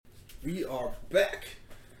We are back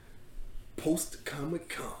post Comic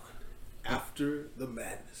Con after the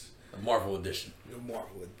madness. The Marvel edition. The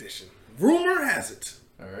Marvel edition. Rumor has it.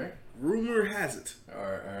 Alright. Rumor has it.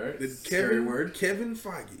 Alright. That Scary word. Kevin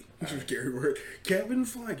Feige. Scary word. Kevin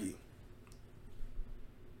Feige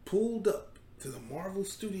pulled up to the Marvel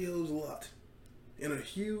Studios lot in a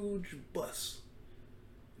huge bus.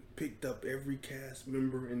 Picked up every cast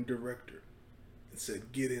member and director and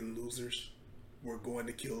said, "Get in, losers. We're going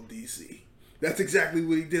to kill DC." That's exactly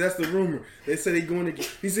what he did. That's the rumor. They said they're going to.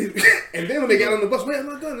 He said, and then when they got on the bus, "Wait, I'm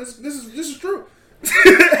not done. This is true."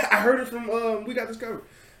 I heard it from. We got this covered.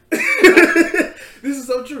 This is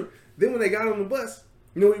so true. Then when they got on the bus,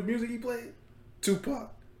 you know what music he played?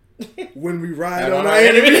 Tupac. When we ride on our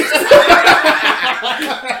enemies.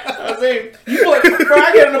 I say, bro,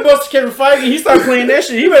 I get on the bus to Kevin Feige, he started playing that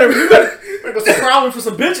shit. You better go surround me for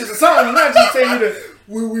some bitches or something. Not just tell me to.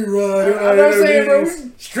 When we ride on our I'm not saying, bro,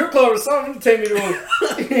 enemies. strip club or something. Take me to.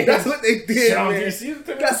 That's what they did, Shout man. DC.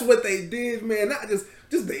 That's what they did, man. Not just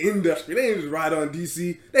the industry. They didn't just ride on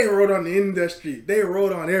DC. They rode on the industry. They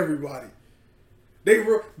rode on everybody.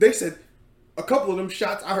 They said a couple of them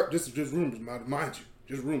shots. I heard just rumors, mind you.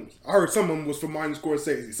 Just rumors. I heard some of them was from Martin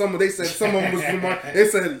Scorsese. They said some of them was from Martin. They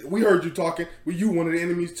said, "We heard you talking. Were you one of the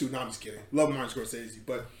enemies too?" No, I'm just kidding. Love Martin Scorsese,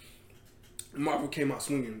 but Marvel came out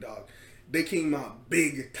swinging, dog. They came out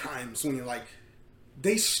big time swinging. Like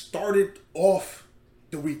they started off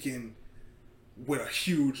the weekend with a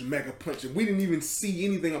huge mega punch, and we didn't even see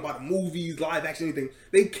anything about the movies, live action, anything.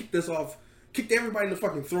 They kicked us off, kicked everybody in the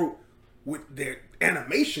fucking throat with their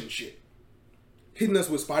animation shit, hitting us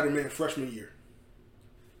with Spider-Man freshman year.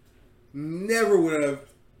 Never would have.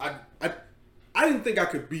 I didn't think I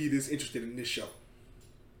could be this interested in this show.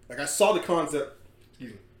 Like I saw the concept.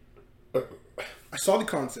 Excuse me. I saw the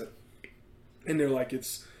concept, and they're like,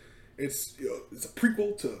 it's a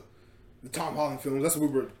prequel to the Tom Holland films. That's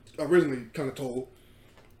what we were originally kind of told.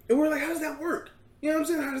 And we're like, how does that work? You know what I'm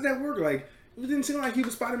saying? How does that work? Like it didn't seem like he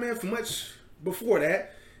was Spider-Man for much before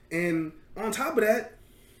that. And on top of that,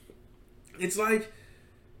 it's like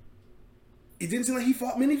it didn't seem like he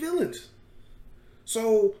fought many villains.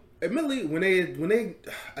 So, admittedly, when they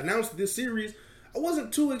announced this series, I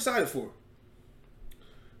wasn't too excited for it.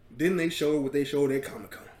 Then they showed what they showed at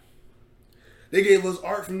Comic-Con. They gave us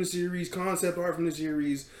art from the series, concept art from the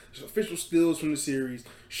series, official stills from the series,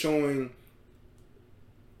 showing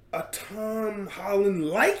a Tom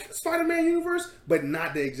Holland-like Spider-Man universe, but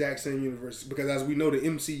not the exact same universe. Because as we know, the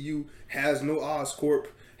MCU has no Oscorp,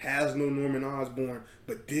 has no Norman Osborn,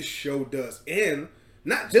 but this show does. And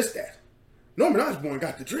not just that. Norman Osborn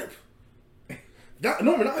got the drip.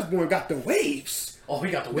 Norman Osborn got the waves. Oh, he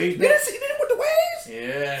got the waves. Did you see him with the waves?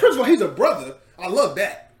 Yeah. First of all, he's a brother. I love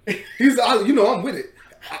that. I'm with it.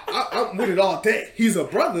 I'm with it all day. He's a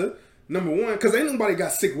brother, number one, because ain't nobody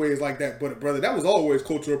got sick waves like that but a brother. That was always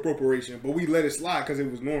cultural appropriation, but we let it slide because it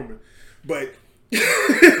was Norman. But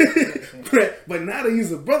but now that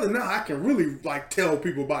he's a brother, now I can really like tell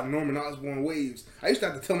people about Norman Osborn waves. I used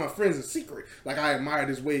to have to tell my friends a secret, like I admired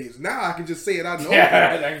his waves. Now I can just say it out in the open.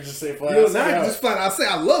 Yeah, I can just say flat. Now I can just flat out say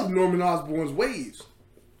I love Norman Osborn's waves.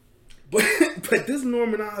 But this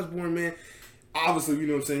Norman Osborn, man, obviously, you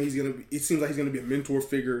know what I'm saying, it seems like he's gonna be a mentor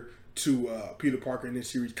figure to Peter Parker in this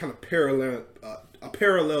series, kind of a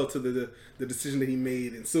parallel to the decision that he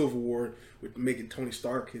made in Civil War with making Tony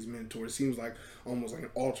Stark his mentor. It seems like almost like an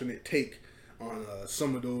alternate take on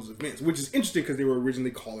some of those events, which is interesting because they were originally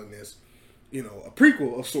calling this, you know, a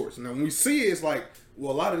prequel of sorts. Now, when we see it, it's like,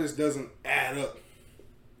 well, a lot of this doesn't add up,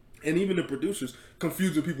 and even the producers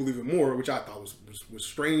confusing people even more, which I thought was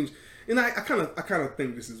strange. And I kind of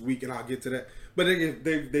think this is weak, and I'll get to that. But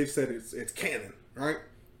they've said it's canon, right?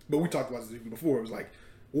 But we talked about this even before. It was like,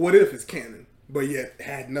 what if it's canon, but yet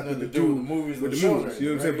had nothing to do with the movies? You know what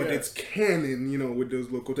I'm saying? But it's canon, you know, with those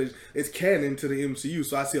little quotations. It's canon to the MCU.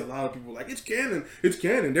 So I see a lot of people like, it's canon. It's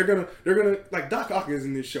canon. They're gonna like Doc Ock is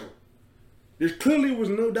in this show. There clearly was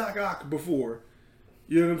no Doc Ock before.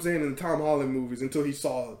 You know what I'm saying? In the Tom Holland movies until he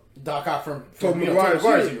saw Doc Ock from McGuire's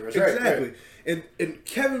universe. Exactly. Right. And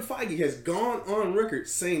Kevin Feige has gone on record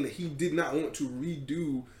saying that he did not want to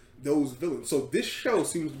redo those villains. So this show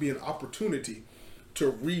seems to be an opportunity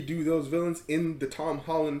to redo those villains in the Tom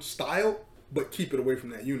Holland style, but keep it away from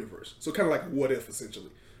that universe. So kind of like What If,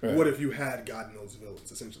 essentially. Right. What if you had gotten those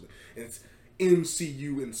villains, essentially? And it's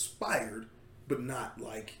MCU inspired, but not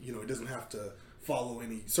like, you know, it doesn't have to follow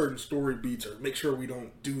any certain story beats or make sure we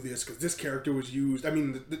don't do this because this character was used. I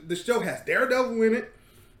mean, the show has Daredevil in it,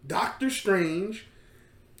 Doctor Strange,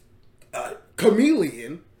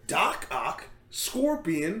 Chameleon, Doc Ock,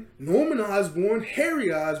 Scorpion, Norman Osborn,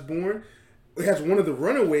 Harry Osborn, it has one of the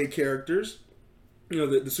Runaway characters. You know,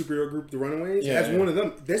 the superhero group, the Runaways. Yeah, As yeah. one of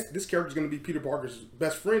them, this character's going to be Peter Parker's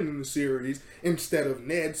best friend in the series instead of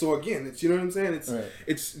Ned. So again, it's, you know what I'm saying? It's Right.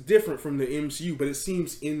 it's different from the MCU, but it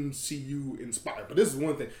seems MCU inspired. But this is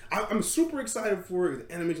one thing I'm super excited for it.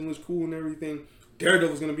 The animation looks cool and everything.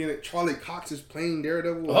 Daredevil's going to be in it. Charlie Cox is playing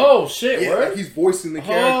Daredevil. Oh shit! Yeah, Word? like he's voicing the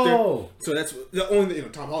character. Oh. So that's the only thing. You know,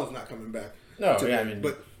 Tom Holland's not coming back. No, to yeah, that. I mean,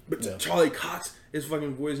 but yeah. Charlie Cox is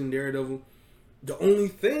fucking voicing Daredevil. The only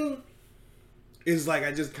thing is, like,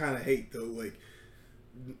 I just kind of hate, though, like,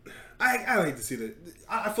 I hate to see that.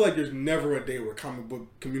 I feel like there's never a day where comic book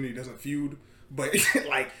community doesn't feud. But,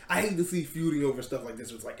 like, I hate to see feuding over stuff like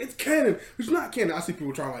this. It's like, it's canon. It's not canon. I see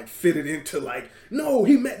people trying to, like, fit it into, like, no,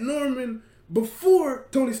 he met Norman before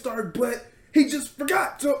Tony Stark, but he just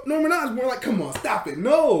forgot. So Norman Osborn, like, come on, stop it.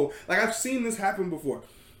 No. Like, I've seen this happen before.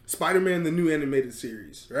 Spider-Man, the new animated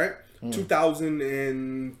series, right?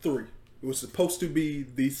 2003. It was supposed to be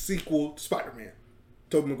the sequel to Spider-Man,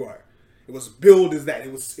 Tobey Maguire. It was billed as that.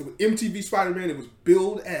 It was MTV Spider-Man. It was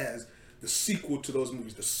billed as the sequel to those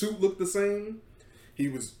movies. The suit looked the same. He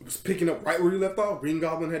was picking up right where he left off. Green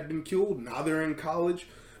Goblin had been killed. Now they're in college.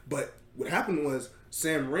 But what happened was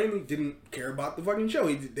Sam Raimi didn't care about the fucking show.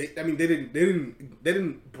 They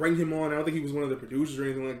didn't bring him on. I don't think he was one of the producers or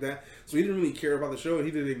anything like that. So he didn't really care about the show. And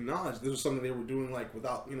he didn't acknowledge this was something they were doing, like,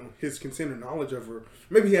 without, you know, his consent or knowledge of, or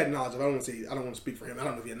maybe he had knowledge of. I don't want to speak for him. I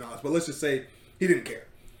don't know if he had knowledge, but let's just say he didn't care.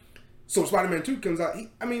 So Spider-Man 2 comes out.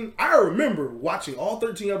 I remember watching all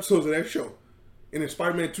 13 episodes of that show. And then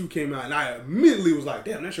Spider-Man 2 came out, and I immediately was like,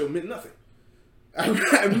 damn, that show meant nothing. I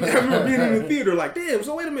remember being in the theater like, damn,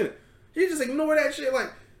 so wait a minute. You just ignore that shit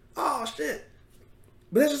like, oh, shit.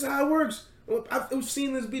 But that's just how it works. I've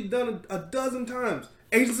seen this be done a dozen times.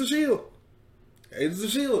 Agents of S.H.I.E.L.D. Agents of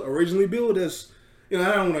S.H.I.E.L.D. originally billed as, you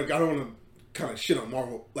know, I don't want to kind of shit on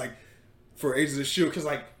Marvel, like, for Agents of S.H.I.E.L.D. Because,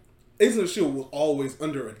 like, Agents of S.H.I.E.L.D. was always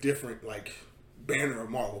under a different, like, banner of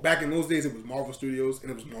Marvel. Back in those days, it was Marvel Studios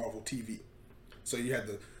and it was Marvel TV. So you had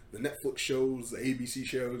the Netflix shows, the ABC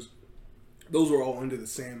shows. Those were all under the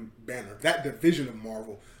same banner. That division of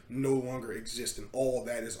Marvel no longer exists, and all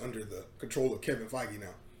that is under the control of Kevin Feige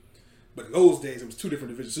now. But in those days, it was two different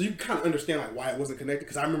divisions. So you kind of understand, like, why it wasn't connected.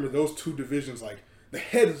 Because I remember those two divisions, like, the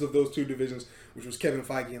heads of those two divisions, which was Kevin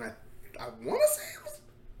Feige, and I want to say it was...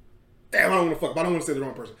 Damn, I don't want to fuck, but I don't want to say the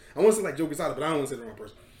wrong person. I want to say, like, Joe Quesada, but I don't want to say the wrong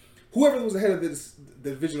person. Whoever was the head of the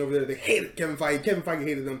division over there, they hated Kevin Feige. Kevin Feige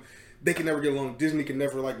hated them. They could never get along. Disney could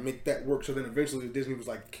never, like, make that work. So then eventually Disney was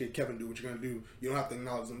like, Kevin, do what you're going to do. You don't have to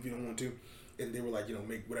acknowledge them if you don't want to. And they were like, you know,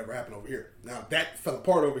 make whatever happen over here. Now, that fell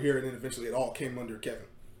apart over here, and then eventually it all came under Kevin.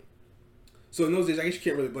 So in those days, I guess you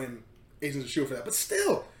can't really blame Agents of S.H.I.E.L.D. for that. But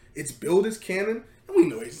still, it's billed as canon. And we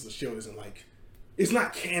know Agents of S.H.I.E.L.D. isn't, like... It's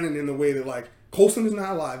not canon in the way that, like, Coulson is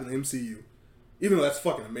not alive in the MCU. Even though that's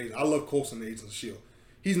fucking amazing. I love Coulson in Agents of S.H.I.E.L.D.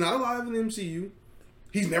 He's not alive in the MCU.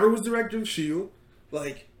 He never was director of S.H.I.E.L.D.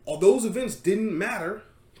 Like... all those events didn't matter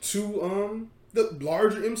to the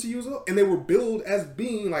larger MCU as well. And they were billed as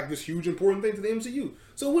being like this huge important thing to the MCU.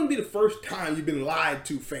 So it wouldn't be the first time you've been lied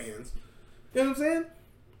to, fans. You know what I'm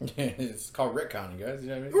saying? It's called retconning, guys. You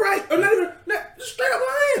know what I mean? Right. Or not even, just straight up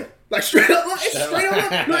lying. Like straight up lying. It's straight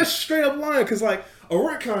up lying. No, it's straight up lying. Because like a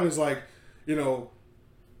retcon is like, you know,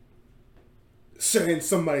 saying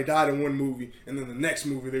somebody died in one movie and then the next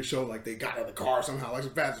movie they show like they got out of the car somehow. Like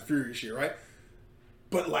some Fast and Furious shit, right?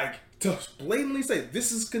 But, like, to blatantly say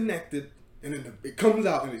this is connected, and then it comes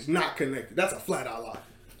out and it's not connected, that's a flat-out lie.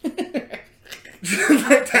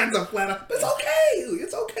 Like, that's a flat-out... It's okay.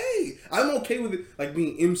 It's okay. I'm okay with it, like,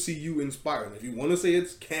 being MCU-inspired. If you want to say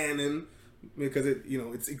it's canon, because it, you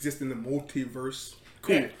know, it exists in the multiverse,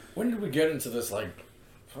 cool. Yeah. When did we get into this, like,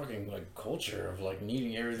 fucking, like, culture of, like,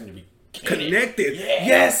 needing everything to be Connected. Yeah.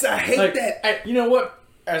 Yes, I hate like, that. You know what?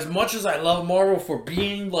 As much as I love Marvel for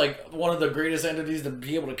being like one of the greatest entities to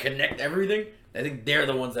be able to connect everything, I think they're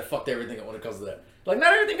the ones that fucked everything up when it comes to that. Like,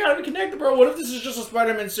 not everything gotta be connected, bro. What if this is just a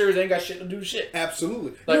Spider-Man series? They ain't got shit to do with shit.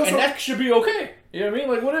 Absolutely. Like, you know, and that should be okay. You know what I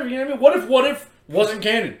mean? Like, whatever. You know what I mean? What if wasn't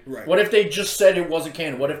canon? Right. What if they just said it wasn't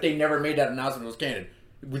canon? What if they never made that announcement it was canon?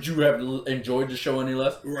 Would you have enjoyed the show any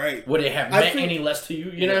less? Right. Would it have meant any less to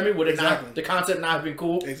you? You know what I mean? Would it not, the concept not have been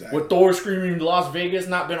cool? Exactly. Would Thor screaming Las Vegas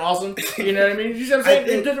not been awesome? You know what I mean? You see what I'm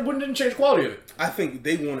saying? It didn't change the quality of it. I think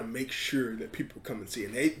they want to make sure that people come and see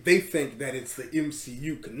it. They think that it's the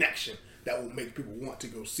MCU connection that will make people want to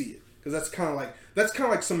go see it. Because that's kind of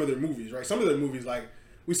like some of their movies, right? Some of their movies, like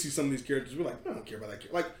we see some of these characters, we're like, I don't care about that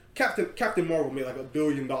character. Like Captain Marvel made like $1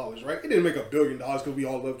 billion, right? It didn't make $1 billion because we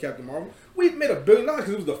all love Captain Marvel. We made $1 billion because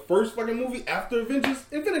it was the first fucking movie after Avengers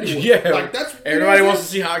Infinity War. Yeah, like that's everybody wants to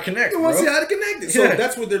see how it connects. They want to see how it connected. So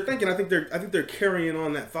that's what they're thinking. I think they're carrying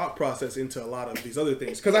on that thought process into a lot of these other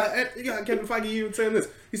things. Because you got Kevin Feige even saying this.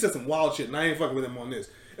 He said some wild shit, and I ain't fucking with him on this.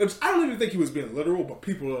 I don't even think he was being literal, but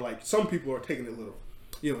people are like, some people are taking it literal.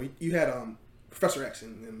 You know, you had Professor X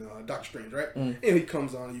in Doctor Strange, right? And he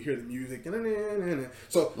comes on, and you hear the music, and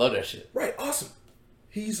so love that shit. Right, awesome.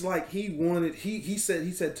 He's like, he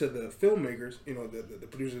said to the filmmakers, you know, the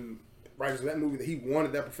producers and writers of that movie, that he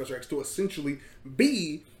wanted that Professor X to essentially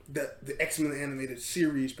be the X-Men animated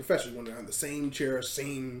series professor. He wanted to have the same chair,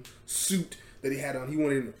 same suit that he had on. He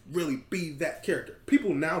wanted him to really be that character.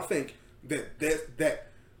 People now think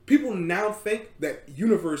that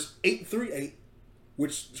Universe 838,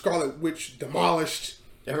 which demolished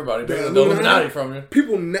everybody, the Illuminati from it.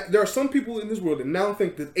 There are some people in this world that now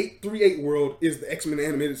think that 838 world is the X-Men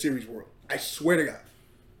animated series world. I swear to God,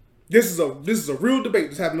 this is a real debate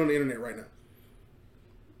that's happening on the internet right now.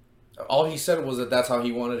 All he said was that that's how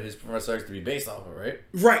he wanted his Professor X to be based off of, right?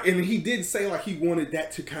 Right, and he did say like he wanted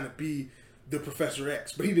that to kind of be the Professor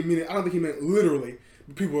X, but he didn't mean it. I don't think he meant literally.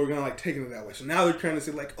 But people are gonna like taking it that way. So now they're trying to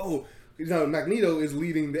say like, oh, you know, Magneto is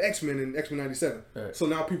leading the X-Men in X-Men 97. Right. So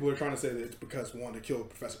now people are trying to say that it's because he wanted to kill the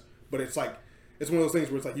Professor. But it's like, it's one of those things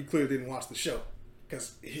where it's like you clearly didn't watch the show.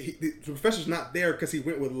 Because the Professor's not there because he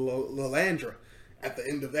went with Lilandra at the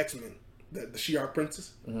end of X-Men, the Shi'ar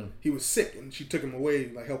princess. Mm-hmm. He was sick and she took him away,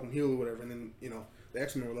 like help him heal or whatever. And then, you know, the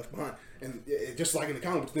X-Men were left behind. And just like in the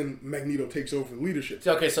comics, then Magneto takes over the leadership.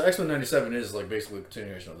 Okay, so X-Men 97 is like basically a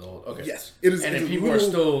continuation of the whole... Okay. Yes. It is. And people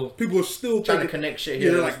are still trying to connect shit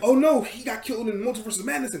here. Yeah, they're like, oh no, he got killed in Multiverse of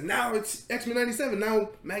Madness and now it's X-Men 97.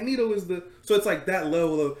 Now Magneto is the... So it's like that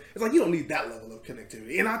level of... It's like you don't need that level of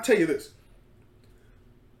connectivity. And I'll tell you this.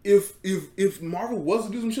 If Marvel was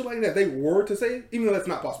to do some shit like that, they were to say it, even though that's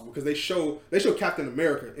not possible, because they show Captain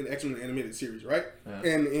America in X-Men animated series, right?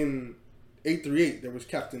 Yeah. And in 838 there was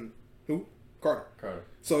Captain... Who? Carter.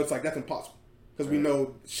 So it's like that's impossible because we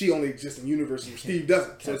know she only exists in universe and Steve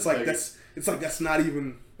doesn't. So it's like that's not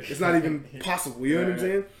even possible. You know what I'm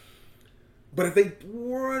saying? But if they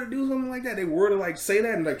were to do something like that, they were to like say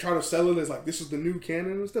that and like try to sell it as like this is the new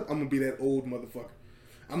canon and stuff. I'm gonna be that old motherfucker.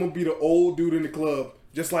 I'm gonna be the old dude in the club,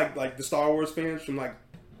 just like the Star Wars fans from like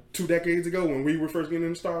 2 decades ago when we were first getting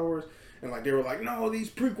into Star Wars. And like they were like, no,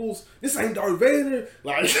 these prequels, this ain't Darth Vader.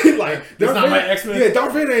 Like that's not my X-Men. Yeah,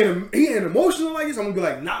 Darth Vader he ain't emotional like this. I'm gonna be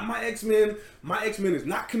like, not my X-Men. My X-Men is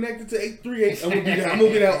not connected to 838. I'm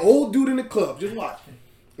gonna be that old dude in the club. Just watch.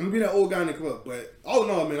 I'm gonna be that old guy in the club. But all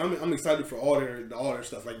in all, man, I'm excited for all their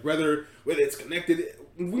stuff. Like whether it's connected,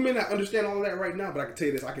 we may not understand all of that right now, but I can tell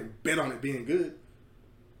you this: I can bet on it being good,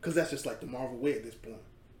 because that's just like the Marvel way at this point.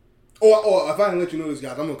 Or if I didn't let you know this,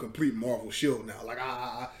 guys, I'm a complete Marvel shield now. Like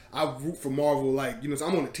I root for Marvel. Like, you know, so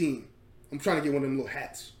I'm on a team. I'm trying to get one of them little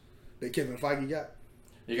hats that Kevin Feige got.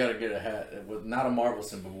 You gotta get a hat with not a Marvel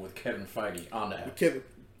symbol, but with Kevin Feige on the hat.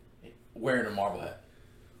 Wearing a Marvel hat.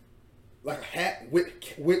 Like a hat with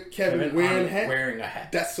Kevin wearing a hat. Wearing a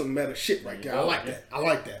hat. That's some meta shit right there. I like that. I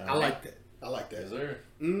like that. Yes, sir.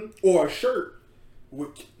 Or a shirt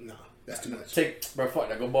with that's too much. Bro, fuck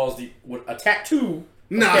that. Go balls deep with a tattoo.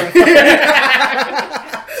 Nah.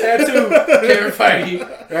 Tattoo, Kevin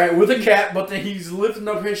Feige, right, with a cap, but then he's lifting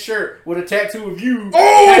up his shirt with a tattoo of you, and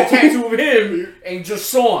a tattoo of him, and just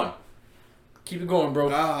sawing. Keep it going, bro.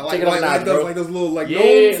 Take it off like those little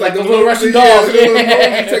gnomes, like those little Russian dolls.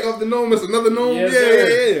 Yeah. Take off the gnome, it's another gnome. Yes,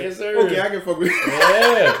 yeah. Yes, sir. Okay, I can fuck with it.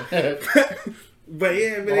 Yeah. But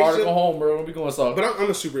yeah, man. Hard to go home, bro. Don't be going soft. But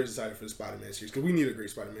I'm super excited for the Spider-Man series because we need a great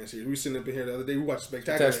Spider-Man series. We were sitting up in here the other day. We watched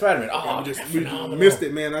Spectacular. Spider-Man. We missed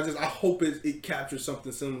it, man. I hope it captures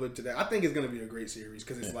something similar to that. I think it's gonna be a great series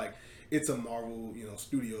because it's like it's a Marvel, you know,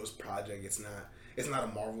 Studios project. It's not a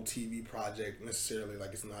Marvel TV project necessarily.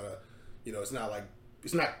 Like it's not a, you know, it's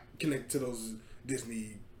not connected to those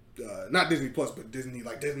Disney, not Disney Plus, but Disney,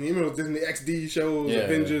 you know, Disney XD shows,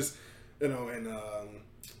 Avengers, you know, and.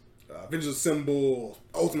 Avengers Assemble,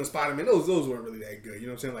 Ultimate Spider-Man, those weren't really that good. You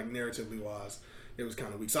know what I'm saying? Like narratively wise, it was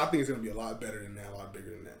kind of weak. So I think it's gonna be a lot better than that, a lot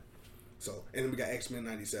bigger than that. So, and then we got X-Men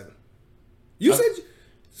 97. You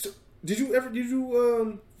said, did you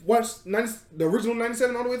watch the original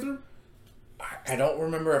 97 all the way through? I don't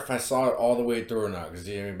remember if I saw it all the way through or not, because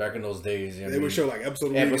back in those days, they would show like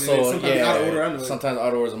episode, sometimes out of order. I know sometimes out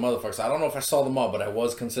of order as a motherfucker. So I don't know if I saw them all, but I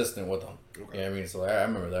was consistent with them. Okay. You know what I mean? So I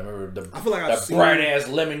remember that. I feel like that bright ass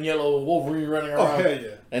lemon yellow Wolverine running around. Oh hell yeah!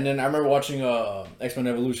 And then I remember watching X-Men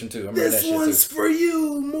Evolution too. I remember This that shit one's too. for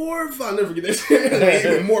you, Morph. I'll never forget that shit. Like,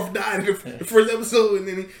 Morph died in the first episode, and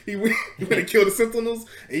then he went and killed the Sentinels,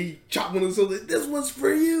 and he chopped one of the soldiers. This one's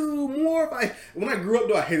for you, Morph. When I grew up,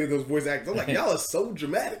 though, I hated those voice actors. I'm like, y'all are so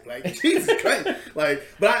dramatic. Like, Jesus Christ. Like,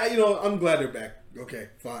 but I'm glad they're back. Okay,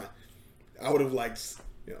 fine. I would have liked,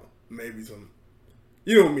 maybe some.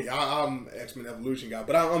 You know me, I'm an X-Men Evolution guy,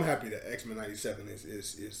 but I'm happy that X-Men 97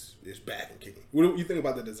 is back and kicking. What do you think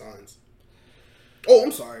about the designs? Oh,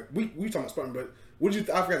 I'm sorry. We talking about Spider-Man, but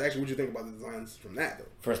I forgot to ask you what you think about the designs from that, though.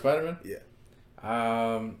 For Spider-Man? Yeah.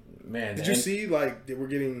 Man. Did you see, like, that we're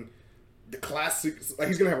getting the classic, like,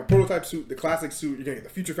 he's going to have a prototype suit, the classic suit, you're going to get the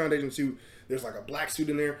Future Foundation suit, there's, like, a black suit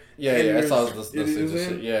in there. Yeah, I saw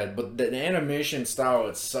the yeah, but the animation style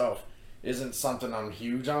itself isn't something I'm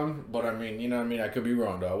huge on, but I mean, you know what I mean? I could be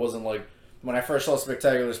wrong, though. I wasn't like, when I first saw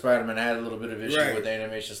Spectacular Spider-Man, I had a little bit of issue with the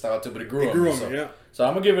animation style, too, but it grew on me. Yeah. So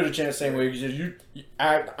I'm going to give it a chance same way.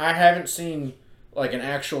 I haven't seen, like, an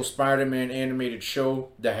actual Spider-Man animated show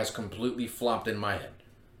that has completely flopped in my head.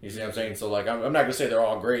 You see what I'm saying? So, like, I'm not going to say they're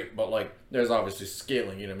all great, but, like, there's obviously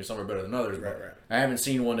scaling. You know what I mean? Some are better than others. Right. I haven't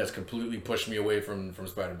seen one that's completely pushed me away from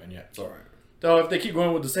Spider-Man yet. So, so if they keep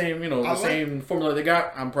going with the same, same formula they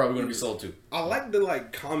got, I'm probably going to be sold too. I like the,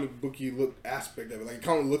 like, comic booky look aspect of it. Like, it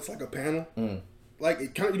kind of looks like a panel. Like,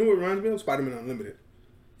 it kind of, you know what it reminds me of? Spider-Man Unlimited.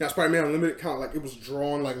 Now, Spider-Man Unlimited kind of like, it was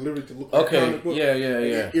drawn, like, literally to look like a comic book. Yeah.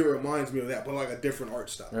 It reminds me of that, but like a different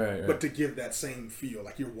art style. Right. But to give that same feel,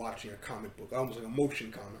 like you're watching a comic book, almost like a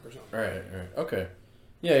motion comic or something. Right. Okay.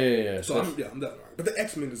 Yeah. So, I'm definitely right. But the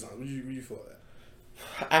X-Men design, what do you feel of that?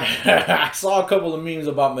 I saw a couple of memes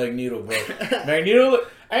about Magneto, bro. Magneto,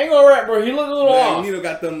 I ain't gonna rap, bro. He looked a little off. Magneto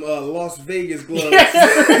got them Las Vegas gloves.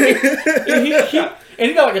 And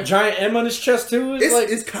he got like a giant M on his chest too.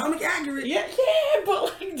 It's comic accurate. Yeah, but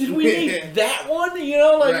like, did we need that one? You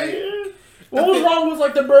know, like, what was wrong with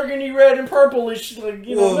like the burgundy red and purplish, like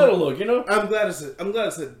metal look? You know, I'm glad it's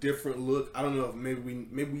a different look. I don't know if maybe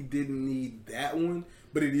we didn't need that one,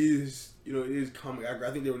 but it is. It is comic accurate.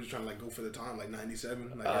 I think they were just trying to like go for the time, like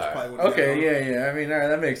 97. Like that's probably what. Yeah. I mean,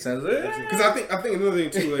 that makes sense. Because I think another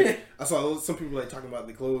thing too. Like I saw some people like talking about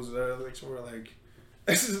the clothes. Like somewhere like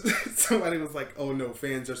somebody was like, "Oh no,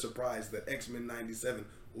 fans are surprised that X-Men 97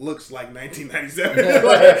 looks like 1997."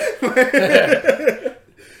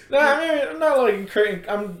 No, I mean, I'm not like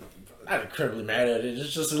I'm not incredibly mad at it.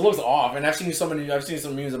 It's just it looks off, and I've seen some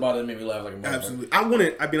memes about it that made me laugh like a motherfucker. Absolutely,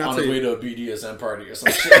 I'll tell you, way to a BDSM party or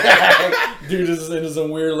some shit. Dude is into some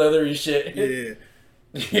weird leathery shit. Yeah.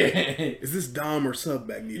 Is this Dom or sub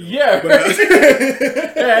Magneto? Yeah,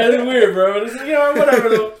 yeah, it's weird, bro. It's, whatever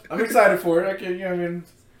though. I'm excited for it. I mean,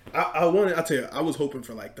 I'll tell you, I was hoping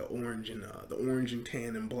for like the orange and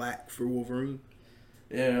tan and black for Wolverine.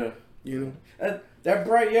 Yeah. That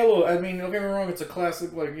bright yellow, I mean, don't get me wrong, it's a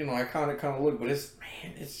classic, like, iconic kind of look, but it's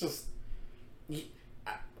just,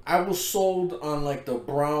 I was sold on, like, the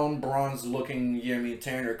brown, bronze looking,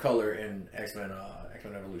 tanner color in X-Men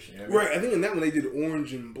Evolution. Right, I think in that one they did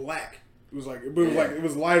orange and black. It was like, it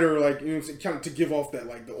was lighter, like, kind of to give off that,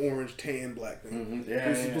 like, the orange, tan, black thing. Mm-hmm. Yeah, it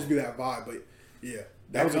was supposed to be that vibe, but, yeah.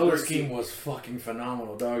 That color scheme was fucking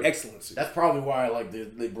phenomenal, dog. Excellent. That's probably why, like,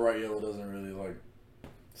 the bright yellow doesn't really, like,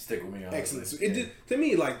 stick with me. Honestly. Excellent. It did, to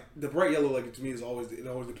me, like the bright yellow, like to me is always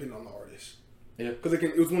dependent on the artist. Yeah, because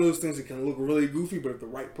it was one of those things that can look really goofy, but if the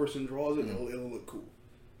right person draws it, it'll look cool.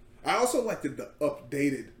 I also liked the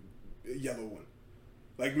updated yellow one.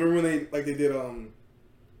 Like remember when they did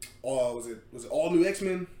was it All New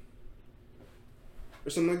X-Men or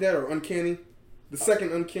something like that, or Uncanny, the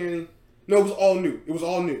second Uncanny. No, it was all new. It was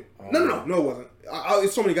all new. No, it wasn't.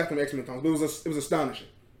 It's so many goddamn X-Men comics, but it was astonishing.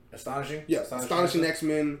 Astonishing? Yeah, Astonishing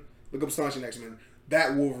X-Men. Look up Astonishing X-Men.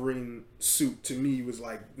 That Wolverine suit, to me, was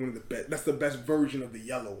like one of the best. That's the best version of the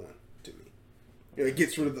yellow one, to me. It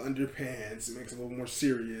gets rid of the underpants. It makes it a little more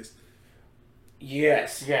serious.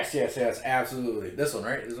 Yes, absolutely. This one,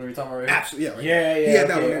 right? This is what you're talking about, right? Absolutely, yeah. He had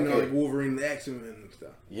that one in like Wolverine, the X-Men and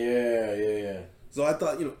stuff. Yeah. So I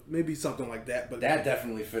thought, maybe something like that, but that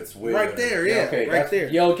definitely fits way right there. Yeah, okay, right there.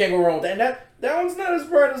 Yellow can't go wrong with that. And that one's not as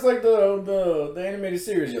bright as like the animated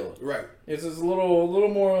series yellow. Right. It's just a little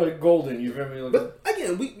more like golden. You feel me? Like, but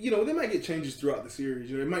again, they might get changes throughout the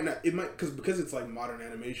series. It might not. It might because it's like modern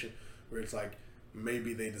animation where it's like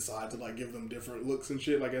maybe they decide to like give them different looks and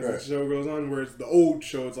shit like as the show goes on. Whereas the old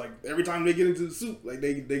show, it's like every time they get into the suit, like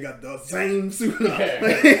they got the same suit on.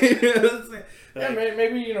 Yeah,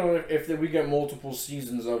 maybe if we get multiple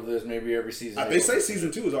seasons of this, maybe every season. They say season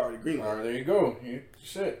 2 is already greenlit. There you go.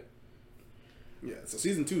 Shit. Yeah, so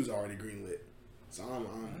season 2 is already greenlit. So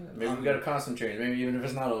maybe we got to concentrate. Maybe even if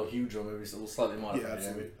it's not a huge one, maybe it's a little slightly modified. Yeah,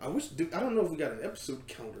 absolutely. I wish. I don't know if we got an episode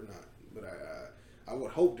count or not, but I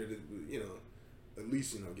would hope that it would, at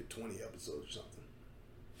least get 20 episodes or something.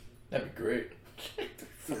 That'd be great.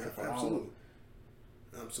 Yeah,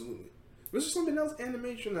 absolutely. Was there something else?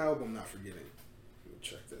 Animation album. I'm not forgetting. Let me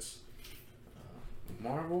check this.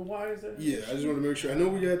 Marvel wise? Yeah, I just want to make sure. I know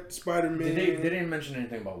we got Spider-Man. They didn't mention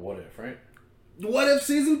anything about What If, right? What If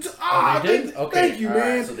season 2? They did? Okay. Thank you, All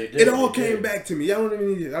man. right, so they did. It all came back to me. I don't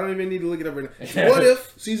even need to look it up right now. What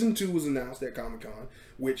If season 2 was announced at Comic-Con,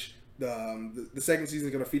 which the second season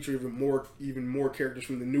is going to feature even more characters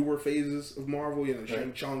from the newer phases of Marvel.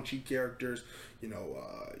 Shang-Chi characters.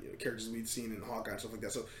 Characters we'd seen in Hawkeye and stuff like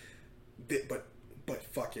that. So, but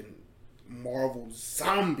fucking Marvel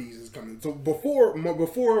Zombies is coming. So before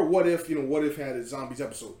What If, What If had a Zombies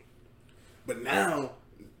episode, but now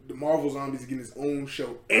the Marvel Zombies is getting its own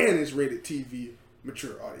show and it's rated TV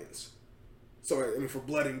mature audience. So I mean, for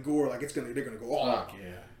blood and gore, like they're gonna go all out.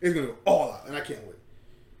 Yeah, it's gonna go all out, and I can't wait.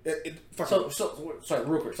 Sorry,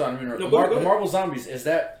 real quick. Sorry, No, the Marvel Zombies, is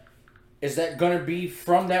that gonna be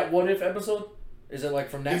from that What If episode? Is it like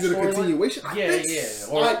from that? Is it a continuation? Yeah.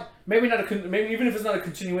 Or maybe not maybe even if it's not a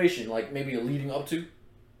continuation, like maybe a leading up to.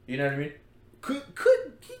 You know what I mean? Could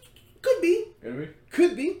be. You know what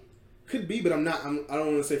I mean? Could be, but I'm not. I don't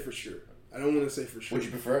want to say for sure. Would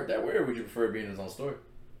you prefer it that way, or would you prefer it being its own story?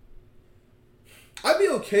 I'd be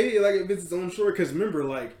okay if it's its own story, because remember,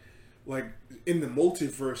 like in the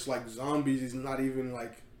multiverse, like zombies is not even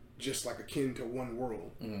just akin to one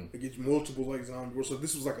world. It gets multiple zombie worlds. So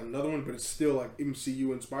this was another one, but it's still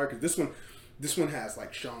MCU inspired, because this one has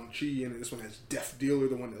Shang-Chi in it. This one has Death Dealer,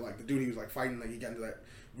 the one that the dude he was fighting, he got into that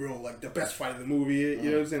real the best fight of the movie. You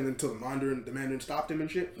know what I'm saying? Until the Mandarin stopped him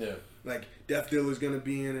and shit. Yeah. Death Dealer's gonna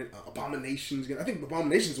be in it. Abomination's gonna. I think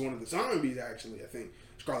Abomination's one of the zombies actually. I think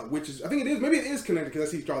Scarlet Witch is. I think it is. Maybe it is connected, because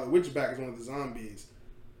I see Scarlet Witch back as one of the zombies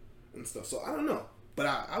and stuff. So I don't know, but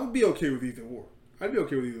I would be okay with either or. I'm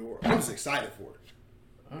just excited for it.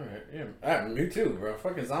 All right, yeah, me too, bro.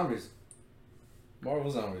 Fucking zombies,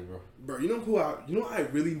 Marvel Zombies, bro. Bro, you know who I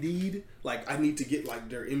really need? I need to get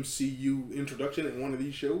their MCU introduction in one of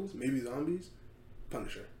these shows. Maybe Zombies,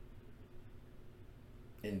 Punisher.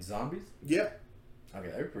 In Zombies? Yeah. Okay,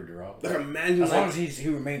 that'd be pretty raw. Imagine as long as he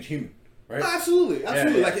remains human, right? Absolutely. Yeah,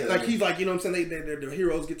 he's you know what I'm saying? The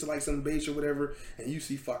heroes get to some base or whatever, and you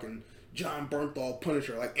see fucking John Bernthal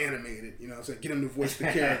Punisher animated, you know what I'm saying? Get him to voice the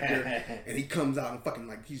character, and he comes out and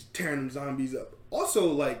fucking he's tearing them zombies up.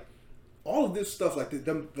 Also, all of this stuff,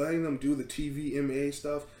 them letting them do the TVMA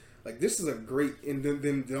stuff, this is a great, and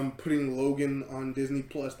then them putting Logan on Disney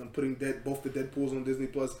Plus, them putting both the Deadpools on Disney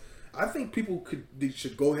Plus. I think they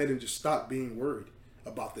should go ahead and just stop being worried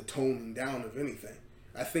about the toning down of anything.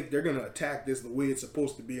 I think they're gonna attack this the way it's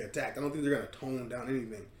supposed to be attacked. I don't think they're gonna tone down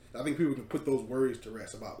anything. I think people can put those worries to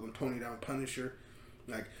rest about them toning down Punisher.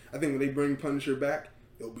 I think when they bring Punisher back,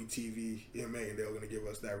 it'll be TVMA, and they're gonna give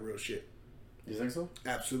us that real shit. You think so?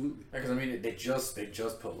 Absolutely. Because they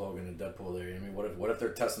just put Logan and Deadpool there. I mean, what if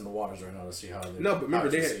they're testing the waters right now to see how they? No, but remember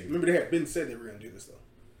they had been said they were gonna do this though,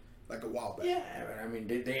 a while back. Yeah, but I mean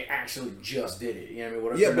they actually just did it. You know what I mean?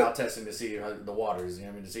 What if they're now testing to see the waters? You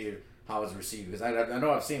know what I mean, to see how it's received? Because I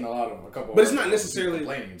know I've seen a couple. But it's not necessarily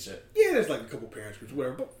complaining and shit. Yeah, there's a couple parents groups,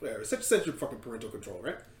 whatever. But whatever, set your fucking parental control,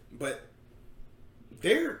 right? But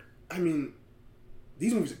these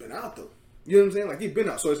movies have been out though. You know what I'm saying? They've been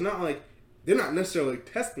out, so it's not they're not necessarily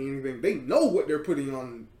testing anything. They know what they're putting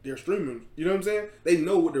on their streaming. You know what I'm saying? They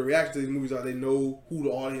know what the reaction to these movies are. They know who the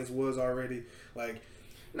audience was already.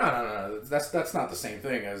 No. That's not the same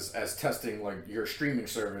thing as testing your streaming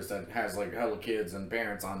service that has hella kids and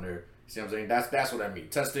parents on there. See what I'm saying? That's what I mean.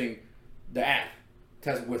 Testing the app.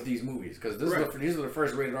 Test with these movies, because these are the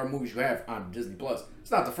first rated R movies you have on Disney Plus. It's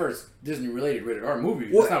not the first Disney related rated R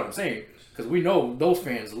movie. That's not what I'm saying. Because we know those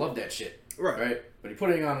fans love that shit. Right. But you're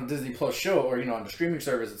putting it on a Disney Plus show, or on the streaming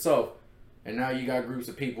service itself, and now you got groups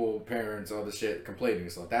of people, parents, all this shit complaining.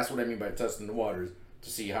 So that's what I mean by testing the waters, to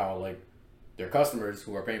see how their customers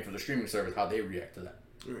who are paying for the streaming service, how they react to that.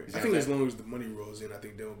 Right. I think as long as the money rolls in, I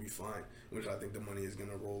think they'll be fine. Which I think the money is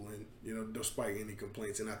gonna roll in, despite any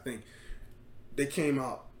complaints. And I think they came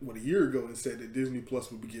out a year ago and said that Disney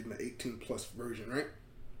Plus would be getting an 18+ version, right?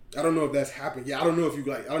 I don't know if that's happened. Yeah, I don't know if you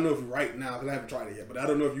right now, because I haven't tried it yet, but I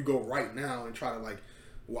don't know if you go right now and try to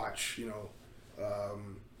watch,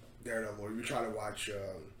 Daredevil, or you try to watch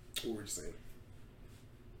what were you saying?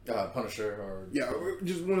 Punisher, or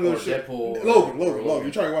just one of those shit. Deadpool, Logan.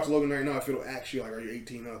 You try to watch Logan right now, if it'll ask you are you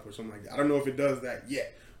 18 up or something like that. I don't know if it does that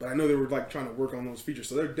yet, but I know they were trying to work on those features,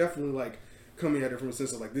 so they're definitely coming at it from a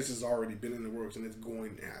sense of like this has already been in the works and it's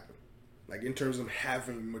going to happen. Like in terms of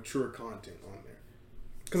having mature content on there.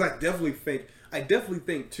 Because I definitely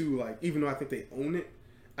think too, like even though I think they own it,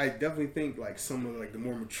 I definitely think like some of like the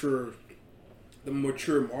mature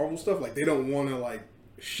Marvel stuff, like they don't want to like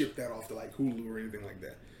ship that off to like Hulu or anything like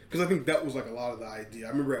that. Because I think that was like a lot of the idea. I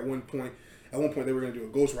remember at one point they were going to do a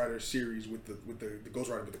Ghost Rider series with the Ghost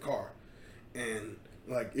Rider with the car, and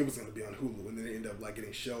like it was going to be on Hulu, and then it ended up like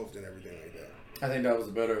getting shelved and everything like that. I think that was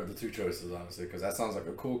the better of the two choices, honestly, because that sounds like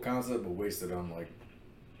a cool concept, but wasted on like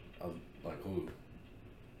Hulu.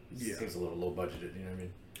 Yeah, seems a little low budgeted. You know what I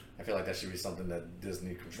mean? I feel like that should be something that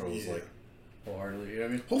Disney controls like wholeheartedly. You know what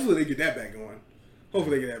I mean? Hopefully they get that back going.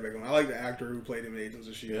 I like the actor who played him in Agents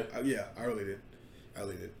of S.H.I.E.L.D. Yeah. I really did. I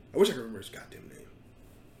wish I could remember his goddamn name.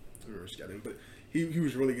 But he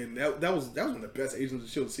was really good. That was one of the best Agents of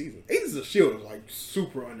S.H.I.E.L.D. seasons. Agents of S.H.I.E.L.D. was like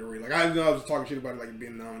super underrated. Like I know I was talking shit about it like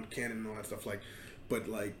being non-canon and all that stuff. Like, but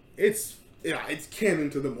like it's canon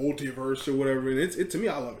to the multiverse or whatever. And it's to me,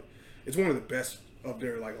 I love it. It's one of the best of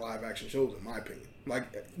their like live action shows in my opinion.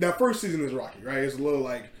 Like that first season is rocky, right? It's a little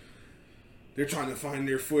like they're trying to find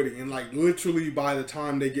their footing, and like literally by the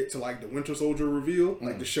time they get to like the Winter Soldier reveal,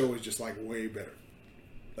 like the show is just like way better.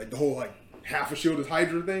 Like the whole like half a shield is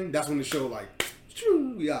Hydra thing. That's when the show like,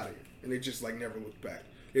 we out of here, and they just like never looked back.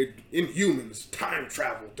 Inhumans, time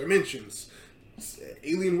travel, dimensions,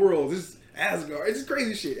 alien worlds. This is Asgard. It's just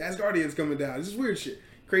crazy shit. Asgardians coming down. This is weird shit.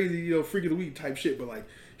 Crazy, freak of the week type shit. But like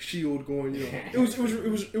Shield going, it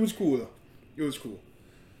was cool though. It was cool.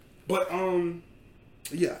 But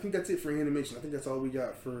yeah, I think that's it for animation. I think that's all we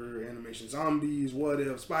got for animation. Zombies, What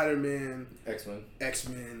If, Spider-Man, X-Men.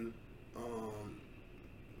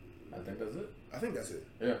 I think that's it. I think that's it.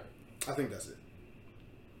 Yeah. I think that's it.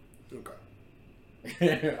 Okay.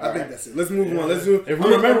 I think that's it. Let's move on. Let's do. If we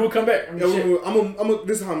remember, we'll come back. I'm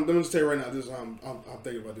this is how I'm just tell you right now. This is how I'm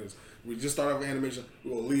thinking about this. We just start off with animation.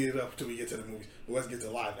 We'll lead it up till we get to the movies. But let's get to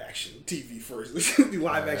live action TV first. Let's do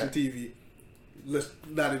live action TV. Let's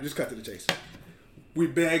just cut to the chase. We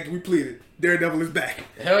begged, we pleaded. Daredevil is back.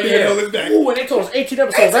 Hell yeah! Daredevil is back. Ooh, and they told us 18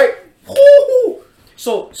 episodes, right? Woo!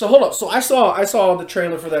 So hold up. So I saw the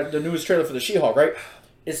trailer for the newest trailer for the She-Hulk, right?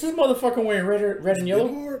 Is this motherfucker wearing red and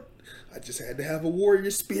yellow? I just had to have a warrior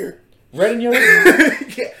spear. Red and yellow?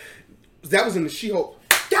 Yeah. That was in the She-Hulk.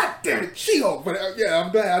 God damn it, She-Hulk. But yeah,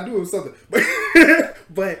 I'm glad I knew it was something.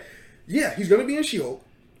 But yeah, he's going to be in She-Hulk.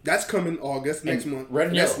 That's coming August next month. Red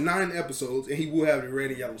and That's yellow. 9 episodes, and he will have the red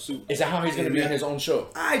and yellow suit. Is that how he's going to be in his own show?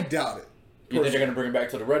 I doubt it. You think they're going to bring him back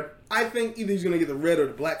to the red? I think either he's going to get the red or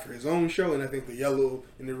the black for his own show, and I think the yellow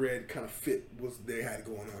and the red kind of fit what they had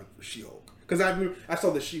going on for She-Hulk. Because I saw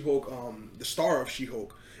the She-Hulk, the star of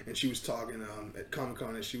She-Hulk, and she was talking at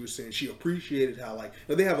Comic-Con, and she was saying she appreciated how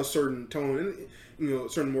they have a certain tone, and a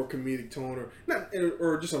certain more comedic tone,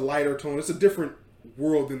 or just a lighter tone. It's a different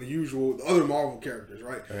world than the other Marvel characters,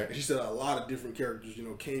 right? And she said a lot of different characters,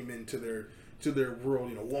 came into their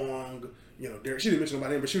world. Wong, she didn't mention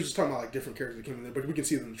about name, but she was just talking about different characters that came in there. But we can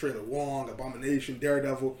see them in the trailer: Wong, Abomination,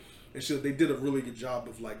 Daredevil, and so they did a really good job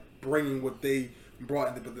of bringing what they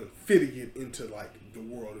brought in, but then fitting it into the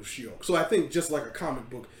world of She-Hulk. So I think just like a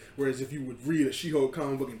comic book, whereas if you would read a She-Hulk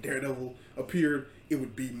comic book and Daredevil appeared, it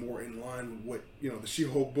would be more in line with what the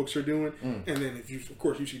She-Hulk books are doing. And then if you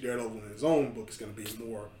see Daredevil in his own book, it's going to be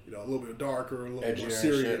more a little bit darker, a little bit more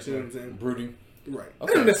serious, you know what I'm saying? Brooding. Right.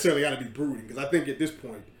 Okay. It doesn't necessarily got to be brooding, because I think at this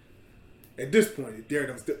point,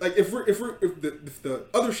 Daredevil's if the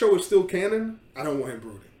other show is still canon, I don't want him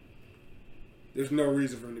brooding. There's no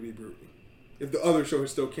reason for him to be brooding. If the other show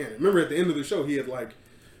is still canon. Remember at the end of the show, he had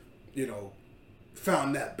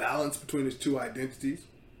found that balance between his two identities.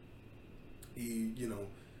 He,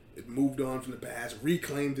 it moved on from the past,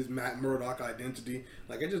 reclaimed his Matt Murdock identity.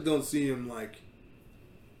 I just don't see him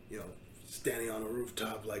standing on a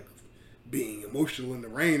rooftop, being emotional in the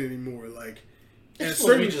rain anymore. And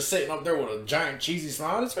certainly just sitting up there with a giant cheesy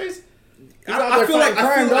smile on his face. I feel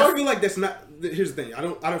like that's not. Here's the thing. I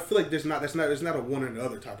don't feel like there's not. It's not a one or the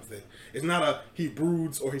other type of thing. It's not a he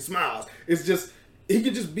broods or he smiles. It's just he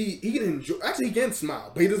could just be. He can enjoy. Actually, he can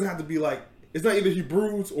smile, but he doesn't have to be It's not either he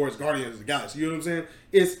broods or it's Guardians of the Galaxy. You know what I'm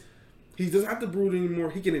saying? He doesn't have to brood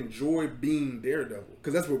anymore. He can enjoy being Daredevil,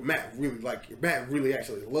 because that's what Matt really Matt really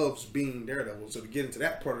actually loves being Daredevil. So to get into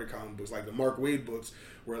that part of the comic books, like the Mark Waid books,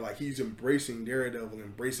 where he's embracing Daredevil,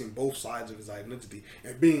 embracing both sides of his identity,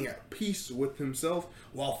 and being at peace with himself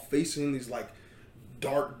while facing these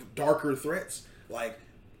darker threats.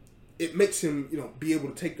 It makes him be able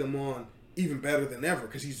to take them on even better than ever,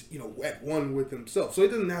 because he's at one with himself. So it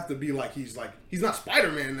doesn't have to be he's not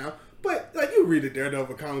Spider-Man now, but you read the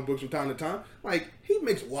Daredevil comic books from time to time. Like, he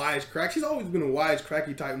makes wisecracks. He's always been a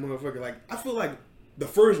wisecracky type motherfucker. Like, I feel like the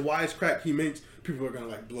first wisecrack he makes, people are gonna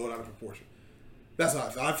like blow it out of proportion. That's how I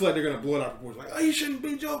feel. I feel like they're gonna blow it out of proportion. Like, oh, you shouldn't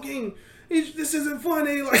be joking. This isn't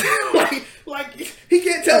funny. Like he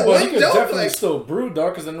can't tell But one he could joke. definitely Like, still brood,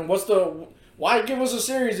 dog. Because then why give us a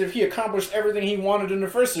series if he accomplished everything he wanted in the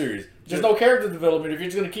first series? There's no character development if you're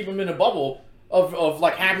just gonna keep him in a bubble of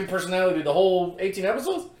like happy personality the whole 18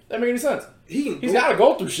 episodes. That make any sense? He's got to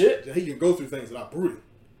go through shit. He can go through things without brooding.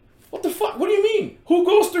 What the fuck? What do you mean? Who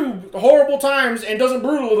goes through horrible times and doesn't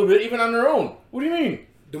brood a little bit even on their own? What do you mean?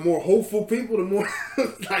 The more hopeful people, the more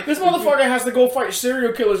like This motherfucker has to go fight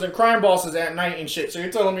serial killers and crime bosses at night and shit. So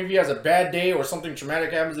you're telling me if he has a bad day or something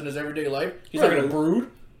traumatic happens in his everyday life, he's not gonna brood?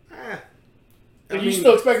 And you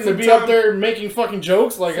still expect him to be up there making fucking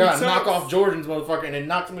jokes like, knock off Jordan's motherfucker and then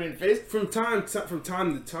knock somebody in the face? From time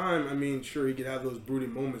to time, I mean, sure, he could have those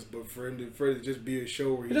brooding moments, but for it to just be a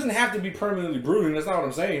show where he doesn't have to be permanently brooding. That's not what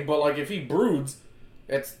I'm saying. But like, if he broods,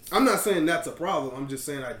 I'm not saying that's a problem. I'm just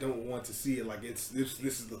saying I don't want to see it like this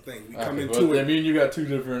is the thing. We come into but it. I mean, you got two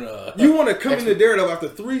different. You want to come into Daredevil after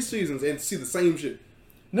 3 seasons and see the same shit.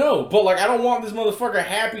 No, but like, I don't want this motherfucker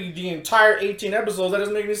happy the entire 18 episodes. That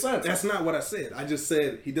doesn't make any sense. That's not what I said. I just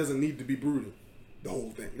said he doesn't need to be brooding the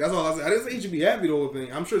whole thing. That's all I said. I didn't say he should be happy the whole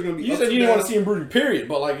thing. I'm sure it's gonna be. You said you didn't want to see him brooding, period.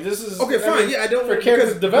 But like, this is okay. Fine. I don't for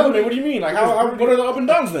character development. What do you mean? Like, what are the up and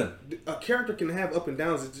downs then? A character can have up and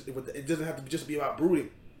downs. It doesn't have to just be about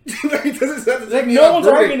brooding. Like, no one's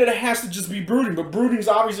arguing that it has to just be brooding, but brooding is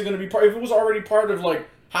obviously going to be part. If it was already part of like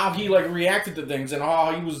how he like reacted to things and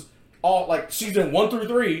how he was all like season 1 through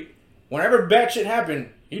 3. Whenever bad shit happened,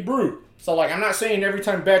 he brood. So like, I'm not saying every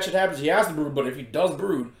time bad shit happens he has to brood, but if he does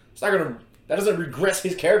brood, it's not gonna. That doesn't regress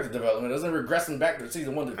his character development. It doesn't regress him back to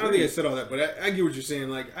season 1 to 3. I don't think I said all that, but I get what you're saying.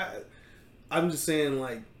 Like, I'm just saying,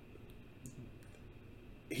 like,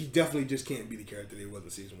 he definitely just can't be the character that he was in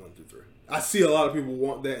season 1 through 3. I see a lot of people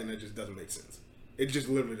want that, and it just doesn't make sense. It just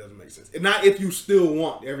literally doesn't make sense. And not if you still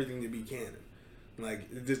want everything to be canon.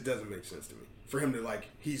 Like, it just doesn't make sense to me. For him to, like,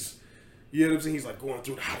 you know what I'm saying? He's like going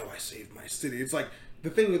through, how do I save my city? It's like, the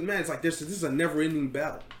thing with man, it's like, this is a never-ending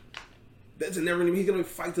battle. That's a never-ending, he's going to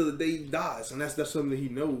fight till the day he dies. And that's something that he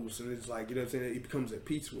knows. And it's like, you know what I'm saying? He becomes at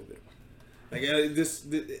peace with it. Like,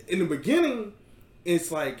 in the beginning,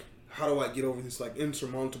 it's like, how do I get over this, like,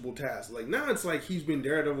 insurmountable task? Like, now it's like he's been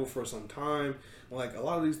Daredevil for some time. Like, a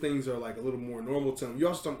lot of these things are, like, a little more normal to him.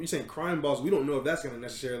 You're saying crime boss, we don't know if that's going to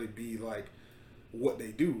necessarily be, like, what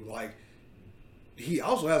they do. Like, he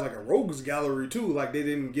also has like a rogues gallery too. Like, they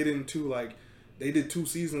didn't get into, like, they did 2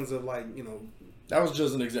 seasons of, like, you know. That was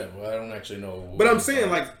just an example. I don't actually know. But I'm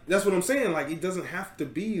saying, like, that's what I'm saying. Like, it doesn't have to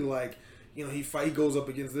be like, you know, he goes up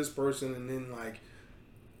against this person and then, like,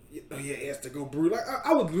 you know, he has to go brood. Like,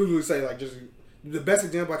 I would literally say, like, just the best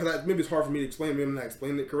example, because maybe it's hard for me to explain, maybe I'm not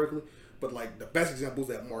explaining it correctly, but like the best example is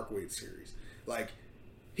that Mark Waid series. Like,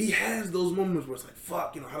 he has those moments where it's like,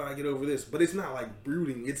 fuck, you know, how did I get over this? But it's not like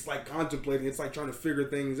brooding. It's like contemplating. It's like trying to figure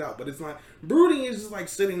things out. But it's not, brooding is just like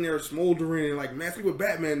sitting there smoldering and like, man, that's what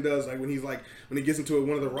Batman does. Like when he gets into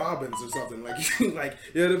one of the Robins or something. Like, like,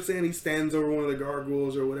 you know what I'm saying? He stands over one of the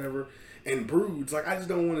gargoyles or whatever and broods. Like, I just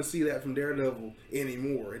don't want to see that from Daredevil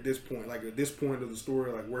anymore at this point. Like, at this point of the story,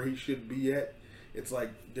 like where he should be at, it's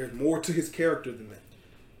like there's more to his character than that.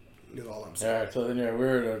 Is all I'm saying. All right, so then yeah,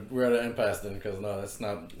 we're at an impasse then, because no, that's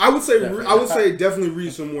not. I would say definitely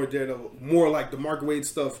read some more Daredevil, more like the Mark Waid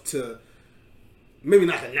stuff to maybe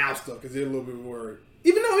not the now stuff because they're a little bit more.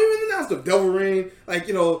 Even the now stuff, Devil Reign, like,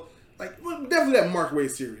 you know, like, well, definitely that Mark Waid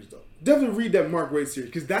series though. Definitely read that Mark Waid series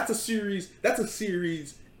because that's a series. That's a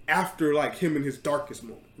series after like him in his darkest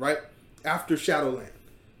moment, right? After Shadowland,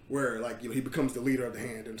 where like, you know, he becomes the leader of the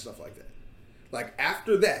Hand and stuff like that. Like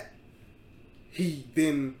after that, he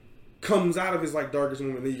then comes out of his like darkest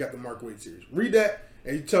moment, and then you got the Mark Waid series. Read that,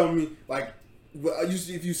 and you tell me like,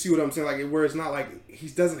 if you see what I'm saying, like where it's not like he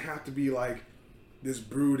doesn't have to be like this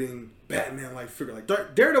brooding Batman like figure. Like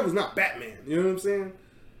Daredevil's not Batman, you know what I'm saying?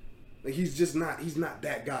 Like he's just not. He's not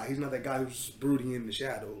that guy. He's not that guy who's just brooding in the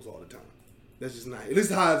shadows all the time. That's just not. It's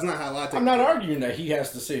not how I take. I'm not arguing that he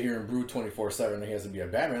has to sit here and brood 24/7 and he has to be a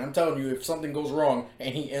Batman. I'm telling you, if something goes wrong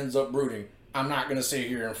and he ends up brooding, I'm not gonna sit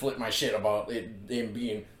here and flip my shit about him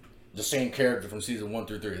being the same character from season 1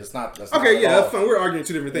 through 3. That's not okay, yeah, that's fine. We're arguing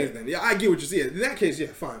 2 different things then. Yeah, I get what you're saying. In that case, yeah,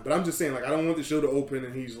 fine. But I'm just saying, like, I don't want the show to open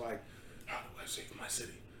and he's like, how do I save my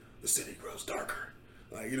city? The city grows darker.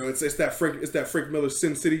 Like, you know, it's that Frank Miller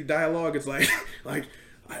Sin City dialogue. It's like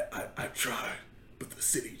I tried, but the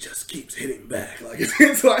city just keeps hitting back. Like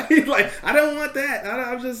it's like I don't want that.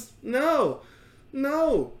 I'm just no.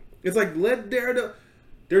 It's like let Daredevil.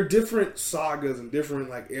 they're different sagas and different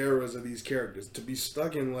like eras of these characters. To be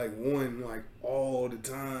stuck in like one like all the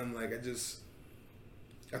time, like I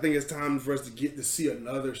think it's time for us to get to see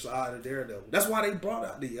another side of Daredevil. That's why they brought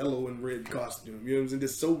out the yellow and red costume. You know what I'm saying?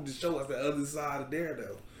 Just so to show us the other side of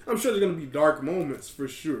Daredevil. I'm sure there's gonna be dark moments for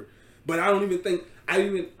sure, but I don't even think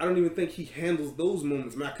he handles those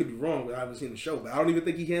moments. I mean, I could be wrong, but I haven't seen the show. But I don't even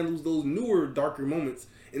think he handles those newer, darker moments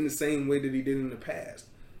in the same way that he did in the past.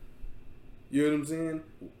 You know what I'm saying?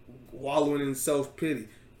 Wallowing in self-pity,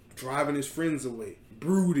 driving his friends away,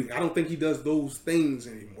 brooding. I don't think he does those things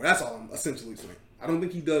anymore. That's all I'm essentially saying. I don't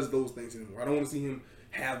think he does those things anymore. I don't want to see him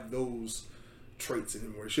have those traits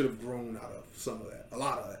anymore. He should have grown out of some of that. A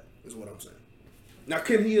lot of that is what I'm saying. Now,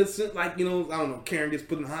 can he ascend, like, you know, I don't know, Karen gets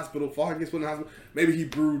put in the hospital, Falk gets put in the hospital, maybe he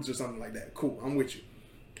broods or something like that. Cool, I'm with you.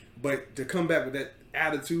 But to come back with that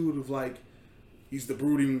attitude of, like, he's the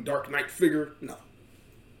brooding Dark Knight figure, no.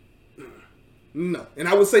 No. And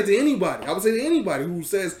I would say to anybody who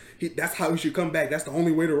says that's how he should come back, that's the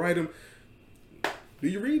only way to write him, do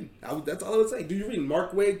you read? That's all I would say. Do you read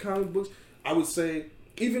Mark Waid comic books? I would say,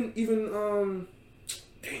 even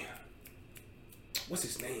damn. What's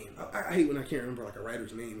his name? I hate when I can't remember like a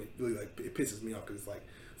writer's name. It really like it pisses me off because it's like,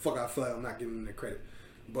 fuck, I feel like I'm not giving them the credit.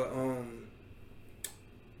 But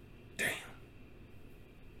damn,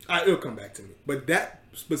 it'll come back to me. But that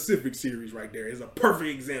specific series right there is a perfect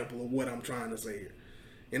example of what I'm trying to say here,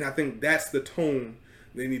 and I think that's the tone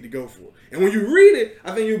they need to go for. And when you read it,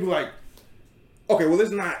 I think you'll be like, okay, well,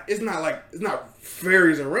 it's not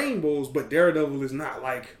fairies and rainbows, but Daredevil is not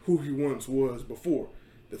like who he once was before.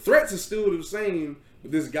 The threats are still the same,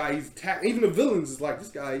 but this guy, he's attacking. Even the villains is like, this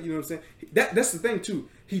guy, you know what I'm saying? That's the thing, too.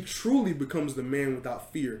 He truly becomes the man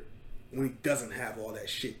without fear when he doesn't have all that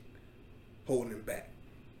shit holding him back.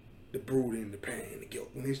 The brooding, the pain, the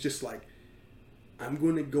guilt. When he's just like, I'm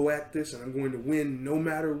going to go at this and I'm going to win no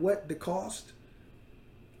matter what the cost.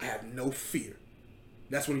 I have no fear.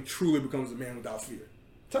 That's when he truly becomes a man without fear.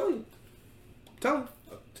 Tell him. And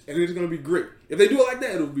it's going to be great. If they do it like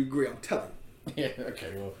that, it'll be great. I'm telling you. Yeah,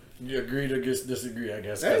 okay, well, you agree to disagree, I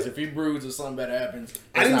guess. Because if he broods or something bad happens,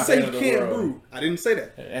 I didn't say he can't brood. I didn't say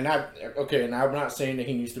that. And I'm not saying that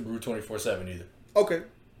he needs to brood 24/7 either. Okay,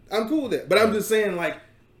 I'm cool with that. But I'm just saying, like,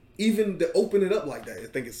 even to open it up like that, I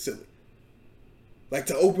think it's silly. Like,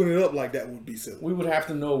 to open it up like that would be silly. We would have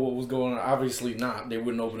to know what was going on. Obviously not. They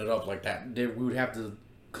wouldn't open it up like that. We would have to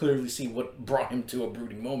clearly see what brought him to a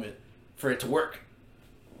brooding moment for it to work.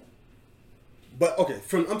 But, okay,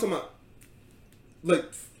 I'm talking about, like,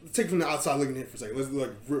 take from the outside looking in for a second. Let's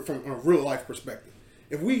like from a real life perspective.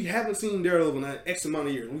 If we haven't seen Daredevil in that X amount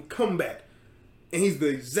of years, and we come back, and he's the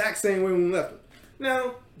exact same way when we left him.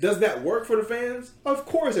 Now, does that work for the fans? Of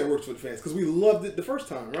course it works for the fans, because we loved it the first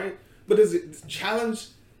time, right? But does it challenge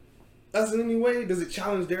us in any way? Does it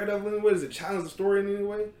challenge Daredevil in any way? Does it challenge the story in any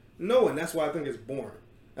way? No, and that's why I think it's boring.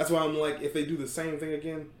 That's why I'm like, if they do the same thing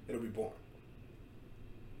again, it'll be boring.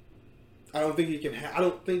 I don't think he can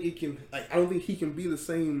be the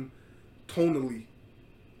same tonally.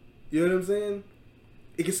 You know what I'm saying?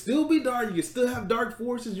 It can still be dark. You can still have dark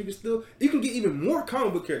forces. You can get even more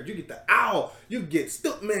comic book characters. You get the Owl. You get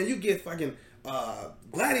Stiltman. You get fucking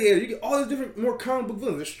Gladiator. You get all these different more comic book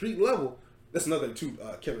villains. They're street level. That's another thing too.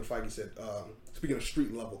 Kevin Feige said. Speaking of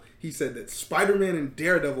street level, he said that Spider-Man and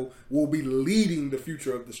Daredevil will be leading the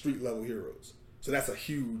future of the street level heroes. So that's a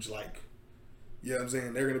huge like. You know what I'm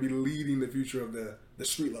saying? They're going to be leading the future of the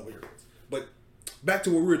street level heroes. But back to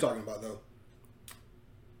what we were talking about, though.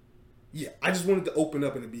 Yeah, I just wanted to open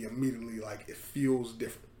up and it be immediately like it feels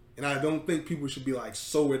different. And I don't think people should be like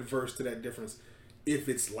so adverse to that difference if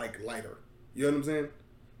it's like lighter. You know what I'm saying?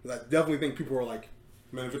 Because I definitely think people are like,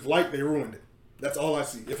 man, if it's light, they ruined it. That's all I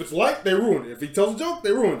see. If it's light, they ruined it. If he tells a joke,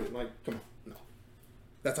 they ruined it. Like, come on. No.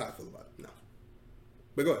 That's how I feel about it. No.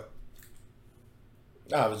 But go ahead.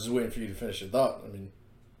 I was just waiting for you to finish your thought. I mean,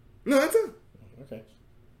 no, that's it. Okay.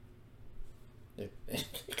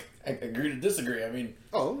 I agree to disagree. I mean,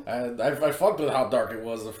 I fucked with how dark it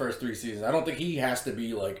was the first 3 seasons. I don't think he has to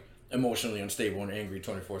be like emotionally unstable and angry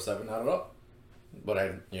 24/7. Not at all. But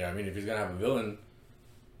if he's gonna have a villain,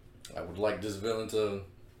 I would like this villain to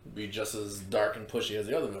be just as dark and pushy as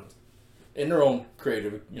the other villains, in their own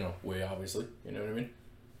creative, way. Obviously, you know what I mean.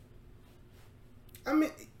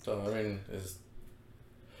 It's.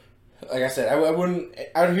 Like I said, I wouldn't.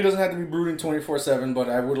 He doesn't have to be brooding 24/7, but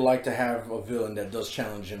I would like to have a villain that does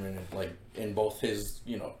challenge him in both his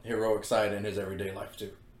heroic side and his everyday life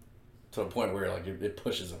too, to a point where it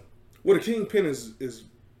pushes him. Well, the Kingpin is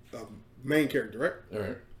a main character, right? All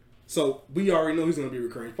right. So we already know he's going to be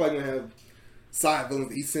recurring. He's probably going to have side villains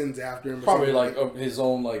that he sends after him. Or Probably something like his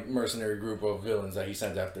own like mercenary group of villains that he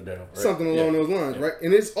sends after Daredevil. Right? something along those lines, right?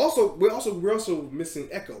 And it's also we're also missing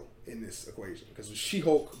Echo in this equation because it's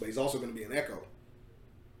She-Hulk, but he's also going to be an Echo.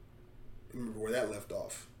 Remember where that left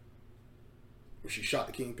off? Where she shot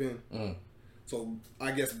the Kingpin. Mm. So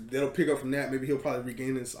I guess they'll pick up from that. Maybe he'll probably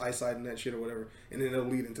regain his eyesight and that shit or whatever, and then it'll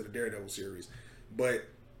lead into the Daredevil series. But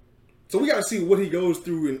so we got to see what he goes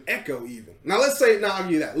through in Echo. Even now, I'll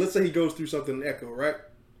give you that. Let's say he goes through something in Echo, right?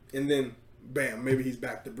 And then, bam, maybe he's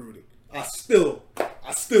back to brooding. I still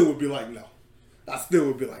would be like no. I still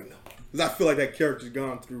would be like no, because I feel like that character's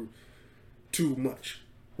gone through too much.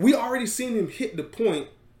 We already seen him hit the point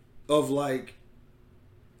of like,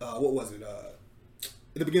 what was it?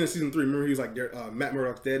 At the beginning of season 3, remember he was like, Matt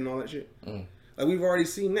Murdock's dead and all that shit? Mm. Like, we've already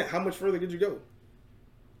seen that. How much further could you go?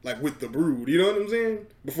 Like, with the brood, you know what I'm saying?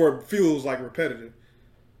 Before it feels, like, repetitive.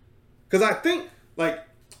 Because I think, like,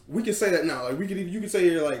 we can say that now. Like, you could say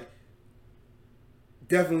you're, like,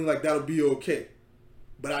 definitely, like, that'll be okay.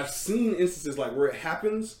 But I've seen instances, like, where it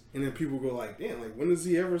happens, and then people go, like, damn, like, when does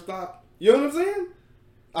he ever stop? You know what I'm saying?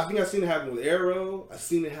 I think I've seen it happen with Arrow. I've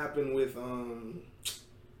seen it happen with, damn,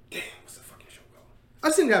 what's the fucking show called?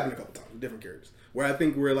 I've seen it happen a couple times with different characters. Where I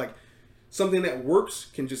think we're, like, something that works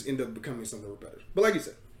can just end up becoming something repetitive. But like you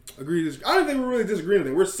said, agree to disagree. I don't think we're really disagreeing on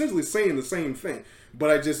anything. We're essentially saying the same thing. But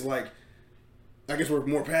I just, like, I guess we're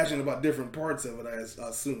more passionate about different parts of it, I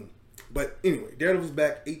assume. But anyway, Daredevil's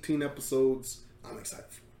back, 18 episodes. I'm excited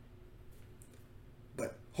for it.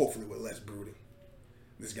 But hopefully with less brooding.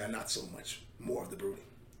 This guy, not so much more of the brooding.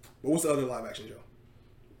 But what's the other live action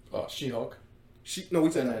show? She-Hulk. No,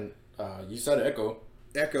 we said And then you said Echo.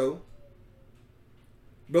 Echo.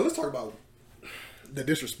 But let's talk about the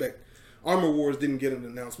disrespect. Armor Wars didn't get an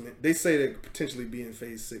announcement. They say they could potentially be in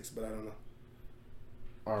Phase 6, but I don't know.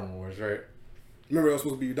 Armor Wars, right? Remember it was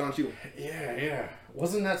supposed to be Don Cheadle? Yeah.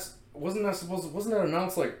 Wasn't that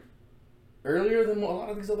announced like earlier than a lot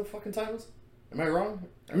of these other fucking titles? Am I wrong?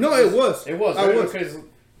 No, it was. It was. I Right? was. Okay, so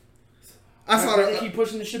I saw they the. keep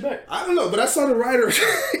pushing this shit back. I don't know, but I saw the writer.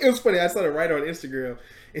 It was funny. I saw the writer on Instagram,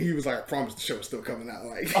 and he was like, "I promise the show's still coming out."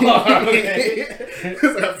 Like, Okay.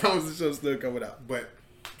 I promise the show's still coming out. But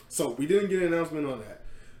so we didn't get an announcement on that.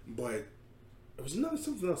 But there was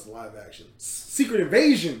something else live action. Secret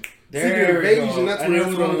Invasion. There we go. That's And where it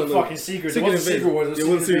was one of the fucking secrets. It wasn't Secret Wars. It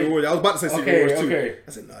wasn't Secret Wars. I was about to say Secret Wars too. Okay.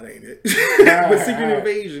 I said, no, that ain't it. But Secret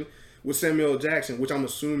Invasion with Samuel L. Jackson, which I'm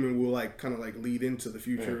assuming will like kind of like lead into the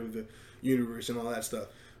future of the universe and all that stuff.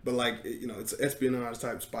 But like, it's an espionage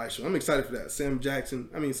type spy show. I'm excited for that. Sam Jackson.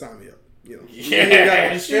 I mean, sign me up. You know.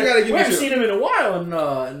 Yeah. You gotta give we me haven't seen him in a while in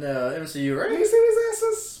the MCU, right? You ain't seen his ass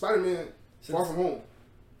since Spider-Man Far From Home.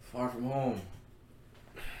 Far From Home.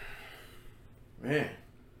 Man.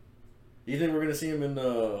 You think we're gonna see him in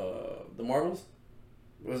the Marvels?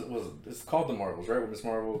 It's called the Marvels, right? With Miss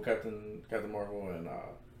Marvel, Captain Marvel, and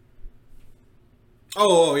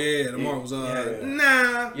Oh yeah, the Marvels. yeah.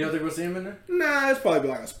 Nah. You don't think we'll see him in there? Nah, it's probably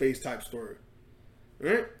like a space type story.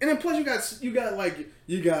 Right? And then plus you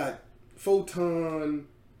got Photon,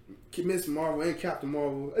 Miss Marvel, and Captain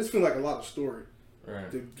Marvel. It's feeling like a lot of story.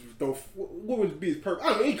 Right. What would be his purpose?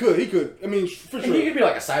 I mean, he could. I mean, for sure. He could be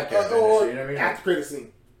like a side character. Or you know what I mean? after credit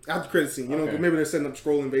scene. Okay. Maybe they're setting up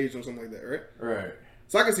Scroll Invasion or something like that, right? Right.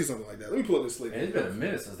 So I can see something like that. Let me pull up this slate. Man, it's been a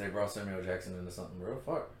minute since they brought Samuel Jackson into something, bro.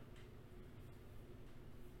 Fuck.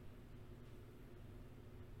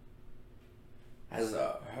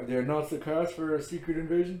 Have they announced the cast for a Secret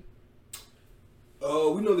Invasion? We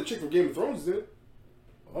know the chick from Game of Thrones is in it.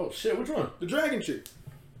 Oh shit, which one? The dragon chick.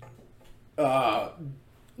 No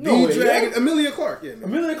The dragon. Emilia Clarke. Yeah.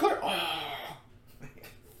 Amelia Clark. Oh.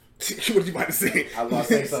 What you about to say? I was about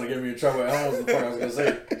to say something to get me in trouble. I don't know what the fuck I was gonna say.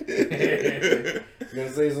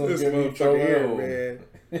 Gonna say something to get me in trouble. Here, man.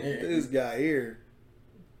 This guy here.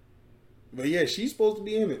 But yeah, she's supposed to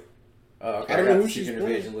be in it. Okay, I don't got know the who she's Secret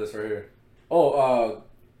playing. Invasion list right here. Oh,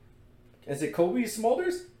 is it Kobe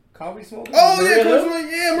Smulders? Kobe Smulders? Oh Maria Hill?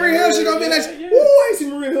 yeah, Maria Hill. She gonna be in that. Yeah. Ooh, I ain't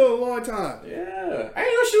seen Maria Hill in a long time. Yeah, I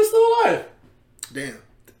didn't know she was still alive. Damn.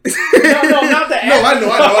 No, not the actress. No,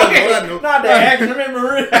 I know. Not the actress. I meant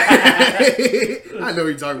Maria. I know what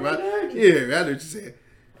you're talking about. Yeah, I know what you're saying.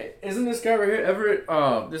 Isn't this guy right here, Everett?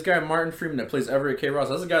 This guy Martin Freeman that plays Everett K. Ross.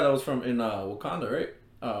 That's the guy that was from in Wakanda, right?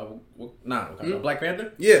 Not Wakanda. Black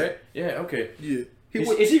Panther. Yeah. Right? Yeah. Okay. Yeah.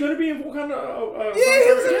 Is he going to be in Wakanda? Yeah,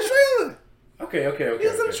 he was in the trailer. Okay. He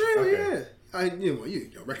was in the trailer. Okay. Yeah. You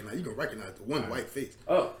gonna recognize the one white face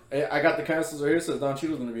Oh, I got the castles right here. Says Don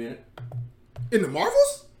Cheadle's going to be in it. in the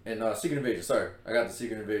Marvels. And Secret Invasion. Sorry, I got the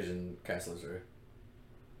Secret Invasion castles right here.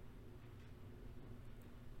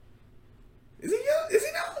 Is he young? Is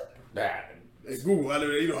he not? Nah. Hey, Google, I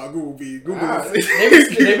know you know how Google be. Google.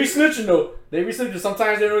 They be snitching though. They be snitching.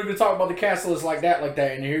 Sometimes they don't even talk about the cast list like that.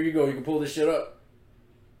 And here you go. You can pull this shit up.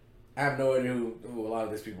 I have no idea who a lot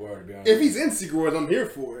of these people are, to be honest. If he's in Secret Wars, I'm here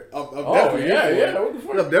for it. I'm Oh definitely yeah, here for yeah. it. What the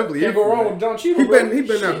fuck? I'm definitely Can't here go for wrong it. with Don Cheadle. He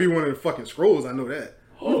better not be one of the fucking scrolls. I know that.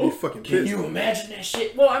 He'll be fucking Can pissed. you imagine that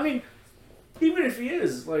shit? Well, I mean, even if he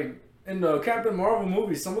is, like, in the Captain Marvel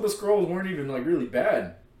movies, some of the scrolls weren't even, like, really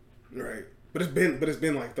bad. Right. But it's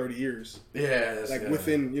been like 30 years. Yeah, that's Like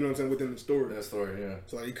within, you know what I'm saying, within the story. that story, yeah.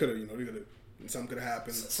 So like something could have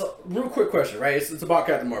happened. So, real quick question, right? It's about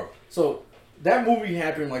Captain Marvel. So, that movie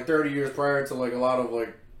happened, like, 30 years prior to, like, a lot of,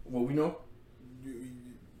 like, what we know?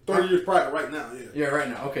 30 years prior, right now, yeah. Yeah, right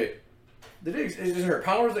now. Okay. Is her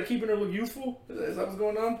powers that keeping her look youthful? Is that what's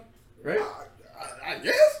going on? Right? I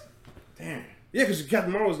guess. Damn. Yeah, because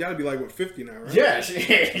Captain Marvel's got to be like, what, 50 now, right? Yeah,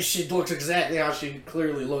 she looks exactly how she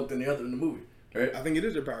clearly looked in the movie, right? I think it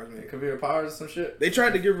is her powers, man. It could be her powers or some shit. They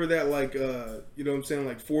tried to give her that, like, you know what I'm saying,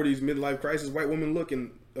 like 40s midlife crisis white woman look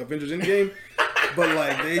in Avengers Endgame. But,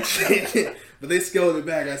 like, they scaled it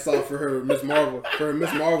back, I saw, for her Miss Marvel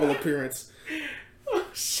appearance. Oh,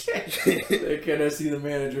 shit. They cannot see the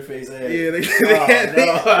manager face. Yeah, they had.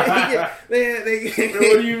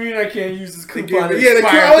 What do you mean I can't use this coupon? I was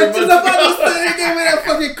just about to say, they gave me that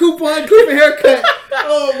fucking coupon clipping haircut.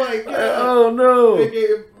 Oh my god. Oh no. They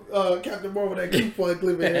gave Captain Marvel that coupon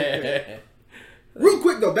clipping haircut. Real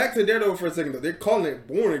quick though, back to Daredevil for a second though. They're calling it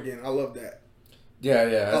Born Again. I love that.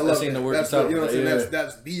 Yeah. I've seen the word. That's the, you know what I'm saying. Yeah.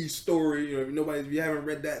 That's the story. You know, if you haven't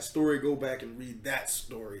read that story, go back and read that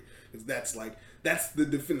story. Because that's the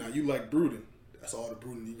definition. Now you like brooding. That's all the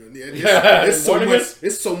brooding you're gonna need.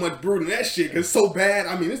 It's so much brooding that shit. Cause it's so bad.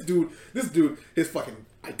 I mean, this dude, his fucking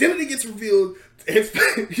identity gets revealed. He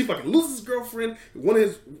fucking loses his girlfriend. One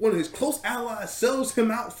of his close allies sells him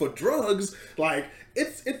out for drugs. Like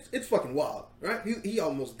it's fucking wild, right? He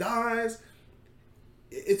almost dies.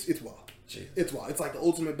 It's wild. Jeez. It's wild. It's like the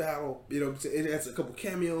ultimate battle. You know, it has a couple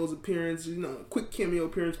cameos appearance. You know, a quick cameo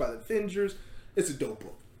appearance by the Avengers. It's a dope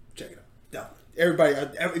book. Check it out. Definitely. Everybody,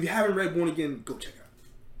 if you haven't read Born Again, go check it out.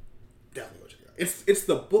 Definitely go check it out. It's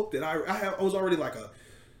the book that I was already like a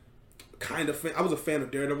kind of fan. I was a fan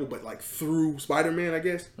of Daredevil, but like through Spider-Man, I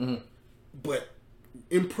guess. Mm-hmm. But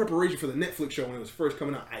in preparation for the Netflix show when it was first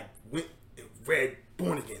coming out, I went and read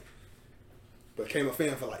Born Again. Became a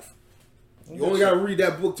fan for life. You only gotta read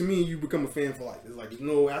that book to me, you become a fan for life. It's like, you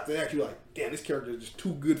know, after that, you're like, damn, this character is just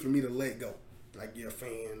too good for me to let go. Like, you're a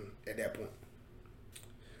fan at that point.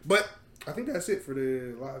 But I think that's it for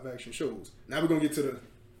the live action shows. Now we're gonna get to the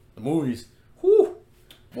movies. Whew.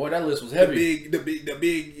 Boy, that list was heavy. The big.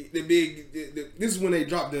 This is when they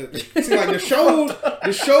dropped the. See, like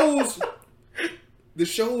the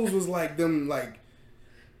shows was like them, like,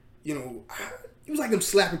 you know, it was like them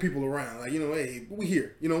slapping people around, like, you know, hey, we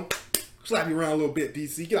here, you know, slap you around a little bit,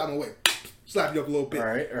 DC, get out of my way, slap you up a little bit,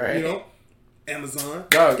 right, you know, Amazon,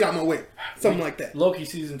 get out of my way, something like that. Loki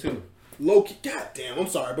season 2. Loki, goddamn, I'm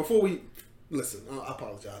sorry. Before we listen, I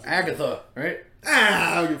apologize. Agatha, right?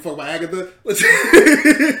 I don't give a fuck about Agatha.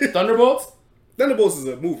 Thunderbolts. Thunderbolts is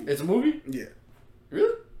a movie. It's a movie. Yeah.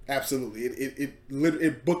 Really? Absolutely.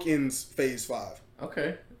 It bookends Phase 5.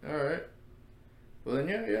 Okay. All right. Well then,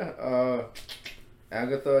 yeah.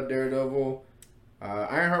 Agatha, Daredevil,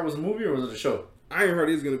 Ironheart was a movie or was it a show? Ironheart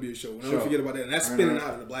is going to be a show. Don't forget about that. And that's spinning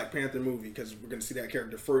out of the Black Panther movie because we're going to see that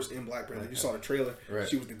character first in Black Panther. You saw the trailer. Right.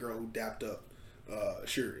 She was the girl who dapped up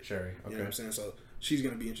Shuri. Okay. You know what I'm saying? So she's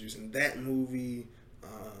going to be introduced in that movie.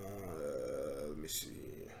 Let me see.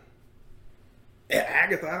 Yeah,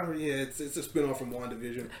 Agatha. Yeah, it's a spinoff from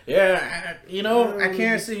WandaVision. Yeah, I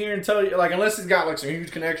can't sit here and tell you, like, unless it's got like some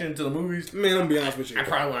huge connection to the movies. Man, I'm gonna be honest with you. I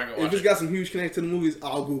probably want to go watch it. If it's got some huge connection to the movies,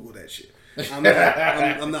 I'll Google that shit. I'm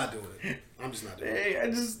not doing it. I'm just not doing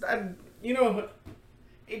it.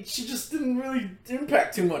 She just didn't really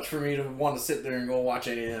impact too much for me to want to sit there and go watch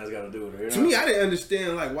anything that's got to do with her. You know? To me, I didn't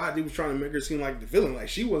understand like why they was trying to make her seem like the villain. Like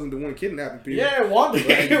she wasn't the one kidnapping people. Yeah, Wanda.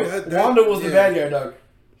 Wanda was the bad guy, dog.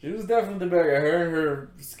 She was definitely the bad guy. Her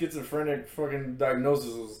schizophrenic fucking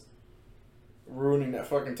diagnosis was ruining that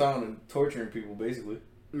fucking town and torturing people, basically.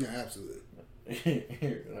 Yeah, absolutely.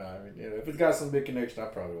 If it's got some big connection, I'll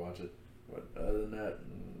probably watch it. But other than that,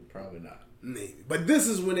 probably not. Maybe. But this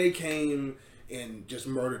is when they came and just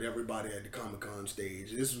murdered everybody at the Comic-Con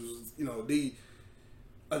stage. This was, they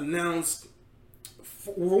announced,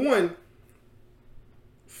 for one,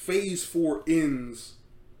 Phase 4 ends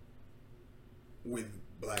with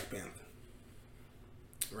Black Panther.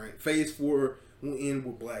 Right? Phase 4 will end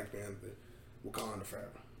with Black Panther, Wakanda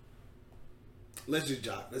Forever. Let's just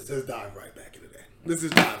dive right back into that. Let's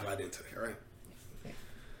just dive right into that, right?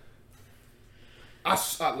 I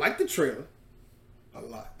like the trailer a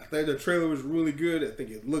lot. I think the trailer was really good. I think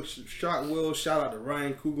it looks shot well. Shout out to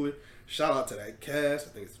Ryan Coogler. Shout out to that cast.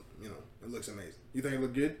 I think it's it looks amazing. You think it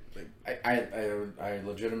looked good? Like, I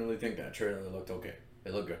legitimately think that trailer looked okay.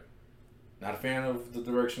 It looked good. Not a fan of the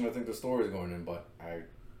direction I think the story is going in, but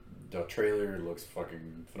the trailer looks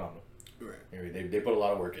fucking phenomenal. Right. They put a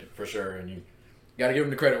lot of work in for sure, and you gotta give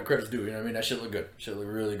them the credit where credit's due. You know what I mean? That shit look good. Shit look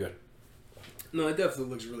really good. No, it definitely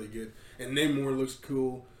looks really good, and Namor looks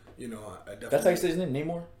cool. I definitely. That's how you say his name,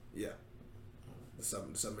 Namor. Yeah, the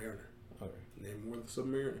Submariner. Okay. Namor the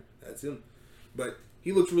Submariner. That's him. But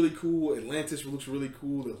he looks really cool. Atlantis looks really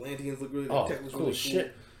cool. The Atlanteans look really. Oh, tech looks cool really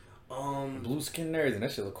shit. Cool. Blue skin and everything.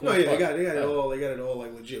 That shit look cool. No, yeah, they got it all. They got it all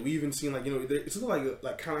like legit. We even seen it's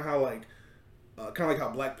like kind of how how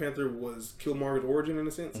Black Panther was Killmonger's origin in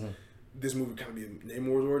a sense. Mm-hmm. This movie kind of be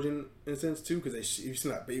Namor's origin in a sense too, because you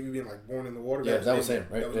seen that baby being like born in the water. Yeah, that was him,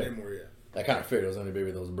 right? That was Namor, yeah. That kind of fit. It was only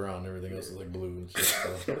baby that was brown. And everything else was like blue and shit.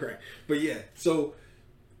 So. Right, but yeah. So,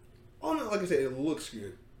 like I said, it looks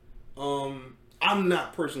good. I'm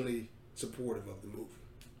not personally supportive of the movie.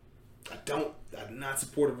 I'm not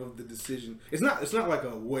supportive of the decision. It's not like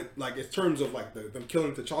in terms of like them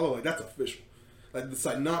killing T'Challa, like that's official. Like the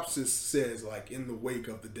synopsis says like in the wake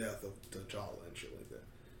of the death of T'Challa and shit like that.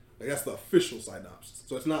 Like that's the official synopsis.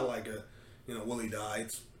 So it's not like will he die?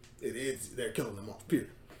 They're killing them off. Period.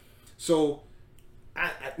 So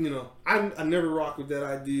I never rock with that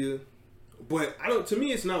idea. But to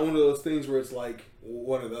me it's not one of those things where it's like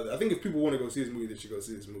one or the other. I think if people want to go see this movie, they should go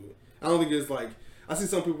see this movie. I don't think it's like I see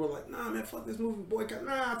some people are like, nah man, fuck this movie, boycott.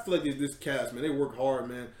 Nah, I feel like this cast, man, they work hard,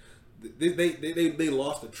 man. They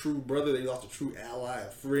lost a true brother, they lost a true ally, a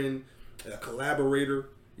friend, a collaborator.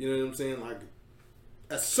 You know what I'm saying? Like,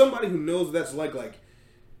 as somebody who knows what that's like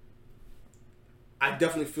I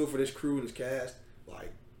definitely feel for this crew and this cast.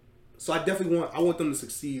 Like, so I want them to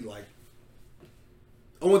succeed. Like,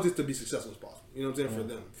 I want this to be successful as possible. You know what I'm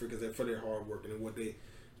saying? For them, for their hard work and what they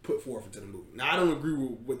put forth into the movie. Now, I don't agree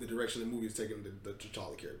with the direction the movie is taking the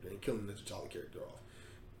T'Challa character and killing the T'Challa character off.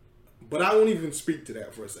 But I won't even speak to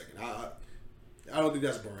that for a second. I don't think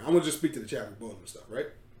that's boring. I'm gonna just speak to the Chadwick Boseman stuff, right?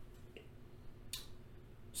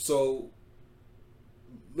 So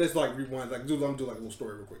let's rewind. I'm gonna do a little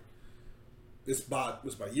story real quick. It's about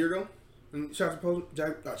a year ago, and Chadwick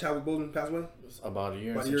Boseman passed away. It's about a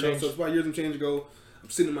year. About a year ago. So it's about a year and change ago. I'm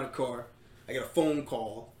sitting in my car. I get a phone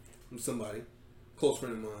call from somebody, a close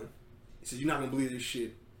friend of mine. He said, "You're not gonna believe this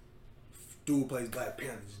shit. Dude who plays Black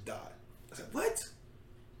Panther just died." I said, "What?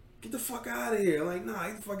 Get the fuck out of here!" I'm like, "Nah,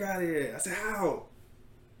 get the fuck out of here." I said, "How?"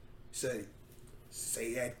 He said, "Say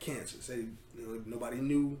he had cancer. Say nobody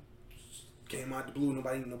knew. Came out the blue.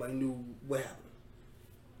 Nobody knew what happened."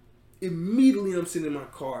 Immediately, I'm sitting in my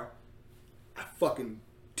car. I fucking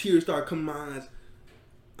tears start coming to my eyes.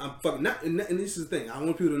 I'm fucking not, and this is the thing. I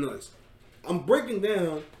want people to know this. I'm breaking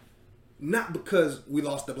down not because we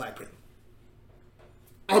lost the Black Panther.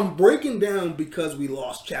 I'm breaking down because we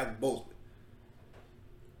lost Chadwick Boseman.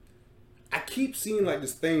 I keep seeing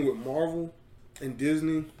this thing with Marvel and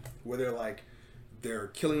Disney where they're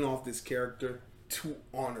killing off this character to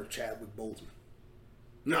honor Chadwick Boseman.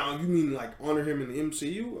 Now, you mean honor him in the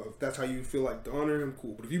MCU? Or if that's how you feel to honor him,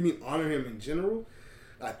 cool. But if you mean honor him in general,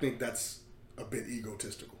 I think that's a bit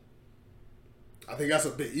egotistical. I think that's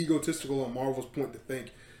a bit egotistical on Marvel's point to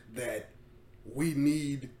think that we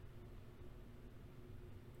need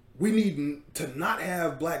to not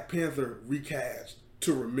have Black Panther recast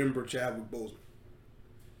to remember Chadwick Boseman.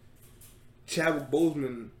 Chadwick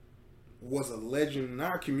Boseman was a legend in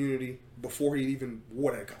our community before he even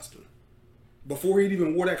wore that costume. Before he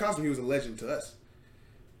even wore that costume, he was a legend to us.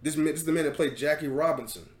 This is the man that played Jackie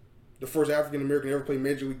Robinson, the first African American to ever play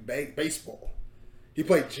Major League Baseball. He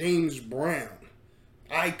played James Brown,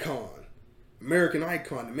 icon, American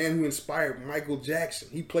icon, the man who inspired Michael Jackson.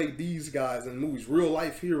 He played these guys in movies, real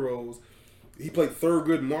life heroes. He played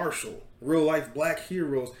Thurgood Marshall, real life black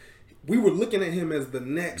heroes. We were looking at him as the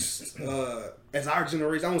next, as our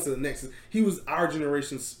generation. I won't say the next. He was our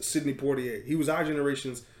generation's Sidney Poitier. He was our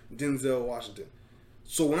generation's Denzel Washington.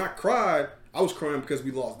 So when I cried, I was crying because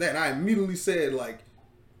we lost that. And I immediately said,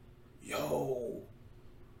 yo,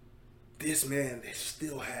 this man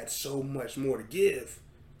still had so much more to give.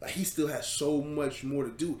 He still has so much more to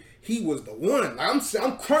do. He was the one.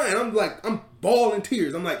 I'm crying. I'm bawling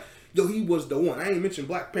tears. I'm like, yo, he was the one. I ain't mentioned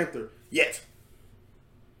Black Panther yet.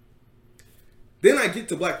 Then I get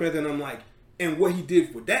to Black Panther and I'm like, and what he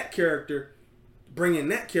did with that character, bringing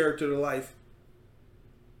that character to life,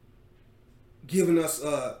 giving us,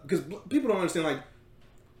 because people don't understand,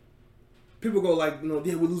 people go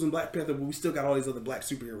yeah, we're losing Black Panther, but we still got all these other black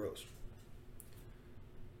superheroes.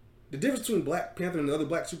 The difference between Black Panther and the other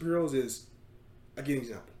black superheroes is, I give an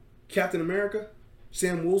example. Captain America,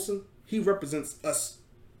 Sam Wilson, he represents us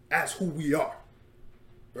as who we are,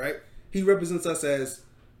 right? He represents us as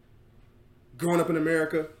growing up in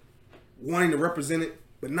America, wanting to represent it,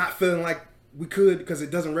 but not feeling like we could because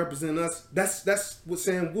it doesn't represent us. That's what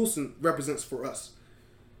Sam Wilson represents for us.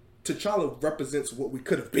 T'Challa represents what we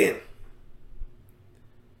could have been.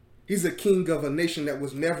 He's a king of a nation that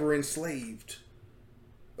was never enslaved,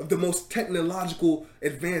 of the most technological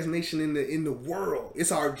advanced nation in the world.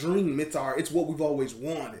 It's our dream. It's what we've always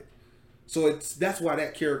wanted. So that's why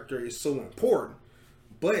that character is so important.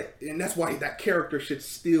 And that's why that character should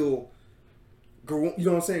still go. You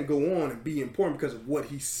know what I'm saying? Go on and be important because of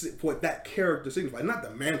what that character signifies. Not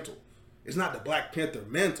the mantle. It's not the Black Panther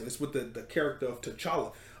mantle. It's with the character of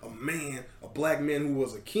T'Challa, a black man who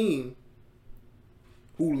was a king,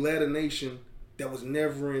 who led a nation that was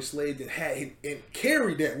never enslaved and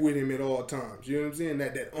carried that with him at all times. You know what I'm saying?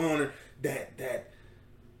 That honor, that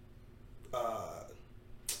I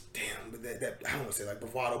don't want to say like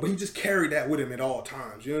bravado, but he just carried that with him at all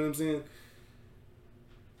times. You know what I'm saying?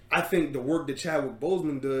 I think the work that Chadwick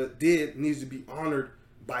Boseman did needs to be honored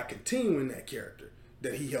by continuing that character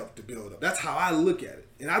that he helped to build up. That's how I look at it.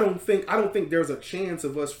 And I don't think there's a chance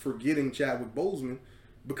of us forgetting Chadwick Boseman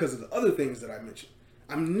because of the other things that I mentioned.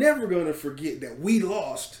 I'm never going to forget that we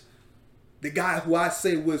lost the guy who I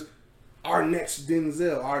say was our next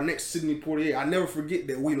Denzel, our next Sidney Poitier. I never forget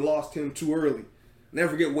that we lost him too early. Never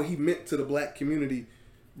forget what he meant to the black community,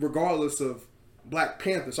 regardless of Black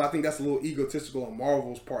Panther. So I think that's a little egotistical on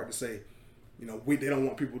Marvel's part to say, you know, they don't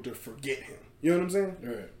want people to forget him. You know what I'm saying?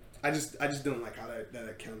 Right. I just don't like how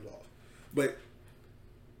that comes off. But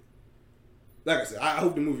like I said, I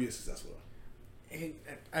hope the movie is successful.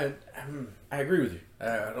 I agree with you.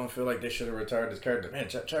 I don't feel like they should have retired this character. Man,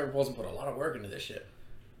 Chadwick Boseman put a lot of work into this shit.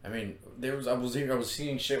 I mean, I was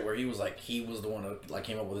seeing shit where he was the one who like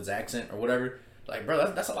came up with his accent or whatever. Like,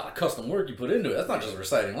 bro, that's a lot of custom work you put into it. That's not just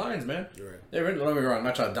reciting lines, man. You're right. Don't get me wrong. I'm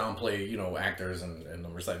not trying to downplay, actors and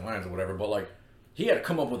them reciting lines or whatever, but like, he had to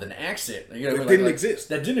come up with an accent. You know, that didn't exist.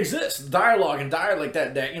 That didn't exist. Dialogue like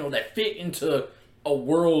that that fit into a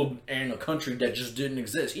world and a country that just didn't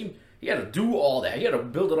exist. He had to do all that. He had to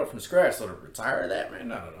build it up from scratch. So to retire that, man,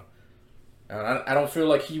 no. I don't feel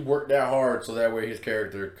like he worked that hard so that way his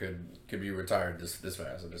character could be retired this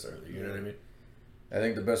fast or this early. You know what I mean? I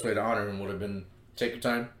think the best way to honor him would have been take your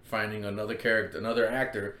time finding another character, another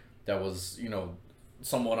actor that was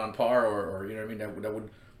somewhat on par or you know what I mean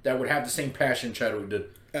that would have the same passion Chadwick did.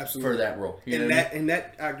 Absolutely. For that role. And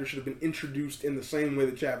that actor should have been introduced in the same way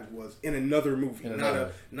that Chadwick was in another movie, not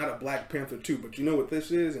a Black Panther 2. But you know what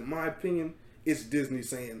this is, in my opinion? It's Disney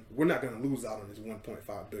saying we're not going to lose out on this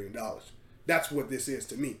 $1.5 billion. That's what this is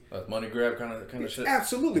to me. Money grab kind of shit.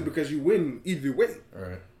 Absolutely, because you win either way. All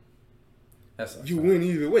right. You win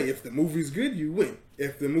either way. If the movie's good, you win.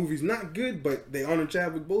 If the movie's not good, but they honor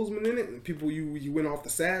Chadwick Boseman in it, and people you win off the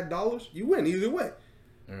sad dollars, you win either way.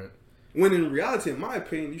 All right. When in reality, in my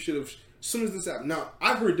opinion, you should have, as soon as this happened. Now,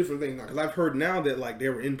 I've heard different things now, because I've heard now that like they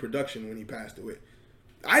were in production when he passed away.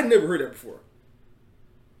 I had never heard that before.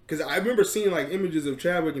 Because I remember seeing like images of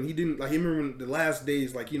Chadwick, and he didn't, like, he remember in the last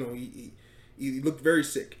days, like, he looked very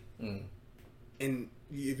sick. Mm. And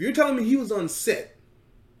if you're telling me he was on set,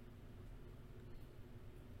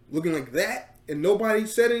 looking like that, and nobody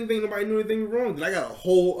said anything, nobody knew anything wrong, then I got a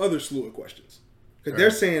whole other slew of questions. Because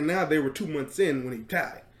they're saying now they were 2 months in when he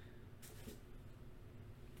died.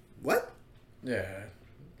 What? Yeah.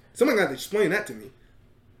 Somebody got to explain that to me.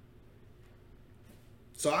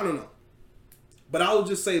 So I don't know. But I'll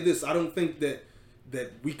just say this. I don't think that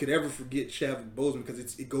we could ever forget Chadwick Boseman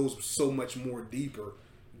because it goes so much more deeper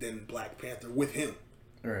than Black Panther with him.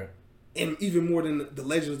 All right. And even more than the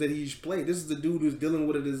legends that he's played. This is the dude who's dealing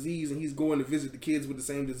with a disease and he's going to visit the kids with the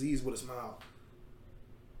same disease with a smile.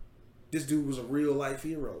 This dude was a real life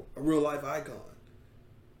hero, a real life icon.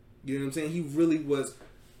 You know what I'm saying? He really was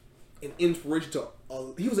an inspiration to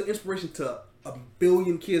a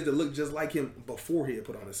billion kids that looked just like him before he had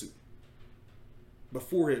put on a suit.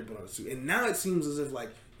 And now it seems as if like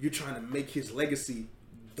you're trying to make his legacy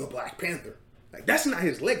the Black Panther. Like, that's not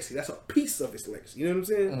his legacy. That's a piece of his legacy. You know what I'm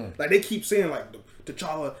saying? Mm. Like, they keep saying, like,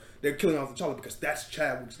 T'Challa, they're killing off T'Challa because that's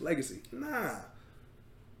Chadwick's legacy. Nah.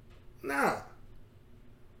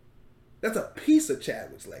 That's a piece of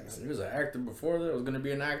Chadwick's legacy. He was an actor before that. Was going to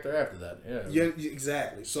be an actor after that. Yeah,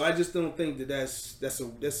 exactly. So I just don't think that's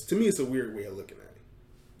to me, it's a weird way of looking at it.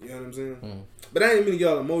 You know what I'm saying? Mm. But I didn't mean to get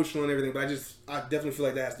all emotional and everything, but I definitely feel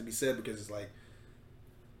like that has to be said because it's like,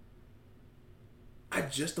 I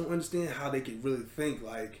just don't understand how they could really think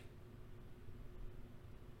like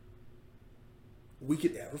we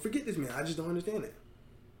could ever forget this man. I just don't understand it.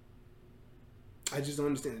 I just don't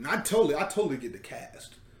understand it. And I totally get the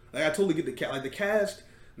cast. Like, I totally get the cast. Like, the cast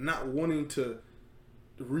not wanting to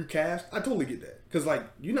recast, I totally get that. Because, like,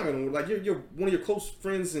 you're not going to, like, you're one of your close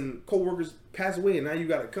friends and co-workers pass away, and now you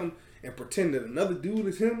got to come and pretend that another dude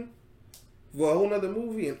is him for a whole nother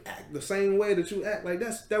movie and act the same way that you act. Like,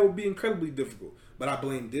 that would be incredibly difficult. But I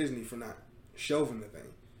blame Disney for not shelving the thing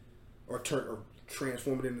or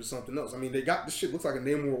transform it into something else. I mean, they got this shit looks like a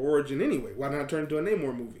Namor origin anyway. Why not turn it into a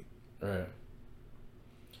Namor movie? Right.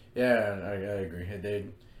 Yeah, I agree.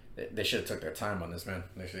 They should have took their time on this, man.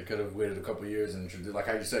 They could have waited a couple of years and like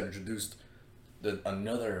how you said, introduced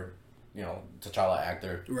another, T'Challa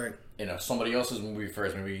actor, right, in somebody else's movie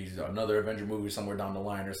first, maybe another Avenger movie somewhere down the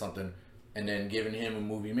line or something, and then giving him a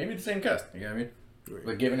movie, maybe the same cast. You know what I mean? Right.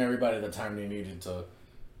 But giving everybody the time they needed to,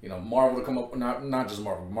 Marvel to come up, not just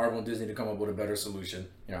Marvel and Disney to come up with a better solution.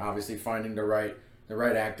 Obviously finding the right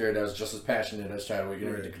actor that's just as passionate as Chadwick,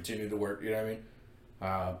 right, to continue the work. You know what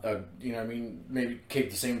I mean? Maybe keep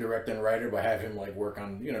the same director and writer, but have him like work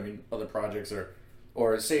on, other projects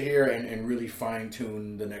or sit here and really fine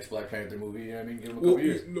tune the next Black Panther movie. You know what I mean? Give him a couple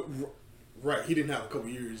years. Right. He didn't have a couple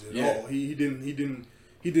years at all. He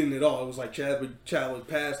didn't at all. It was like Chadwick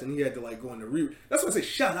passed and he had to like go into That's why I say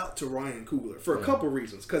shout out to Ryan Coogler for a couple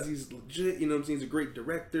reasons. Because he's legit, he's a great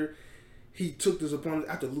director. He took this upon,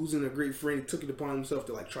 after losing a great friend, he took it upon himself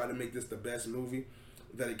to like try to make this the best movie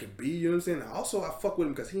that it could be, you know what I'm saying? Also, I fuck with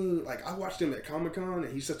him because he ain't, like, I watched him at Comic-Con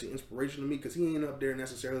and he's such an inspiration to me because he ain't up there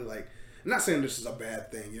necessarily, like, I'm not saying this is a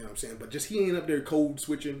bad thing, you know what I'm saying, but just he ain't up there code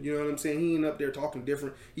switching, you know what I'm saying? He ain't up there talking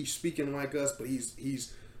different. He's speaking like us, but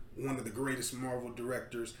he's one of the greatest Marvel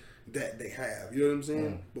directors that they have, you know what I'm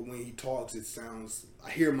saying? But when he talks, it sounds, I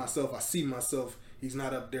hear myself, I see myself. He's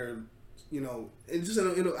not up there, it's just,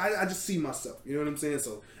 I just see myself, you know what I'm saying?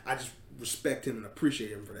 So I just respect him and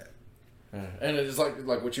appreciate him for that. And it's like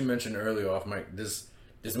what you mentioned earlier off mic. This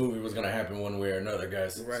movie was gonna happen one way or another,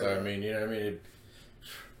 guys. Right. So I mean, you know what I mean.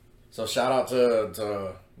 So shout out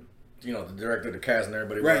to the director, the cast, and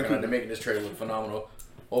everybody working on making this trailer look phenomenal.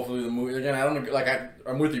 Hopefully the movie again.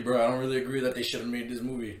 I'm with you, bro. I don't really agree that they should have made this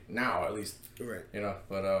movie now, at least. Right.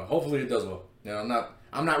 But hopefully it does well. I'm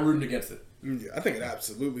not rooting against it. Yeah, I think it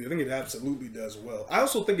absolutely does well. I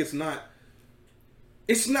also think it's not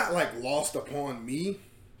like lost upon me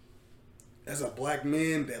as a black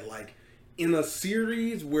man that like in a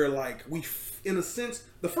series where like in a sense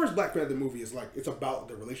the first Black Panther movie is like it's about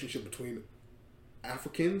the relationship between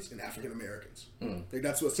Africans and African Americans. Like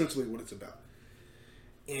that's essentially what it's about.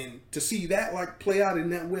 And to see that like play out in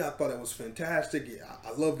that way, I thought it was fantastic.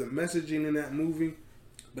 I love the messaging in that movie,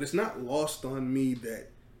 but it's not lost on me that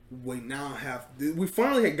we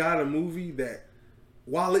finally had got a movie that,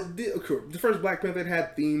 while it did occur, the first Black Panther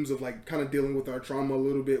had themes of like kind of dealing with our trauma a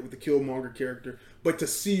little bit with the Killmonger character, but to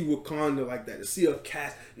see Wakanda like that, to see a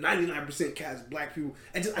cast 99% cast black people,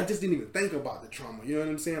 I just didn't even think about the trauma. You know what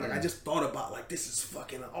I'm saying? Like I just thought about like this is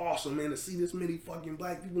fucking awesome, man, to see this many fucking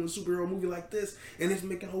black people in a superhero movie like this, and it's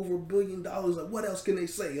making over $1 billion. Like what else can they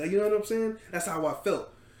say? Like you know what I'm saying? That's how I felt.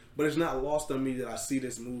 But it's not lost on me that I see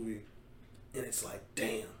this movie, and it's like,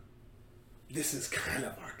 damn, this is kind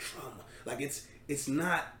of our trauma. Like it's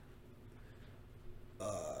not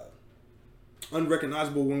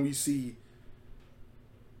unrecognizable when we see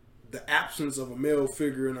the absence of a male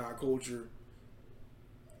figure in our culture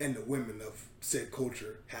and the women of said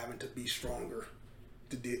culture having to be stronger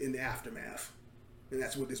in the aftermath. And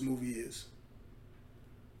that's what this movie is.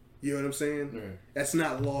 You know what I'm saying? Mm. That's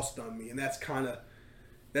not lost on me, and that's kind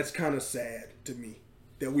of sad to me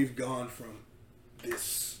that we've gone from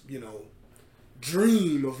this,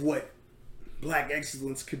 dream of what black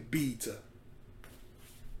excellence could be to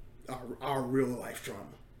our real life trauma.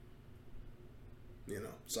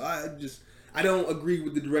 So I don't agree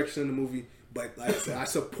with the direction of the movie, but like I said, I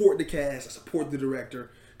support the cast, I support the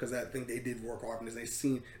director, because I think they did work hard on this. They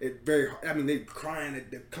seen it they crying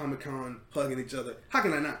at the Comic-Con, hugging each other. How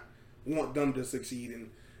can I not want them to succeed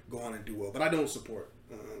and go on and do well? But I don't support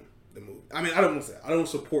the movie. I mean, I don't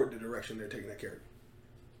support the direction they're taking that character.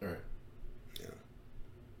 All right.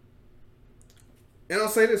 And I'll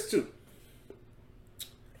say this too.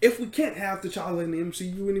 If we can't have T'Challa in the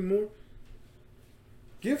MCU anymore,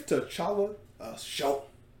 give T'Challa a show.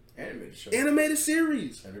 Animated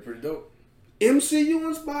series. That'd be pretty dope. MCU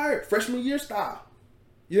inspired. Freshman year style.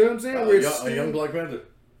 You know what I'm saying? A young Black Panther.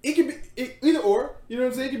 It could be either or. You know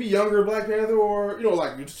what I'm saying? It could be younger Black Panther or,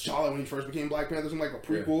 like T'Challa when he first became Black Panther, something like a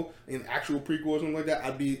prequel, an actual prequel or something like that.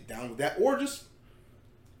 I'd be down with that. Or just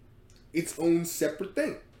its own separate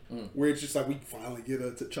thing. Where it's just like we finally get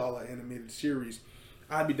a T'Challa animated series.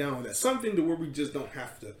 I'd be down with that. Something to where we just don't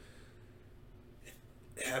have to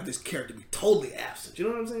have this character be totally absent. You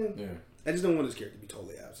know what I'm saying? Yeah. I just don't want this character to be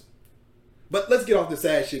totally absent. But let's get off this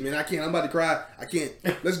sad shit, man. I can't. I'm about to cry. I can't.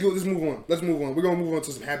 Let's go. Let's move on. Let's move on. We're gonna move on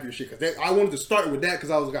to some happier shit because I wanted to start with that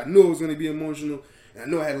because I knew it was gonna be emotional, and I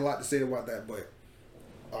know I had a lot to say about that. But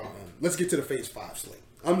let's get to the Phase 5 slate.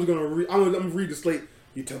 I'm just gonna read. I'm gonna read the slate.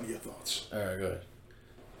 You tell me your thoughts. All right, go ahead.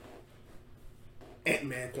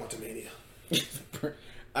 Ant-Man Quantumania.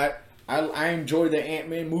 I enjoy the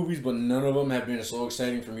Ant-Man movies, but none of them have been so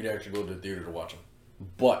exciting for me to actually go to the theater to watch them.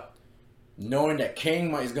 But knowing that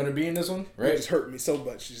King is going to be in this one, right? It just hurt me so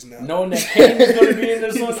much just now. Knowing that King is going to be in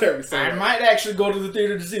this one, hurt me so I much. might actually go to the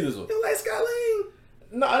theater to see this one. You like Scott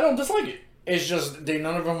Lang? No, I don't dislike it. It's just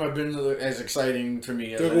none of them have been as exciting to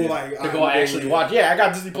me as To go actually watch. Yeah, I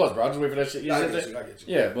got Disney Plus, bro. I'll just wait for that shit. I get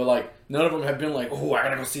you. Yeah, but like none of them have been like, oh, I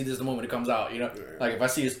gotta go see this the moment it comes out. You know, like if I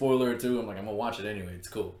see a spoiler or two, I'm like, I'm gonna watch it anyway. It's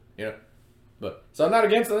cool. You know, but so I'm not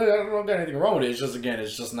against it. I don't got anything wrong with it. It's just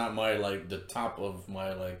it's just not my the top of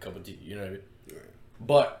my cup of tea. You know what I mean? Right.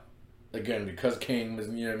 But again, because King was,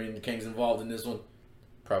 King's involved in this one,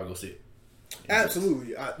 probably go see it.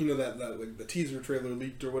 Absolutely. That the teaser trailer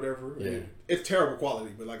leaked or whatever. Yeah. It's terrible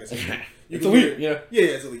quality, but like I said, It's a leak. Yeah,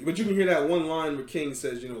 it's a leak. But you can hear that one line where King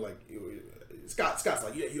says, Scott's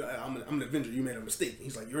like, I'm an Avenger. You made a mistake.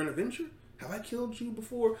 He's like, you're an Avenger? Have I killed you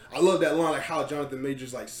before? I love that line, like how Jonathan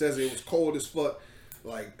Majors says it was cold as fuck.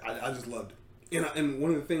 Like I just loved it. And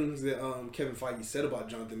one of the things that Kevin Feige said about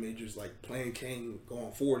Jonathan Majors, playing King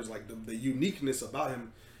going forward, is the uniqueness about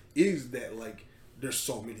him is that there's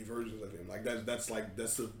so many versions of him. That's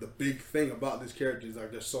the big thing about this character is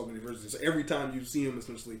there's so many versions. So every time you see him,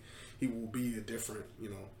 essentially, he will be a different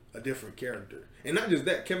character. And not just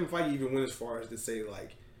that, Kevin Feige even went as far as to say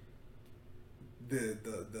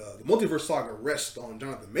the multiverse saga rests on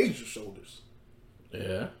Jonathan Major's shoulders.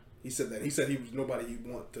 Yeah. He said that. He said he was nobody he'd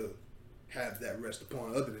want to have that rest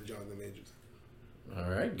upon other than Jonathan Majors.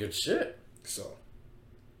 All right, good shit. So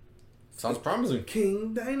sounds promising.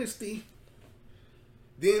 King Dynasty.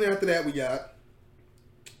 Then after that, we got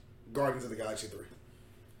Guardians of the Galaxy 3.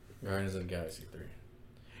 Guardians of the Galaxy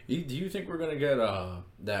 3. Do you think we're gonna get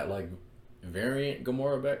that variant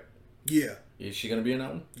Gamora back? Yeah. Is she gonna be in that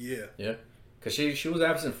one? Yeah. Yeah. Cause she was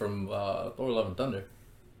absent from Thor: Love and Thunder.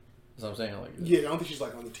 That's what I'm saying. Yeah, I don't think she's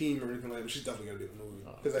on the team or anything like that, but she's definitely gonna be in the movie.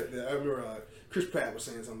 Because I remember Chris Pratt was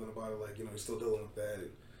saying something about it, he's still dealing with that.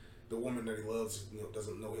 And the woman that he loves,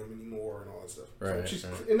 doesn't know him anymore and all that stuff. Right. So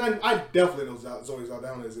and I definitely know Zoe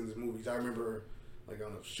Saldana is in this movie. I remember her,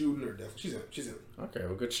 on a shooting or death. She's in it. She's in it. Okay,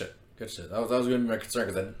 well, good shit. Good shit. That was going to be my concern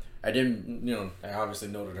because I didn't, I obviously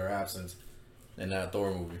noted her absence in that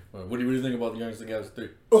Thor movie. What do you think about the Guardians of the Galaxy 3?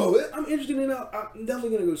 Oh, I'm interested in that. I'm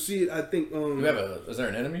definitely gonna go see it. I think. Is there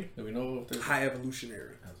an enemy? Do we know if there's High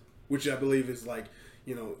Evolutionary, which I believe is I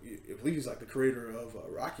believe he's the creator of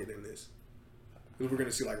Rocket in this. We're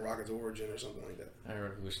gonna see Rocket's origin or something like that. High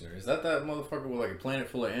Evolutionary. Is that motherfucker with a planet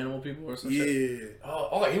full of animal people or something? Yeah.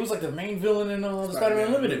 Oh, he was the main villain in Spider-Man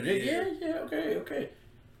Unlimited. Yeah.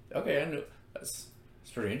 Okay, I knew. That's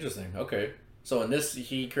pretty interesting. Okay. So in this,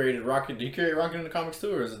 he created Rocket. Did he create Rocket in the comics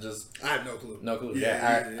too, or is it just? I have no clue. No clue.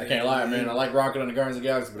 Yeah, I can't lie, man. I like Rocket on the Guardians of the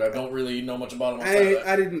Galaxy, but I don't really know much about him.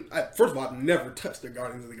 I didn't. First of all, I've never touched the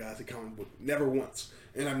Guardians of the Galaxy comic book. Never once.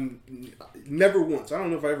 And I'm never once. I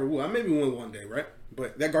don't know if I ever will. I maybe will one day, right?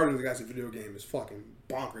 But that Guardians of the Galaxy video game is fucking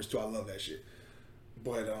bonkers too. I love that shit.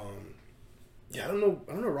 But I don't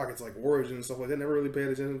know Rocket's origin and stuff like that. Never really paid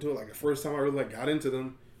attention to it. The first time I really got into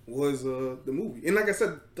them was the movie. And like I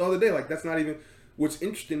said the other day, that's not even. What's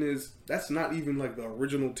interesting is that's not even the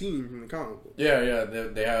original team from the comic book. Yeah.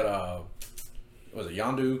 They had was it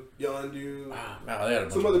Yondu? Man, they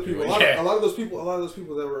had some other people. A lot of those people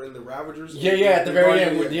that were in the Ravagers. Yeah, at the very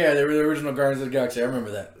end. Yeah, they were the original Guardians of the Galaxy. I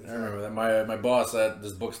remember that. My boss at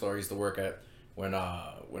this bookstore I used to work at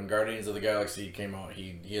when Guardians of the Galaxy came out,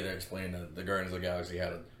 he had to explain that the Guardians of the Galaxy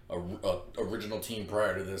had a original team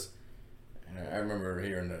prior to this. And I remember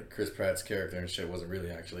hearing that Chris Pratt's character and shit wasn't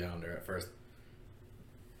really actually on there at first.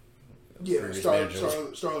 Yeah,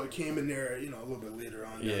 Starlet came in there, a little bit later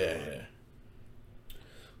on. Yeah.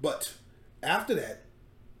 But after that,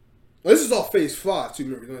 this is all Phase 5 too.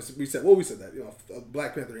 Remember, we said that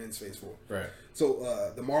Black Panther ends Phase 4. Right.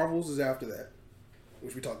 So the Marvels is after that,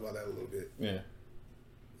 which we talked about that a little bit. Yeah.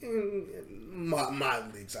 And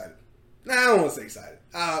mildly excited. Nah, I don't want to say excited.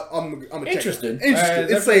 I'm interested.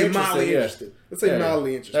 Let's say mildly interested. Let's say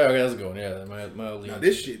mildly interested. Okay, that's a good one. Yeah, mildly. Now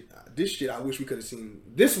this shit, I wish we could have seen.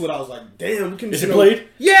 This is what I was like. Damn, we can. Is it played?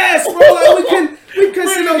 Yes, bro. We can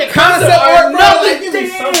see concept art, bro. Give me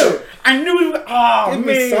something. I knew. Oh give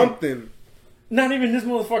man, me something. Not even this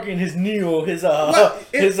motherfucking his Neo, his That's what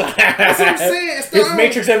I'm saying. his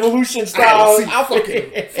Matrix Evolution style see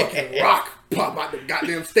outfit. fucking Rock pop out the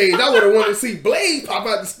goddamn stage. I would have wanted to see Blade pop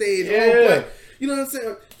out the stage. Yeah. But, you know what I'm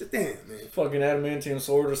saying? Damn, man. Fucking adamantium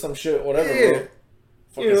sword or some shit, whatever, Yeah. bro.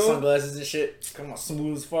 Fucking You know? sunglasses and shit. Come on,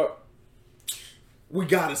 smooth as fuck. We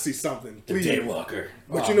gotta see something. The Please. Daywalker.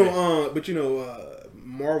 But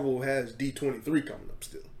Marvel has D23 coming up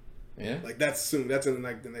still. Yeah. Like that's soon. That's in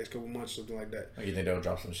like the next couple months, something like that. Oh, you think they'll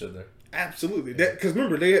drop some shit there? Absolutely. That because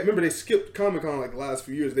remember they skipped Comic Con like the last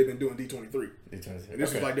few years. They've been doing D23. And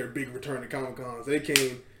this was like their big return to Comic Con. So they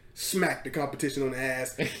came, smacked the competition on the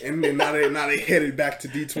ass, and then now they headed back to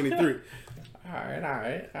D23. All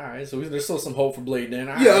right. So there's still some hope for Blade then.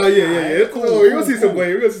 Yeah. Cool. We're gonna see some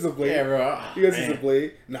Blade. Yeah, bro. You're gonna see some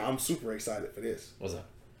Blade. Nah, I'm super excited for this. What's that?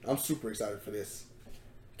 I'm super excited for this.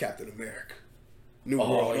 Captain America. New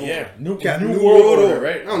Oh, World Order. yeah. New World Order,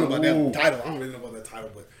 right? I don't know about Ooh. that title. I don't really know about that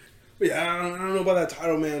title, but yeah, I don't know about that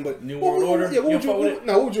title, man. But New World Order? Yeah, what would fuck with it?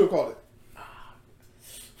 what would you have called it?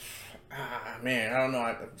 Man, I don't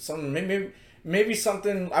know. Something maybe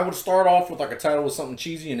something. I would start off with like a title with something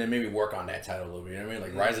cheesy, and then maybe work on that title a little bit. You know what I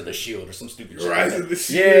mean? Like Rise of the Shield or some stupid shit. Rise of the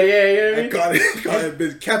Shield. Yeah. I call it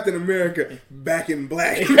bitch, Captain America Back in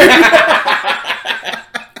Black.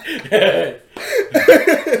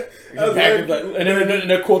 And then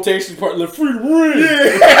the quotation part, the free ring.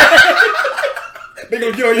 They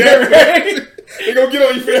gonna get on your ass. They gonna get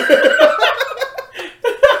on your face.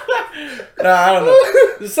 Nah, I don't know.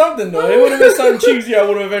 There's something though. It would have been something cheesy. I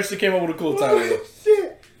would have eventually came up with a cool title. Oh,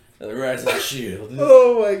 shit. The Rise of the Shield.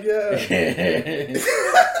 Oh my god.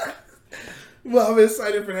 Well, I'm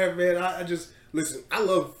excited for that, man. I just listen. I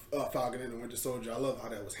love Falcon and the Winter Soldier. I love how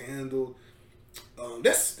that was handled.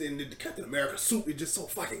 That's in the Captain America suit is just so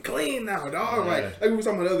fucking clean now, dog. Yeah. Like we were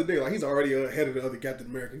talking about the other day. Like he's already ahead of the other Captain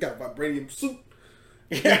America. He got a vibranium suit.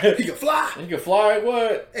 Yeah. He can fly. He can fly.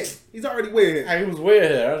 What? Hey, he's already way ahead. He was way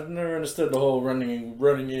ahead. I never understood the whole running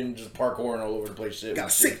in, just parkouring all over the place shit. Got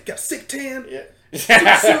a sick tan. Yeah.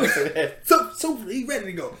 So he ready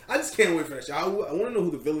to go. I just can't wait for that shit. I want to know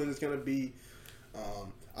who the villain is gonna be.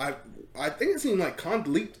 I think it seemed like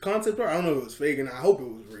leaked concept art. I don't know if it was fake, and I hope it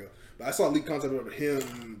was real. But I saw a leaked concept art of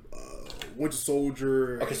him, Winter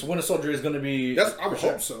Soldier. Okay, so Winter Soldier is going to be. I would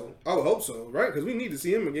hope so. I would hope so, right? Because we need to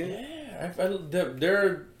see him again. Yeah,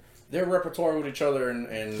 their repertoire with each other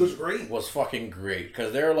and was great. Was fucking great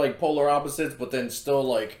because they're like polar opposites, but then still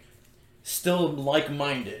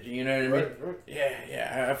like-minded. You know what I mean? Right.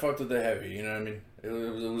 Yeah. I fucked with the heavy. You know what I mean? It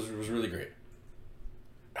was really great.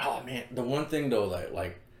 Oh man, the one thing though,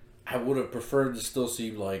 like I would have preferred to still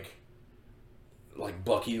see like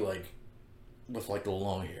Bucky with like the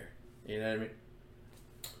long hair. You know what I mean?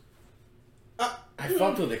 I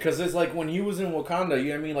fucked with it because it's like when he was in Wakanda. You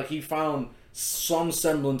know what I mean? Like he found some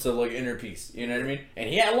semblance of like inner peace. You know what I mean? And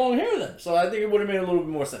he had long hair then, so I think it would have made a little bit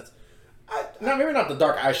more sense. Maybe not the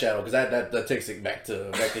dark eyeshadow because that takes it back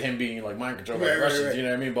to him being like mind controlled by the Russians. Right. You know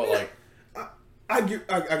what I mean? But like, I get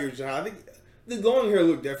what you're. I think the long hair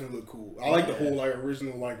definitely looked cool. I like the whole like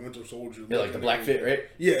original like Winter Soldier. Yeah, like the black fit, right?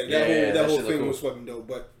 Yeah, that whole thing cool. was fucking dope.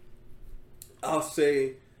 But I'll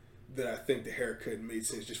say that I think the haircut made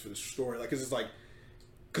sense just for the story. Like, cause it's like,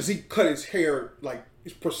 cause he cut his hair like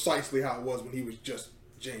it's precisely how it was when he was just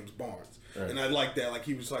James Barnes. Right. And I like that. Like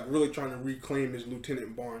he was like really trying to reclaim his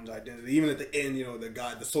Lieutenant Barnes identity. Even at the end, you know,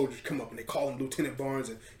 the soldiers come up and they call him Lieutenant Barnes,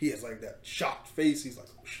 and he has like that shocked face. He's like,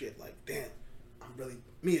 oh shit, like damn, I'm really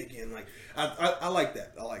me again. Like I like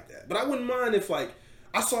that. I like that. But I wouldn't mind if like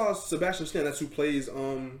I saw Sebastian Stan, that's who plays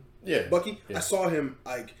Bucky. Yeah. I saw him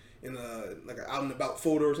like in like an out and about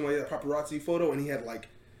photo or something like that, paparazzi photo, and he had like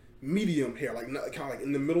medium hair, like not, kind of like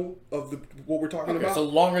in the middle of what we're talking about. So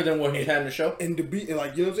longer than what he had in the show. And to be and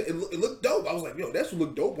like you know what I'm saying, it looked dope. I was like, yo, that's what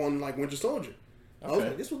looked dope on like Winter Soldier. I was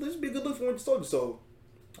like, this would be a good look for Winter Soldier. So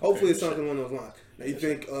hopefully it's something along those lines. Now you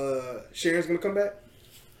think Sharon's gonna come back?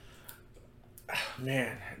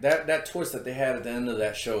 Man, that twist that they had at the end of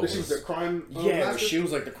that show. She was the crime. Master? She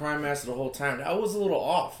was like the crime master the whole time. That was a little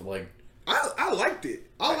off. Like I liked it.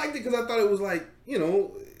 I liked it because I thought it was like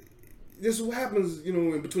this is what happens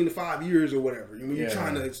in between the 5 years or whatever. When you're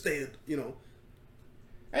trying to stay I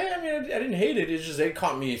mean, I didn't hate it. It's just it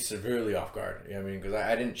caught me severely off guard. You know what I mean? Because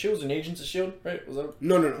I didn't. She was an Agents of S.H.I.E.L.D., right? Was that?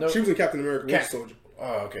 No. She was in Captain America: Winter Soldier.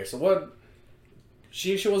 Oh, okay. So what?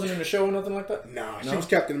 She wasn't in the show or nothing like that? Nah, she was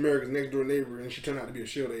Captain America's next door neighbor, and she turned out to be a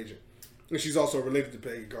S.H.I.E.L.D. agent. And she's also related to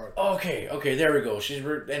Peggy Carter. Okay, there we go.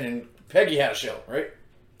 And then Peggy had a show, right?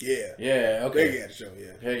 Yeah, okay. Peggy had a show,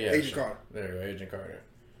 yeah. Peggy had Agent Carter. There you go, Agent Carter.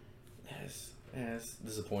 That's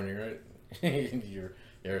disappointing, right? You're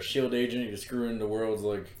a S.H.I.E.L.D. agent, you're screwing the world's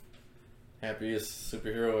like happiest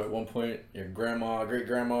superhero at one point. Your grandma, great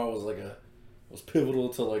grandma was pivotal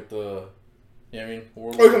to like the. You know what I mean? Oh,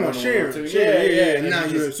 you're talking about Sharon. Yeah. And now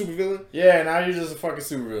you're a supervillain? Yeah, now you're just a fucking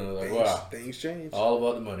supervillain. Like, wow. Things change. All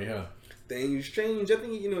about the money, huh? Things change. I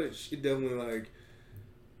think, it definitely, like...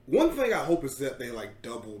 One thing I hope is that they, like,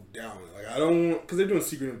 double down. Like, I don't want... Because they're doing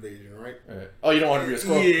Secret Invasion, right? Oh, you don't want to be a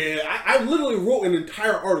Skrull? Yeah. I literally wrote an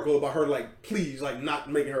entire article about her, like, please, like,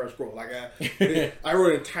 not making her a Skrull. Like, I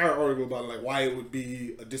wrote an entire article about, like, why it would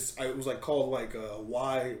be... it was, like, called, like,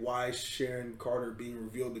 why Sharon Carter being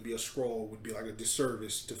revealed to be a Skrull would be, like, a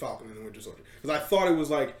disservice to Falcon and the Winter Soldier. Because I thought it was,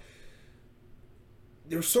 like...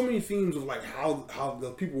 There were so many themes of like how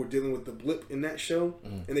the people were dealing with the blip in that show,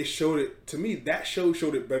 and they showed it to me. That show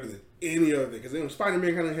showed it better than any other thing because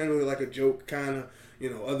Spider-Man kind of handled it like a joke, kind of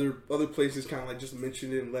other places kind of like just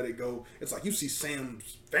mentioned it and let it go. It's like you see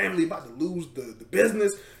Sam's family about to lose the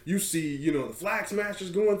business. You see the Flag Smashers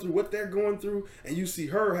going through what they're going through, and you see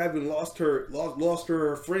her having lost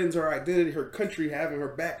her friends, her identity, her country, having her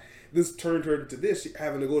back. This turned her to this,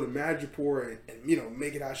 having to go to Madripoor and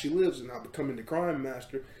make it how she lives and now becoming the crime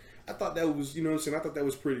master. I thought that was, I thought that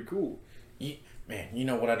was pretty cool. Man, you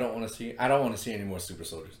know what I don't want to see? I don't want to see any more super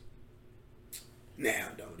soldiers. Nah,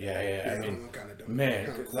 I don't. Yeah. I mean, I'm kind of done.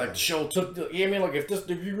 Man, like the show took the. Yeah, I mean, like if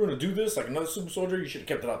you're gonna do this, like another super soldier, you should have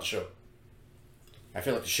kept it out the show. I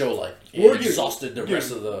feel like the show exhausted the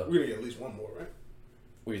rest of the. We're gonna get at least one more, right?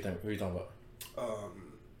 What do you think? What are you talking about?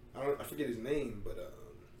 I forget his name, but.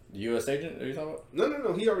 The U.S. agent? Are you talking about?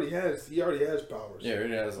 No. He already has powers. Yeah, he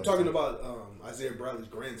already has. I'm talking about Isaiah Bradley's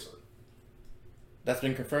grandson. That's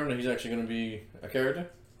been confirmed that he's actually going to be a character,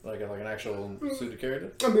 like an actual suited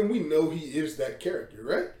character. I mean, we know he is that character,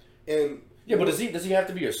 right? And yeah, but does he have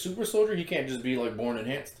to be a super soldier? He can't just be like born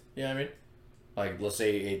enhanced. You know what I mean? Like, let's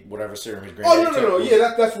say whatever serum his granddad. Oh no!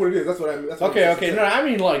 Yeah, that's what it is. That's what I mean. Okay. No, I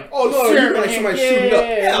mean like. Oh no! Serum Like somebody shooting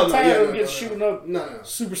up. I'm tired of getting shooting up. No.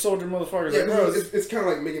 Super soldier motherfuckers. Yeah, like, bro, it's kind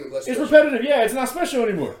of like making it less. It's special. repetitive. Yeah, it's not special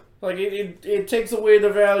anymore. Like it takes away the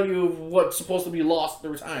value of what's supposed to be lost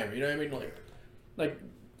through time. You know what I mean? Like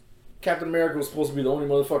Captain America was supposed to be the only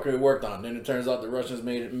motherfucker it worked on. Then it turns out the Russians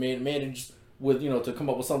managed with to come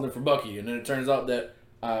up with something for Bucky. And then it turns out that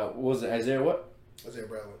what was it Isaiah what? Isaiah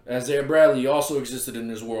Bradley. Isaiah Bradley also existed in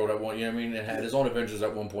this world at one. You know what I mean? And had his own Avengers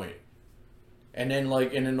at one point. And then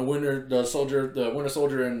the Winter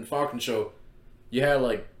Soldier and Falcon show, you had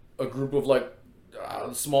like a group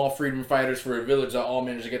of small freedom fighters for a village that all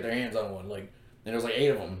managed to get their hands on one. Like, and there was like 8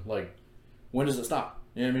 of them. Like, when does it stop?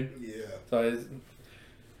 You know what I mean? Yeah. So it's,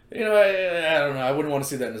 I don't know. I wouldn't want to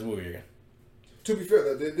see that in this movie again. To be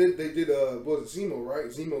fair, they did what was it Zemo, right?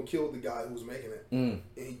 Zemo killed the guy who was making it, and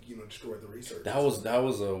he destroyed the research. That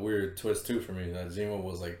was a weird twist too for me. That Zemo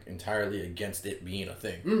was like entirely against it being a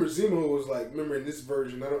thing. Remember, Zemo was like, in this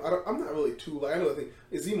version, I'm not really too like I know I think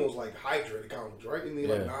Zemo's like Hydra in the comics, right? In the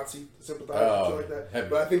like Nazi sympathizer and shit like that. Heavy.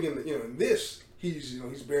 But I think in this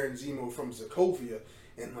he's bearing Zemo from Sokovia,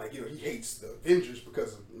 and he hates the Avengers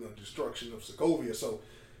because of destruction of Sokovia. So.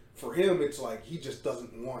 For him, it's like he just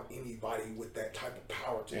doesn't want anybody with that type of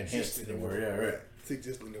power to exist in the world. Yeah, right. To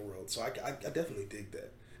exist in the world. So I definitely dig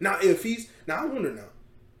that. Now, I wonder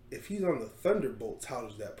if he's on the Thunderbolts, how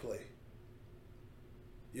does that play?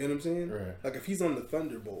 You know what I'm saying? Right. Like if he's on the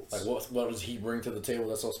Thunderbolts, like what does he bring to the table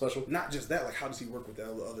that's so special? Not just that. Like how does he work with the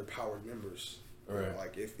other powered members? Right.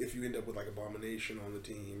 Like if you end up with like Abomination on the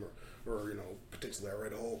team, or potentially a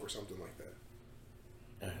Red Hulk or something like that.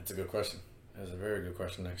 Yeah, that's a good question. That's a very good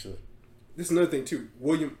question, actually. This is another thing too.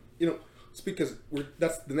 William, it's because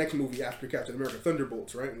that's the next movie after Captain America,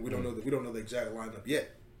 Thunderbolts, right? And we don't know the exact lineup yet,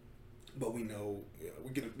 but we know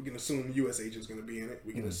we can assume U.S. agent's going to be in it.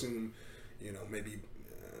 We can assume,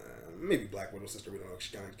 maybe Black Widow's sister. We don't know.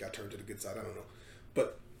 She kind of got turned to the good side. I don't know,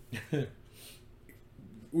 but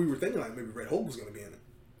we were thinking like maybe Red Hulk was going to be in it.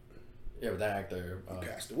 Yeah, but that actor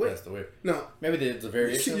passed away. No, maybe it's a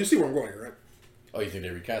variation. You see where I'm going here, right? Oh, you think they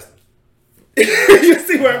recast him? You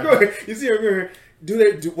see where I'm going. You see where I'm going. Do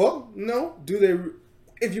they do well? No. Do they?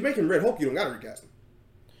 If you make him Red Hulk, you don't got to recast him.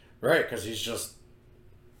 Right, because he's just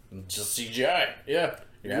CGI. Yeah,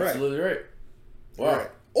 you're absolutely right. Wow. Right.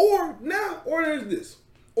 Or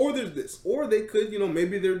there's this. Or they could,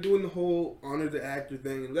 maybe they're doing the whole honor the actor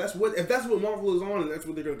thing, and if that's what Marvel is on, and that's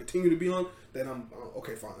what they're going to continue to be on, then I'm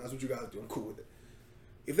okay, fine. That's what you guys do. I'm cool with it.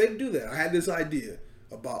 If they do that, I had this idea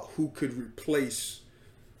about who could replace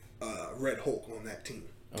Red Hulk on that team,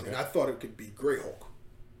 and I thought it could be Grey Hulk.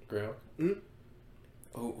 Grey Hulk. Mm-hmm.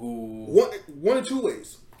 Who? One of two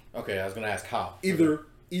ways. Okay, I was going to ask how. Either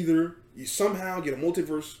you somehow get a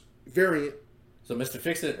multiverse variant. So Mr.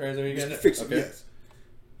 Fix-It, right? Mr. Fix-It, yes.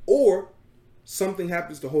 Or something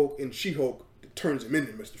happens to Hulk and She-Hulk that turns him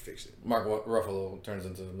into Mr. Fix-It. Mark Ruffalo turns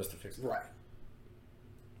into Mr. Fix-It. Right.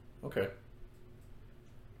 Okay.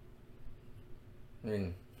 I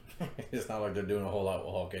mean, it's not like they're doing a whole lot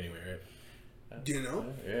with Hulk anyway, right? Do you know?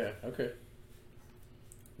 Yeah. Okay.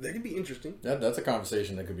 That could be interesting. That's a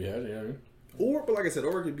conversation that could be had. You know what I mean? But like I said,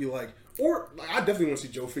 or it could be like, I definitely want to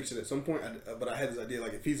see Joe Fix-It at some point. But I had this idea,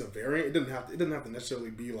 like, if he's a variant, it doesn't have to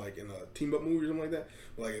necessarily be like in a team up movie or something like that.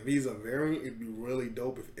 But like, if he's a variant, it'd be really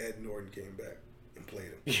dope if Ed Norton came back and played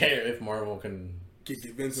him. Yeah, if Marvel can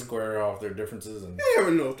square off their differences and you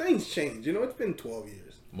never know, things change. You know, it's been 12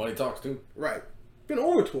 years. Money talks too. Right, it's been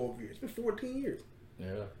over 12 years. It's been 14 years.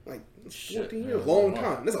 Yeah, like 14 years, long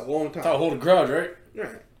time. That's a long time. That's how I hold a grudge, right?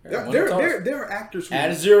 Right. Yeah, there are actors who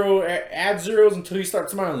add zeros until you start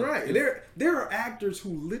smiling. Right. There are actors who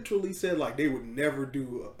literally said like they would never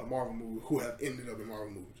do a Marvel movie who have ended up in Marvel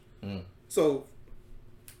movies. Mm. So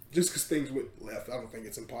just because things went left, I don't think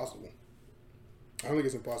it's impossible. I don't think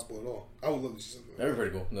it's impossible at all. I would love to see something. That'd be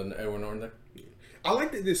pretty cool. Then Edward Norton there. Yeah. I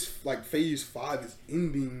like that this like Phase 5 is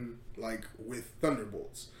ending like with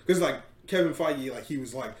Thunderbolts because like Kevin Feige, like he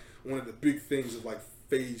was like one of the big things of like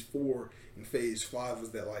Phase 4 and Phase 5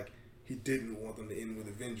 was that like he didn't want them to end with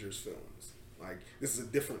Avengers films. Like this is a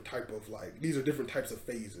different type of like these are different types of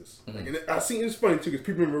phases. Mm-hmm. Like, and I seen it's funny too because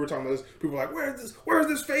people remember talking about this. People were like, where's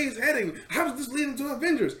this phase heading? How does this lead into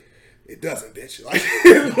Avengers? It doesn't, bitch. Like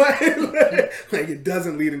it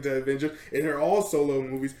doesn't lead into Avengers. And they're all solo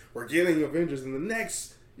movies. We're getting Avengers in the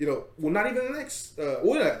next, not even the next,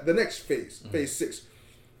 the next phase, mm-hmm. Phase 6.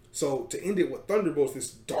 So to end it with Thunderbolts,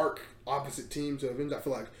 this dark opposite team to Avengers, I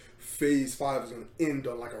feel like Phase 5 is going to end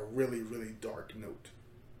on like a really, really dark note.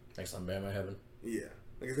 Like some Batman heaven. Yeah.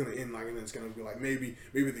 Like it's going to end like, and then it's going to be like maybe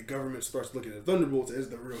the government starts looking at Thunderbolts as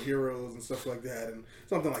the real heroes and stuff like that, and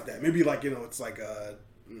something like that. Maybe like it's like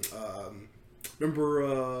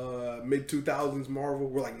remember mid 2000s Marvel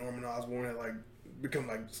where like Norman Osborn had like become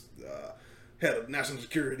like head of national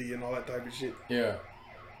security and all that type of shit. Yeah.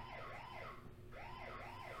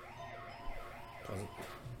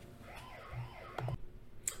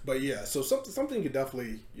 But yeah, so something could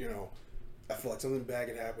definitely, I feel like something bad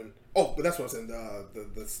could happen. Oh, but that's what I said.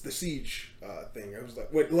 The siege thing. It was like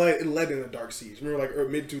it led in a dark siege. Remember, like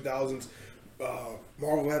mid 2000s,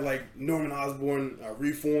 Marvel had like Norman Osborn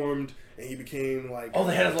reformed, and he became like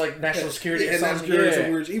they had like national security. Yeah, national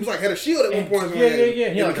security. He was like head of Shield at one point. Yeah.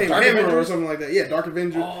 He like became Dark Hammer Avengers? or something like that. Yeah, Dark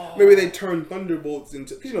Avenger. Oh. Maybe they turned Thunderbolts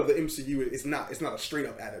into because the MCU it's not a straight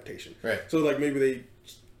up adaptation. Right. So like maybe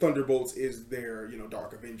Thunderbolts is their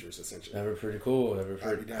Dark Avengers essentially. That'd be pretty cool.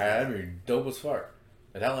 That'd be dope as fuck.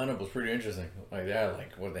 That lineup was pretty interesting. Like they had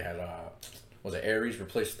they had was it Ares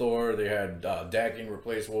replace Thor? They had Dakin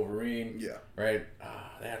replace Wolverine. Yeah. Right.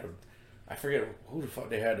 They had I forget who the fuck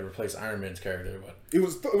they had to replace Iron Man's character, but it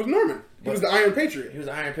was Norman. He was the Iron Patriot. He was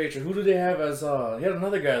the Iron Patriot. Who did they have as? He had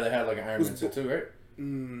another guy that had like an Iron Man suit too, right? I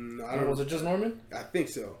don't know. Was it just Norman? I think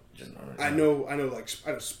so. Just Norman. I know. Like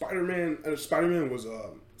Spider-Man. Spider-Man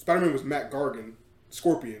was Matt Gargan,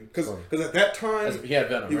 Scorpion, because at that time he had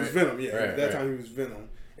Venom. He was Venom. Yeah, right, at that time he was Venom,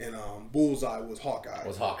 and Bullseye was Hawkeye.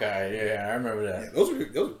 Yeah, I remember that. Yeah, those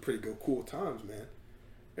were pretty good, cool times, man.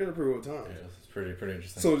 They were pretty cool times. Yeah, it's pretty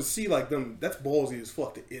interesting. So to see like them, that's ballsy as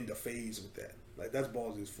fuck to end a phase with that. Like that's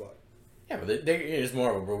ballsy as fuck. Yeah, but it's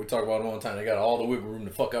Marvel, bro. We talk about it all the time. They got all the wiggle room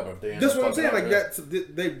to fuck up if they. That's what I'm saying. Like that,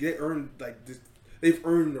 they earned like this, they've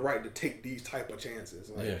earned the right to take these type of chances.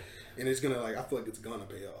 Like, yeah. And it's gonna I feel like it's gonna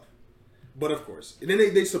pay off. But of course, and then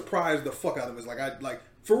they surprised the fuck out of us. Like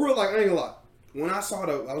for real, like I ain't gonna lie. When I was on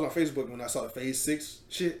Facebook when I saw the Phase 6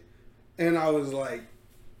 shit, and I was like,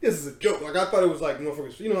 this is a joke. Like I thought it was like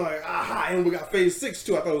motherfuckers, like and we got Phase 6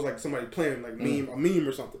 too. I thought it was like somebody playing like a meme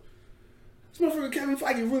or something. This motherfucker Kevin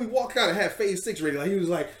Feige really walked out and had Phase 6 ready. Like he was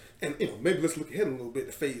like, and maybe let's look ahead a little bit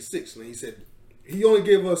to Phase 6. And he said he only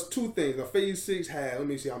gave us 2 things. The Phase 6 had, let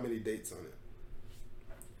me see how many dates on it.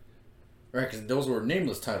 Right, because those were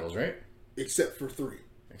nameless titles, right? Except for 3.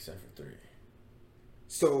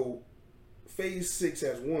 So Phase 6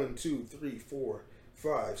 has 1, 2, 3, 4,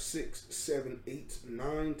 5, 6, 7, 8,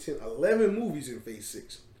 9, 10, 11 movies in Phase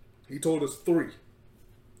 6. He told us 3.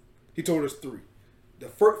 The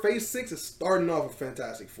first Phase 6 is starting off with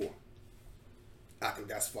Fantastic Four. I think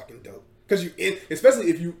that's fucking dope. Because especially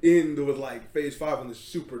if you end with like Phase 5 on this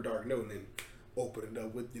super dark note and then open it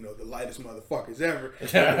up with, the lightest motherfuckers ever.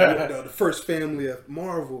 The first family of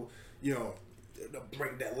Marvel,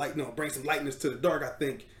 bring that light, bring some lightness to the dark. I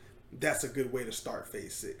think that's a good way to start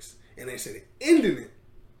Phase 6. And they said ending it.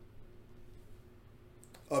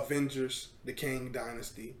 Avengers, the Kang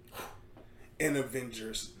Dynasty, and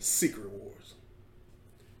Avengers Secret Wars.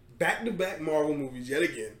 back-to-back Marvel movies yet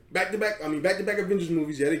again. Back-to-back Avengers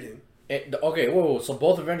movies yet again. Okay, whoa. So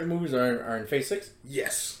both Avenger movies are in Phase 6?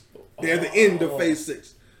 Yes. They're the end of Phase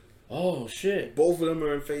 6. Oh, shit. Both of them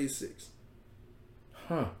are in Phase 6.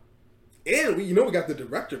 Huh. And we got the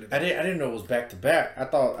director today. I didn't know it was back to back. I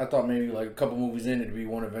thought maybe like a couple movies in it'd be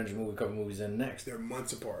one Avenger movie, a couple movies in next. They're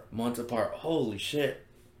months apart. Months apart. Holy shit.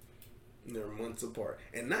 They're months apart.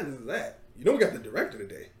 And not just that, we got the director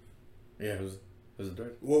today. Yeah, who's the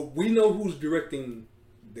director? Well, we know who's directing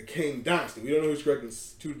the Kang Dynasty. We don't know who's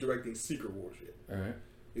directing Secret Wars yet. All right.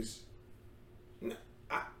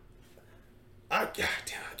 God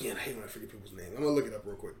damn, again, I hate when I forget people's names. I'm gonna look it up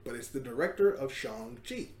real quick. But it's the director of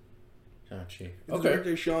Shang-Chi. Shang-Chi. The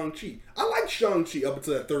director of Shang-Chi. I like Shang-Chi up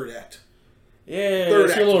until that third act. Yeah, Third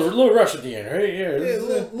it's a little rush at the end, right? Yeah,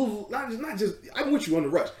 little, not just. I'm with you on the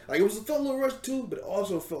rush. Like it felt a little rush too, but it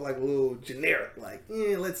also felt like a little generic. Like,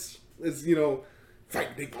 let's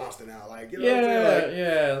fight the big monster now. Like, what I'm saying?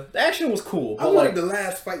 Yeah. The action was cool. I wanted the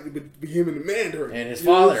last fight to be him and the Mandarin and his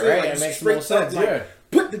father, right? Like, it makes no sense. Like, yeah.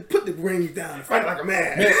 Put the rings down and fight like a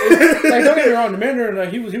man. Like, don't get me wrong, the Mandarin,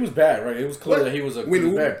 he was bad, right? It was clear that he was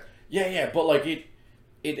bad. Yeah, but like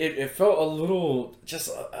it felt a little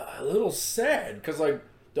a little sad because like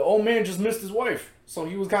the old man just missed his wife, so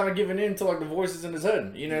he was kind of giving in to like the voices in his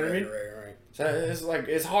head. You know what I mean? Right. So it's like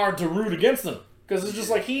it's hard to root against him. Because it's just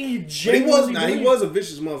like he genuinely... he was a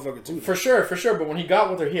vicious motherfucker too. For sure. But when he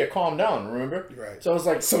got with her, he had calmed down, remember? Right. So it's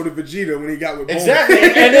like... So did Vegeta when he got with Exactly.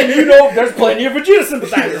 And then there's plenty of Vegeta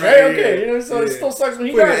sympathizers, right? Okay. So it still sucks when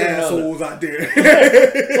he got with assholes out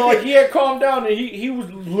there. So like he had calmed down and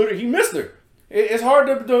he missed her. It's hard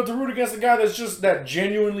to root against a guy that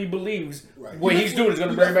genuinely believes what he's doing is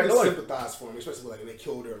going to bring him back to life. Sympathize for him, especially like when they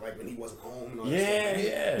killed her, like when he wasn't home. And all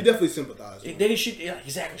yeah. He definitely sympathized. Then she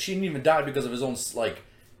didn't even die because of his own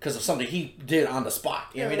because of something he did on the spot.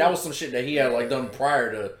 You know what I mean, that was some shit that he had done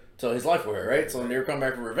prior to his life with her, right? So they were coming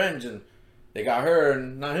back for revenge, and they got her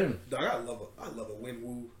and not him. Dog, I love a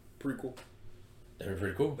Wenwu prequel. They were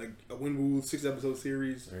pretty cool. Like a Wenwu 6-episode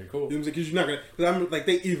series. Very cool. You know what I'm saying? Because you're not gonna. Because I'm like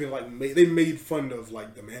they even they made fun of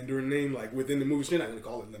like the Mandarin name like within the movie. So you're not gonna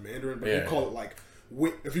call it the Mandarin, but you call it like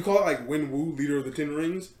if you call it like Wenwu, leader of the Ten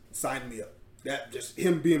Rings, sign me up. That just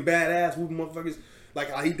him being badass, whooping motherfuckers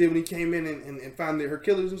like how he did when he came in and found her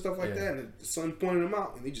killers and stuff like that, and the son pointed him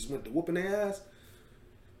out, and he just went to whooping their ass.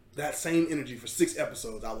 That same energy for 6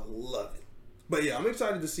 episodes, I would love it. But yeah, I'm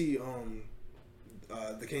excited to see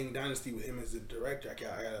the Kang Dynasty with him as the director. I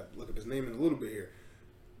gotta look up his name in a little bit here.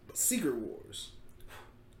 But Secret Wars.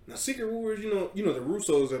 Now, Secret Wars, you know, the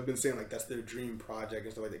Russos have been saying like that's their dream project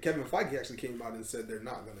and stuff like that. Kevin Feige actually came out and said they're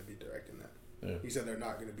not going to be directing that. Yeah. He said they're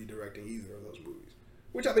not going to be directing either of those movies,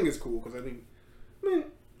 which I think is cool because I mean,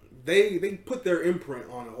 they put their imprint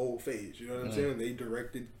on an old phase. You know what I'm saying? They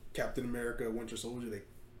directed Captain America, Winter Soldier. They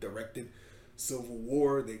directed Civil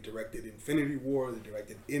War. They directed Infinity War. They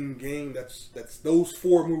directed Endgame. That's those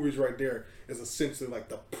 4 movies right there is essentially like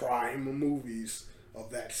the prime movies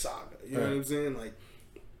of that saga. You know what I'm saying? Like,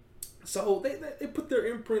 so they put their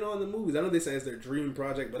imprint on the movies. I know they say it's their dream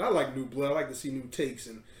project, but I like new blood. I like to see new takes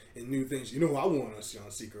and new things. You know who I want to see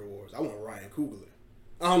on Secret Wars? I want Ryan Coogler.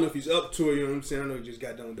 I don't know if he's up to it. You know what I'm saying? I know he just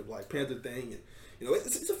got done with the Black Panther thing, and you know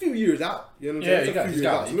it's a few years out. You know what I'm saying? It's a few years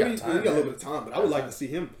out. So maybe he got a little bit of time, but I would like to see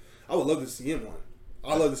him. I would love to see him on it.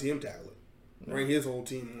 I'd love to see him tackle it. Bring his whole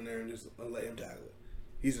team on there and just let him tackle it.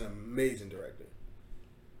 He's an amazing director.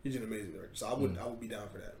 So I would be down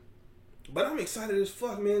for that. But I'm excited as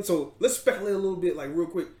fuck, man. So let's speculate a little bit, like real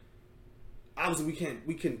quick. Obviously,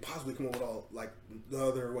 we can possibly come up with all like the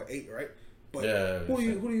other 8, right? But who are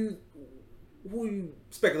you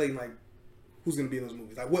speculating like who's gonna be in those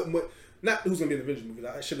movies? Like what? Not who's gonna be in the Avengers movies.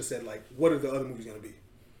 I should have said like what are the other movies gonna be?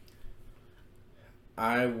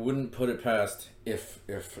 I wouldn't put it past if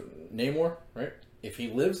Namor, right? If he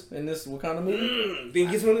lives in this Wakanda movie, think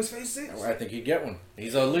he gets one in his Phase 6? I think he'd get one.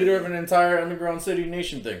 He's a leader of an entire underground city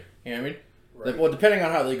nation thing. You know what I mean? Right. Well, depending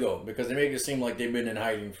on how they go, because they make it seem like they've been in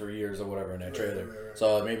hiding for years or whatever in that trailer. Right.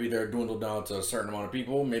 So maybe they're dwindled down to a certain amount of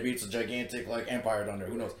people. Maybe it's a gigantic like empire down there.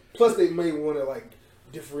 Who knows? Plus, they may want to like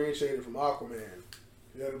differentiate it from Aquaman.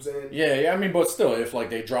 You know what I'm saying? Yeah. I mean, but still, if like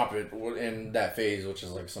they drop it in that phase, which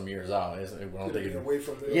is like some years out, I don't think away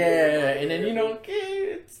from the and then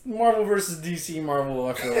it's Marvel versus DC. Marvel,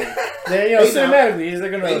 I feel like cinematically,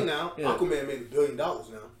 they're gonna. Hey now, Aquaman made $1 billion now.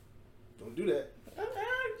 Don't do that.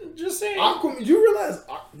 Just saying. Aquaman, you realize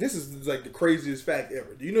this is like the craziest fact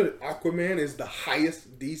ever. Do you know that Aquaman is the highest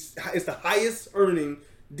it's the highest earning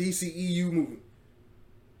DCEU movie?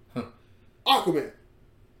 Huh. Aquaman.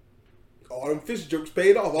 all them fish jokes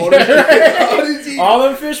paid off. All them, all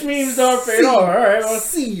them fish memes dog paid off. All right, well.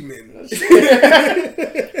 Seamen. All right,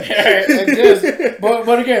 I guess.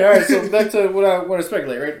 But again, all right. So back to what I want to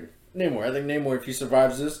speculate. Right, Namor. I think Namor, if he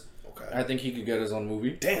survives this, I think he could get his own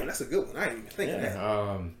movie. Damn, that's a good one. I ain't even thinking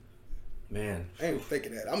that. Man, I ain't even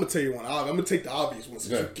thinking that. I'm gonna tell you one. I'm gonna take the obvious one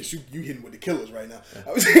because you hitting with the killers right now. Yeah.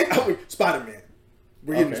 I was Spider-Man.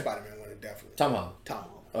 We're hitting the Spider-Man one definitely. Tom Holland.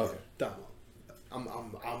 Okay. Tom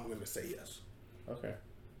Holland. I'm gonna say yes. Okay.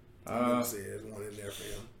 I'm gonna say there's one in there for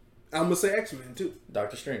him. I'm gonna say X-Men too.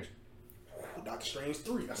 Doctor Strange. Doctor Strange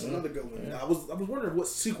 3. That's another good one. Yeah. I was wondering what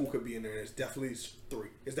sequel could be in there. It's definitely 3.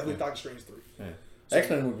 It's definitely Doctor Strange 3. Yeah. So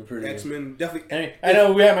X-Men would be pretty. X-Men definitely. I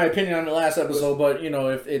know we had my opinion on the last episode, but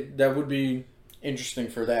if that would be interesting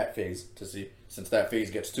for that phase to see, since that phase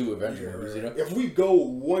gets 2 Avenger movies. You know, if we go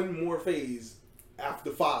one more phase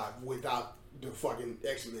after 5 without the fucking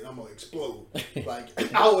X-Men, I'm gonna explode. Like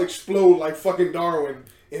I'll explode like fucking Darwin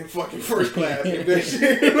in fucking First Class. If that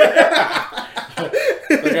shit.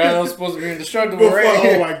 The guy that was supposed to be indestructible,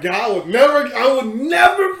 right? Oh my god, I would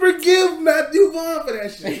never forgive Matthew Vaughn for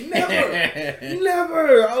that shit.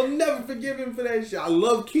 Never. I'll never forgive him for that shit. I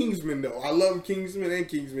love Kingsman though. I love Kingsman and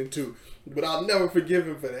Kingsman 2. But I'll never forgive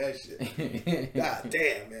him for that shit. God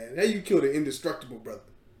damn, man. How you kill the indestructible brother?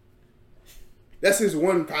 That's his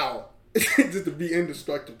one power. Just to be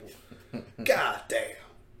indestructible. God damn.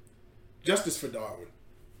 Justice for Darwin.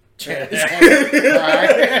 Put the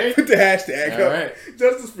hashtag up. Right.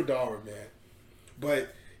 Justice for Darwin, man.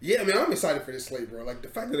 But yeah, man, I'm excited for this slate, bro. Like the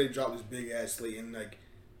fact that they dropped this big ass slate and like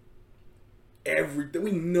everything,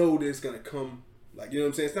 we know that it's gonna come. Like, you know what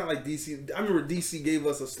I'm saying? It's not like DC. I remember DC gave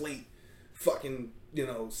us a slate fucking,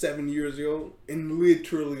 7 years ago, and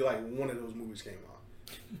literally like one of those movies came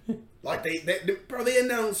out. Like they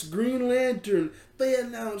announced Green Lantern, they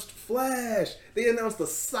announced Flash, they announced the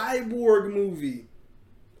Cyborg movie.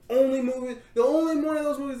 The only one of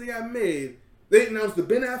those movies that got made. They announced the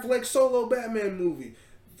Ben Affleck solo Batman movie.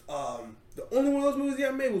 The only one of those movies that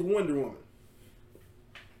got made was Wonder Woman.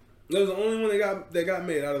 That was the only one that got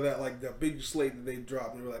made out of that, like the big slate that they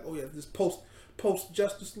dropped. And they were like, oh yeah, this post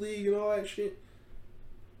Justice League and all that shit.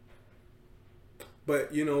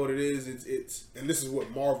 But you know what it is? It's and this is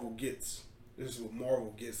what Marvel gets. This is what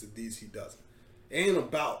Marvel gets that DC doesn't. It ain't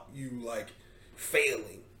about you like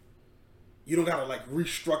failing. You don't gotta like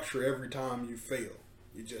restructure every time you fail.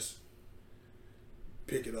 You just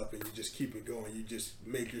pick it up and you just keep it going. You just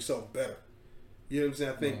make yourself better. You know what I'm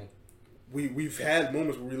saying? I think we've had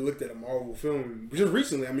moments where we looked at a Marvel film just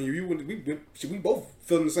recently. I mean, we both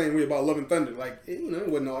feeling the same way about Love and Thunder. Like, it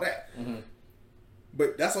wasn't all that. Mm-hmm.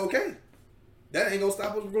 But that's okay. That ain't gonna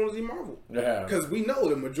stop us from going to see Marvel. Yeah. Because we know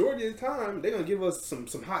the majority of the time they're gonna give us some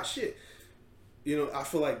hot shit. I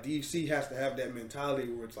feel like DC has to have that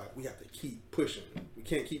mentality where it's like we have to keep pushing. We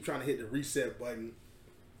can't keep trying to hit the reset button.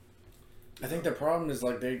 I think the problem is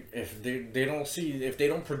like if they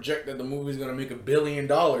don't project that the movie's gonna make $1 billion,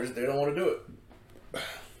 they don't want to do it.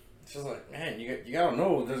 It's just like, man, you gotta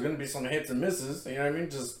know there's gonna be some hits and misses. You know what I mean?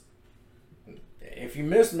 Just if you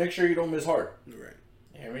miss, make sure you don't miss hard. Right.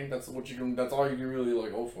 You know what I mean? That's all you can really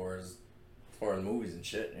like go for as far as movies and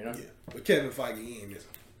shit. You know? Yeah. But Kevin Feige, he ain't missing.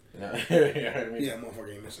 Yeah. I mean, yeah,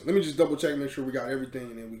 motherfucker ain't missing. Let me just double check, make sure we got everything,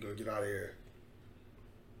 and then we gonna get out of here.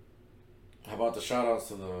 How about the shout outs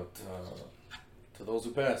to those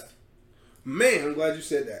who passed? Man, I'm glad you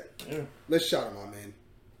said that. Yeah. Let's shout them out, man.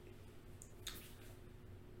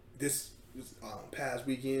 This past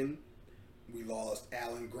weekend, we lost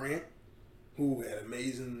Alan Grant, who had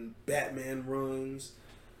amazing Batman runs,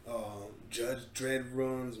 Judge Dredd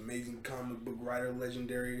runs, amazing comic book writer,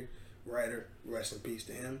 legendary writer. Rest in peace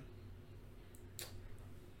to him.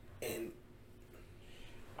 And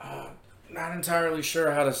not entirely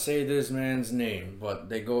sure how to say this man's name, but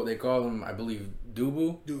they call him, I believe,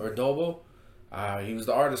 Dubu or Dobo. He was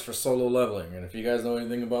the artist for Solo Leveling, and if you guys know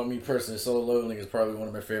anything about me personally, Solo Leveling is probably one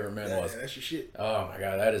of my favorite manhwas. Yeah, that's your shit. Oh my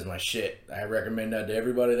god, that is my shit. I recommend that to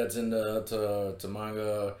everybody that's into to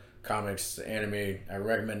manga, comics, anime. I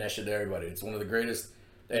recommend that shit to everybody. It's one of the greatest.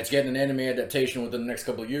 It's getting an anime adaptation within the next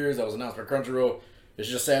couple of years. That was announced by Crunchyroll. It's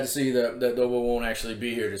just sad to see that Dobo won't actually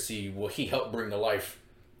be here to see what he helped bring to life.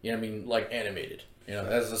 You know what I mean? Like animated. You know,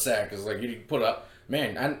 that's the sad because like you put up,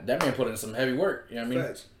 man, that man put in some heavy work. You know what I mean?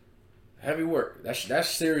 Facts. Heavy work. That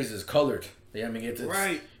series is colored. Yeah, I mean it's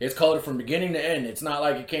right. It's colored from beginning to end. It's not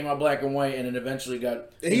like it came out black and white and it eventually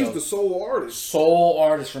got. And he's the sole artist. Sole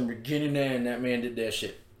artist from beginning to end. That man did that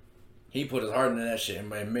shit. He put his heart into that shit, and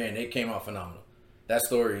man, it came out phenomenal. That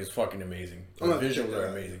story is fucking amazing. The visuals are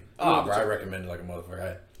amazing. Bro, I recommend it like a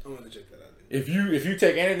motherfucker. I'm gonna check that out. If you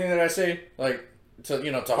take anything that I say, like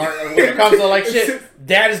to heart when it comes to like shit.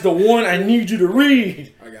 That is the one I need you to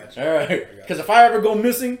read. I got you. All right, because if I ever go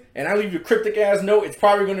missing and I leave you a cryptic ass note, it's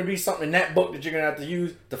probably going to be something in that book that you're going to have to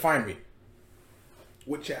use to find me.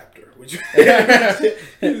 What chapter? Would you?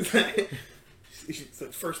 It's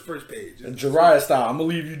like first page. Jiraiya style. I'm gonna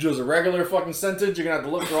leave you just a regular fucking sentence. You're gonna have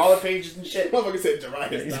to look through all the pages and shit. Motherfucker said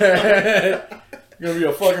Jiraiya style. Gonna be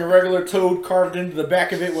a fucking regular toad carved into the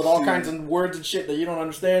back of it with all kinds of words and shit that you don't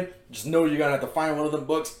understand. Just know you're gonna have to find one of them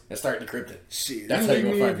books and start decrypting. Shit, that's how you're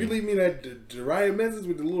gonna find me. If you leave me that Jiraiya message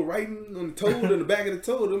with the little writing on the toad on the back of the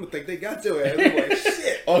toad, I'm gonna think they got your ass. I'm like,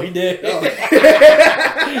 shit. Oh, he did. Oh,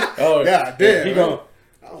 god damn. He gone.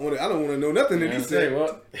 I don't want to know nothing that he said.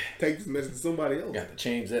 What? Take this message to somebody else. Got to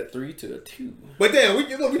change that 3 to a 2. But damn, we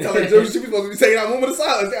telling jokes. We supposed to be taking out moment of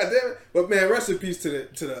silence. God damn it. But man, rest in peace to the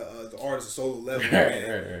artist of Solo Level.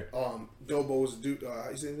 Man. Dobo was the dude. How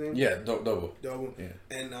you say his name? Yeah, Dobo. Yeah.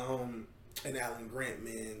 And Alan Grant,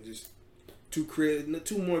 man, just two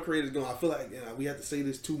more creators going. I feel like we have to say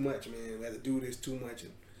this too much, man. We have to do this too much,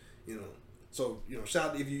 and So, shout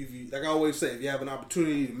out if you like I always say, if you have an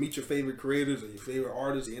opportunity to meet your favorite creators or your favorite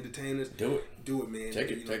artists, your entertainers, do it, man.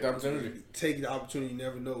 Take it. Take the opportunity. Take the opportunity. You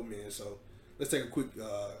never know, man. So let's take a quick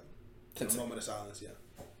moment of silence. Yeah.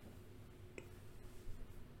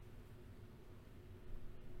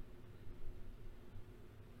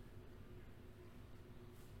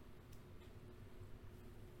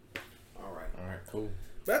 All right, cool.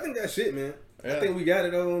 But I think that's it, man. Yeah. I think we got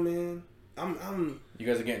it all, man. You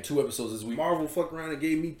guys are getting 2 episodes this week. Marvel fucked around and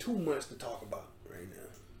gave me too much to talk about right now.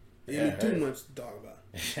 They gave me too much to talk about.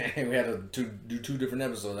 We had to do 2 different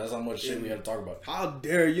episodes. That's how much shit we had to talk about. How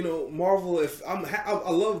dare Marvel? If I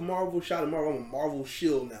love Marvel. Shout out to Marvel. I'm a Marvel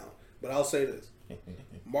shield now. But I'll say this: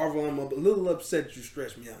 Marvel, I'm a little upset you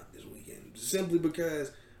stressed me out this weekend, simply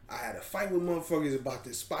because I had a fight with motherfuckers about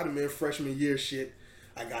this Spider-Man freshman year shit.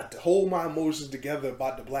 I got to hold my emotions together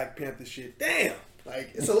about the Black Panther shit. Damn.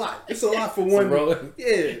 Like, it's a lot. It's a lot for one.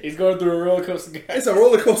 Yeah. He's going through a roller coaster, guys. It's a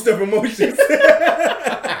roller coaster of emotions.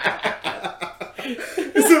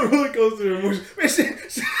 It's a roller coaster of emotions. Man,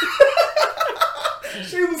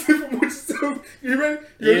 shameless promotion. You ready?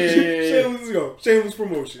 Yeah. Shameless, go. Shameless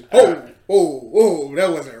promotion. Oh,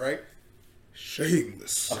 that wasn't right.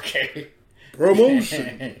 Shameless. Okay.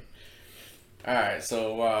 Promotion. Alright,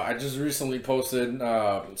 so I just recently posted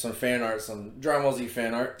some fan art, some Dragon Ball Z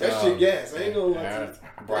fan art. That shit gas. I ain't gonna lie to you.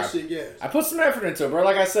 That shit gas. I put some effort into it, bro.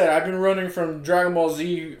 Like I said, I've been running from Dragon Ball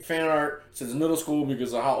Z fan art since middle school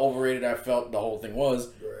because of how overrated I felt the whole thing was.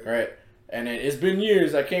 Right? And it's been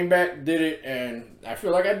years. I came back, did it, and I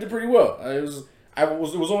feel like I did pretty well. I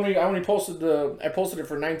only posted it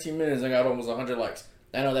for 19 minutes and got almost 100 likes.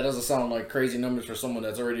 I know that doesn't sound like crazy numbers for someone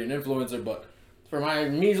that's already an influencer, but for my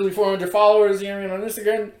measly 400 followers, on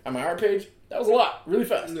Instagram, on my art page, that was a lot, really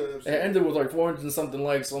fast. No, it ended with like 400 and something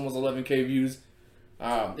likes, almost 11K views.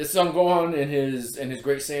 It's Son Gohan in his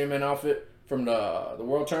Great Saiyaman outfit from the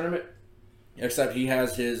World Tournament, except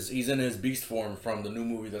he's in his Beast form from the new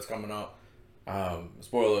movie that's coming out.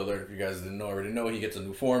 Spoiler alert, if you guys didn't already know, he gets a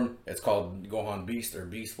new form. It's called Gohan Beast or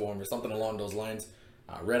Beast form or something along those lines.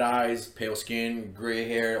 Red eyes, pale skin, gray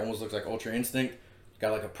hair, almost looks like Ultra Instinct.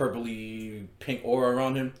 Got like a purpley pink aura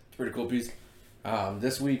around him. It's a pretty cool piece.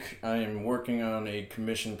 This week I am working on a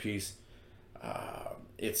commission piece.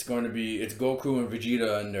 It's Goku and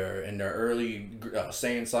Vegeta in their early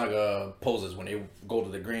Saiyan Saga poses when they go to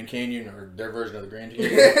the Grand Canyon or their version of the Grand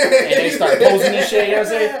Canyon and they start posing and shit. You know what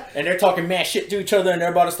I'm saying? And they're talking mad shit to each other and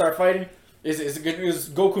they're about to start fighting. It's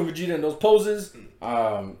Goku and Vegeta in those poses.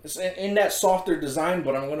 It's in that softer design,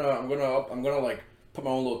 but I'm gonna like put my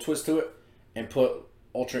own little twist to it and put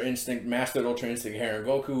Mastered Ultra Instinct hair on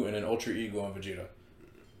Goku, and then Ultra Ego on Vegeta.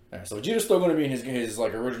 Right, so Vegeta's still going to be in his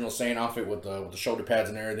like original Saiyan outfit with the shoulder pads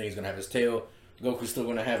and everything. He's going to have his tail. Goku's still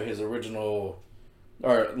going to have his original,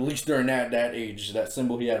 or at least during that age, that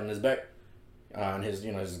symbol he had on his back, and his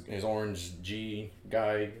orange G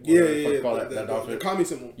guy. That outfit. The Kami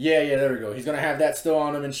symbol. Yeah, there we go. He's going to have that still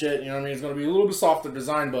on him and shit. You know what I mean? It's going to be a little bit softer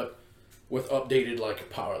design, but with updated like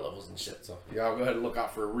power levels and shit. So y'all go ahead and look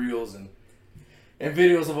out for reels and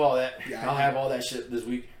videos of all that. Yeah, I'll have all that shit this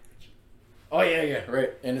week. Oh yeah,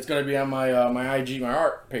 right. And it's gonna be on my my IG, my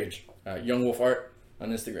art page, Young Wolf Art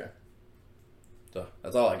on Instagram. So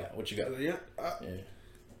that's all I got. What you got?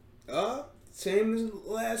 Same as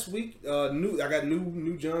last week. I got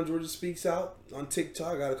new John Georgia Speaks out on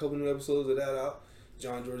TikTok. I got a couple new episodes of that out.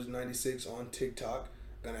 John Georgia 96 on TikTok.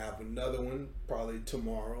 Gonna have another one probably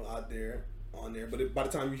tomorrow out there on there. But by the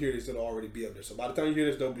time you hear this, it'll already be up there. So by the time you hear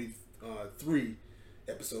this, there'll be 3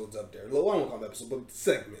 episodes up there. I won't call them episodes, but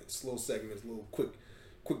little segments, little quick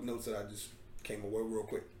notes that I just Came away real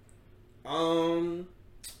quick.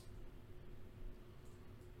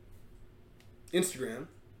 Instagram,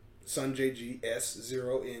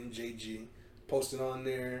 SunJGS0NJG, posting on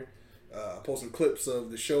there, posting clips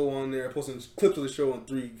of the show on there, posting clips of the show on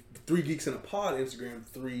three Geeks in a Pod Instagram,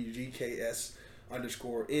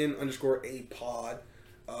 3GKS_N_A pod.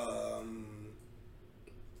 I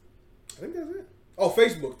think that's it. Oh,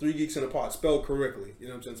 Facebook, 3 Geeks in a Pod, spelled correctly. You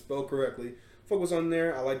know what I'm saying? Spelled correctly. Focus on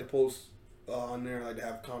there. I like to post on there. I like to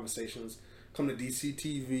have conversations. Come to DC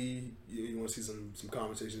TV. You want to see some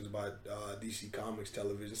conversations about DC Comics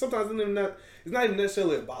television. Sometimes it's not even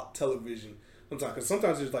necessarily about television. Because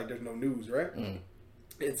sometimes there's no news, right? Mm.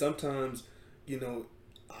 And sometimes,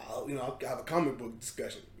 I'll have a comic book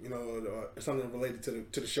discussion, or something related to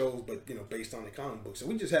the shows, but based on the comic book. So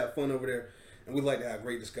we just have fun over there, and we like to have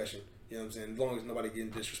great discussion. You know what I'm saying? As long as nobody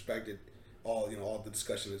getting disrespected, all the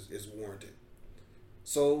discussion is warranted.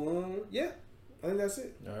 So yeah, I think that's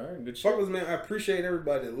it. All right, good shit. Fuckers, man, I appreciate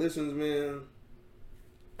everybody that listens, man.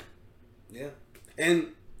 Yeah, and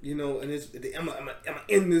and it's I'm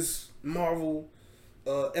end this Marvel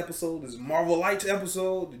episode, this Marvel Lights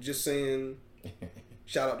episode, just saying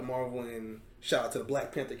shout out to Marvel and shout out to the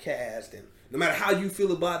Black Panther cast, and no matter how you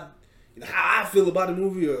feel about how I feel about the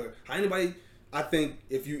movie or how anybody, I think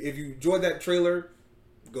if you enjoyed that trailer,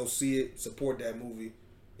 go see it, support that movie,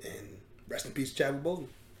 and rest in peace, Chadwick Boseman.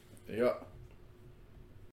 Yeah.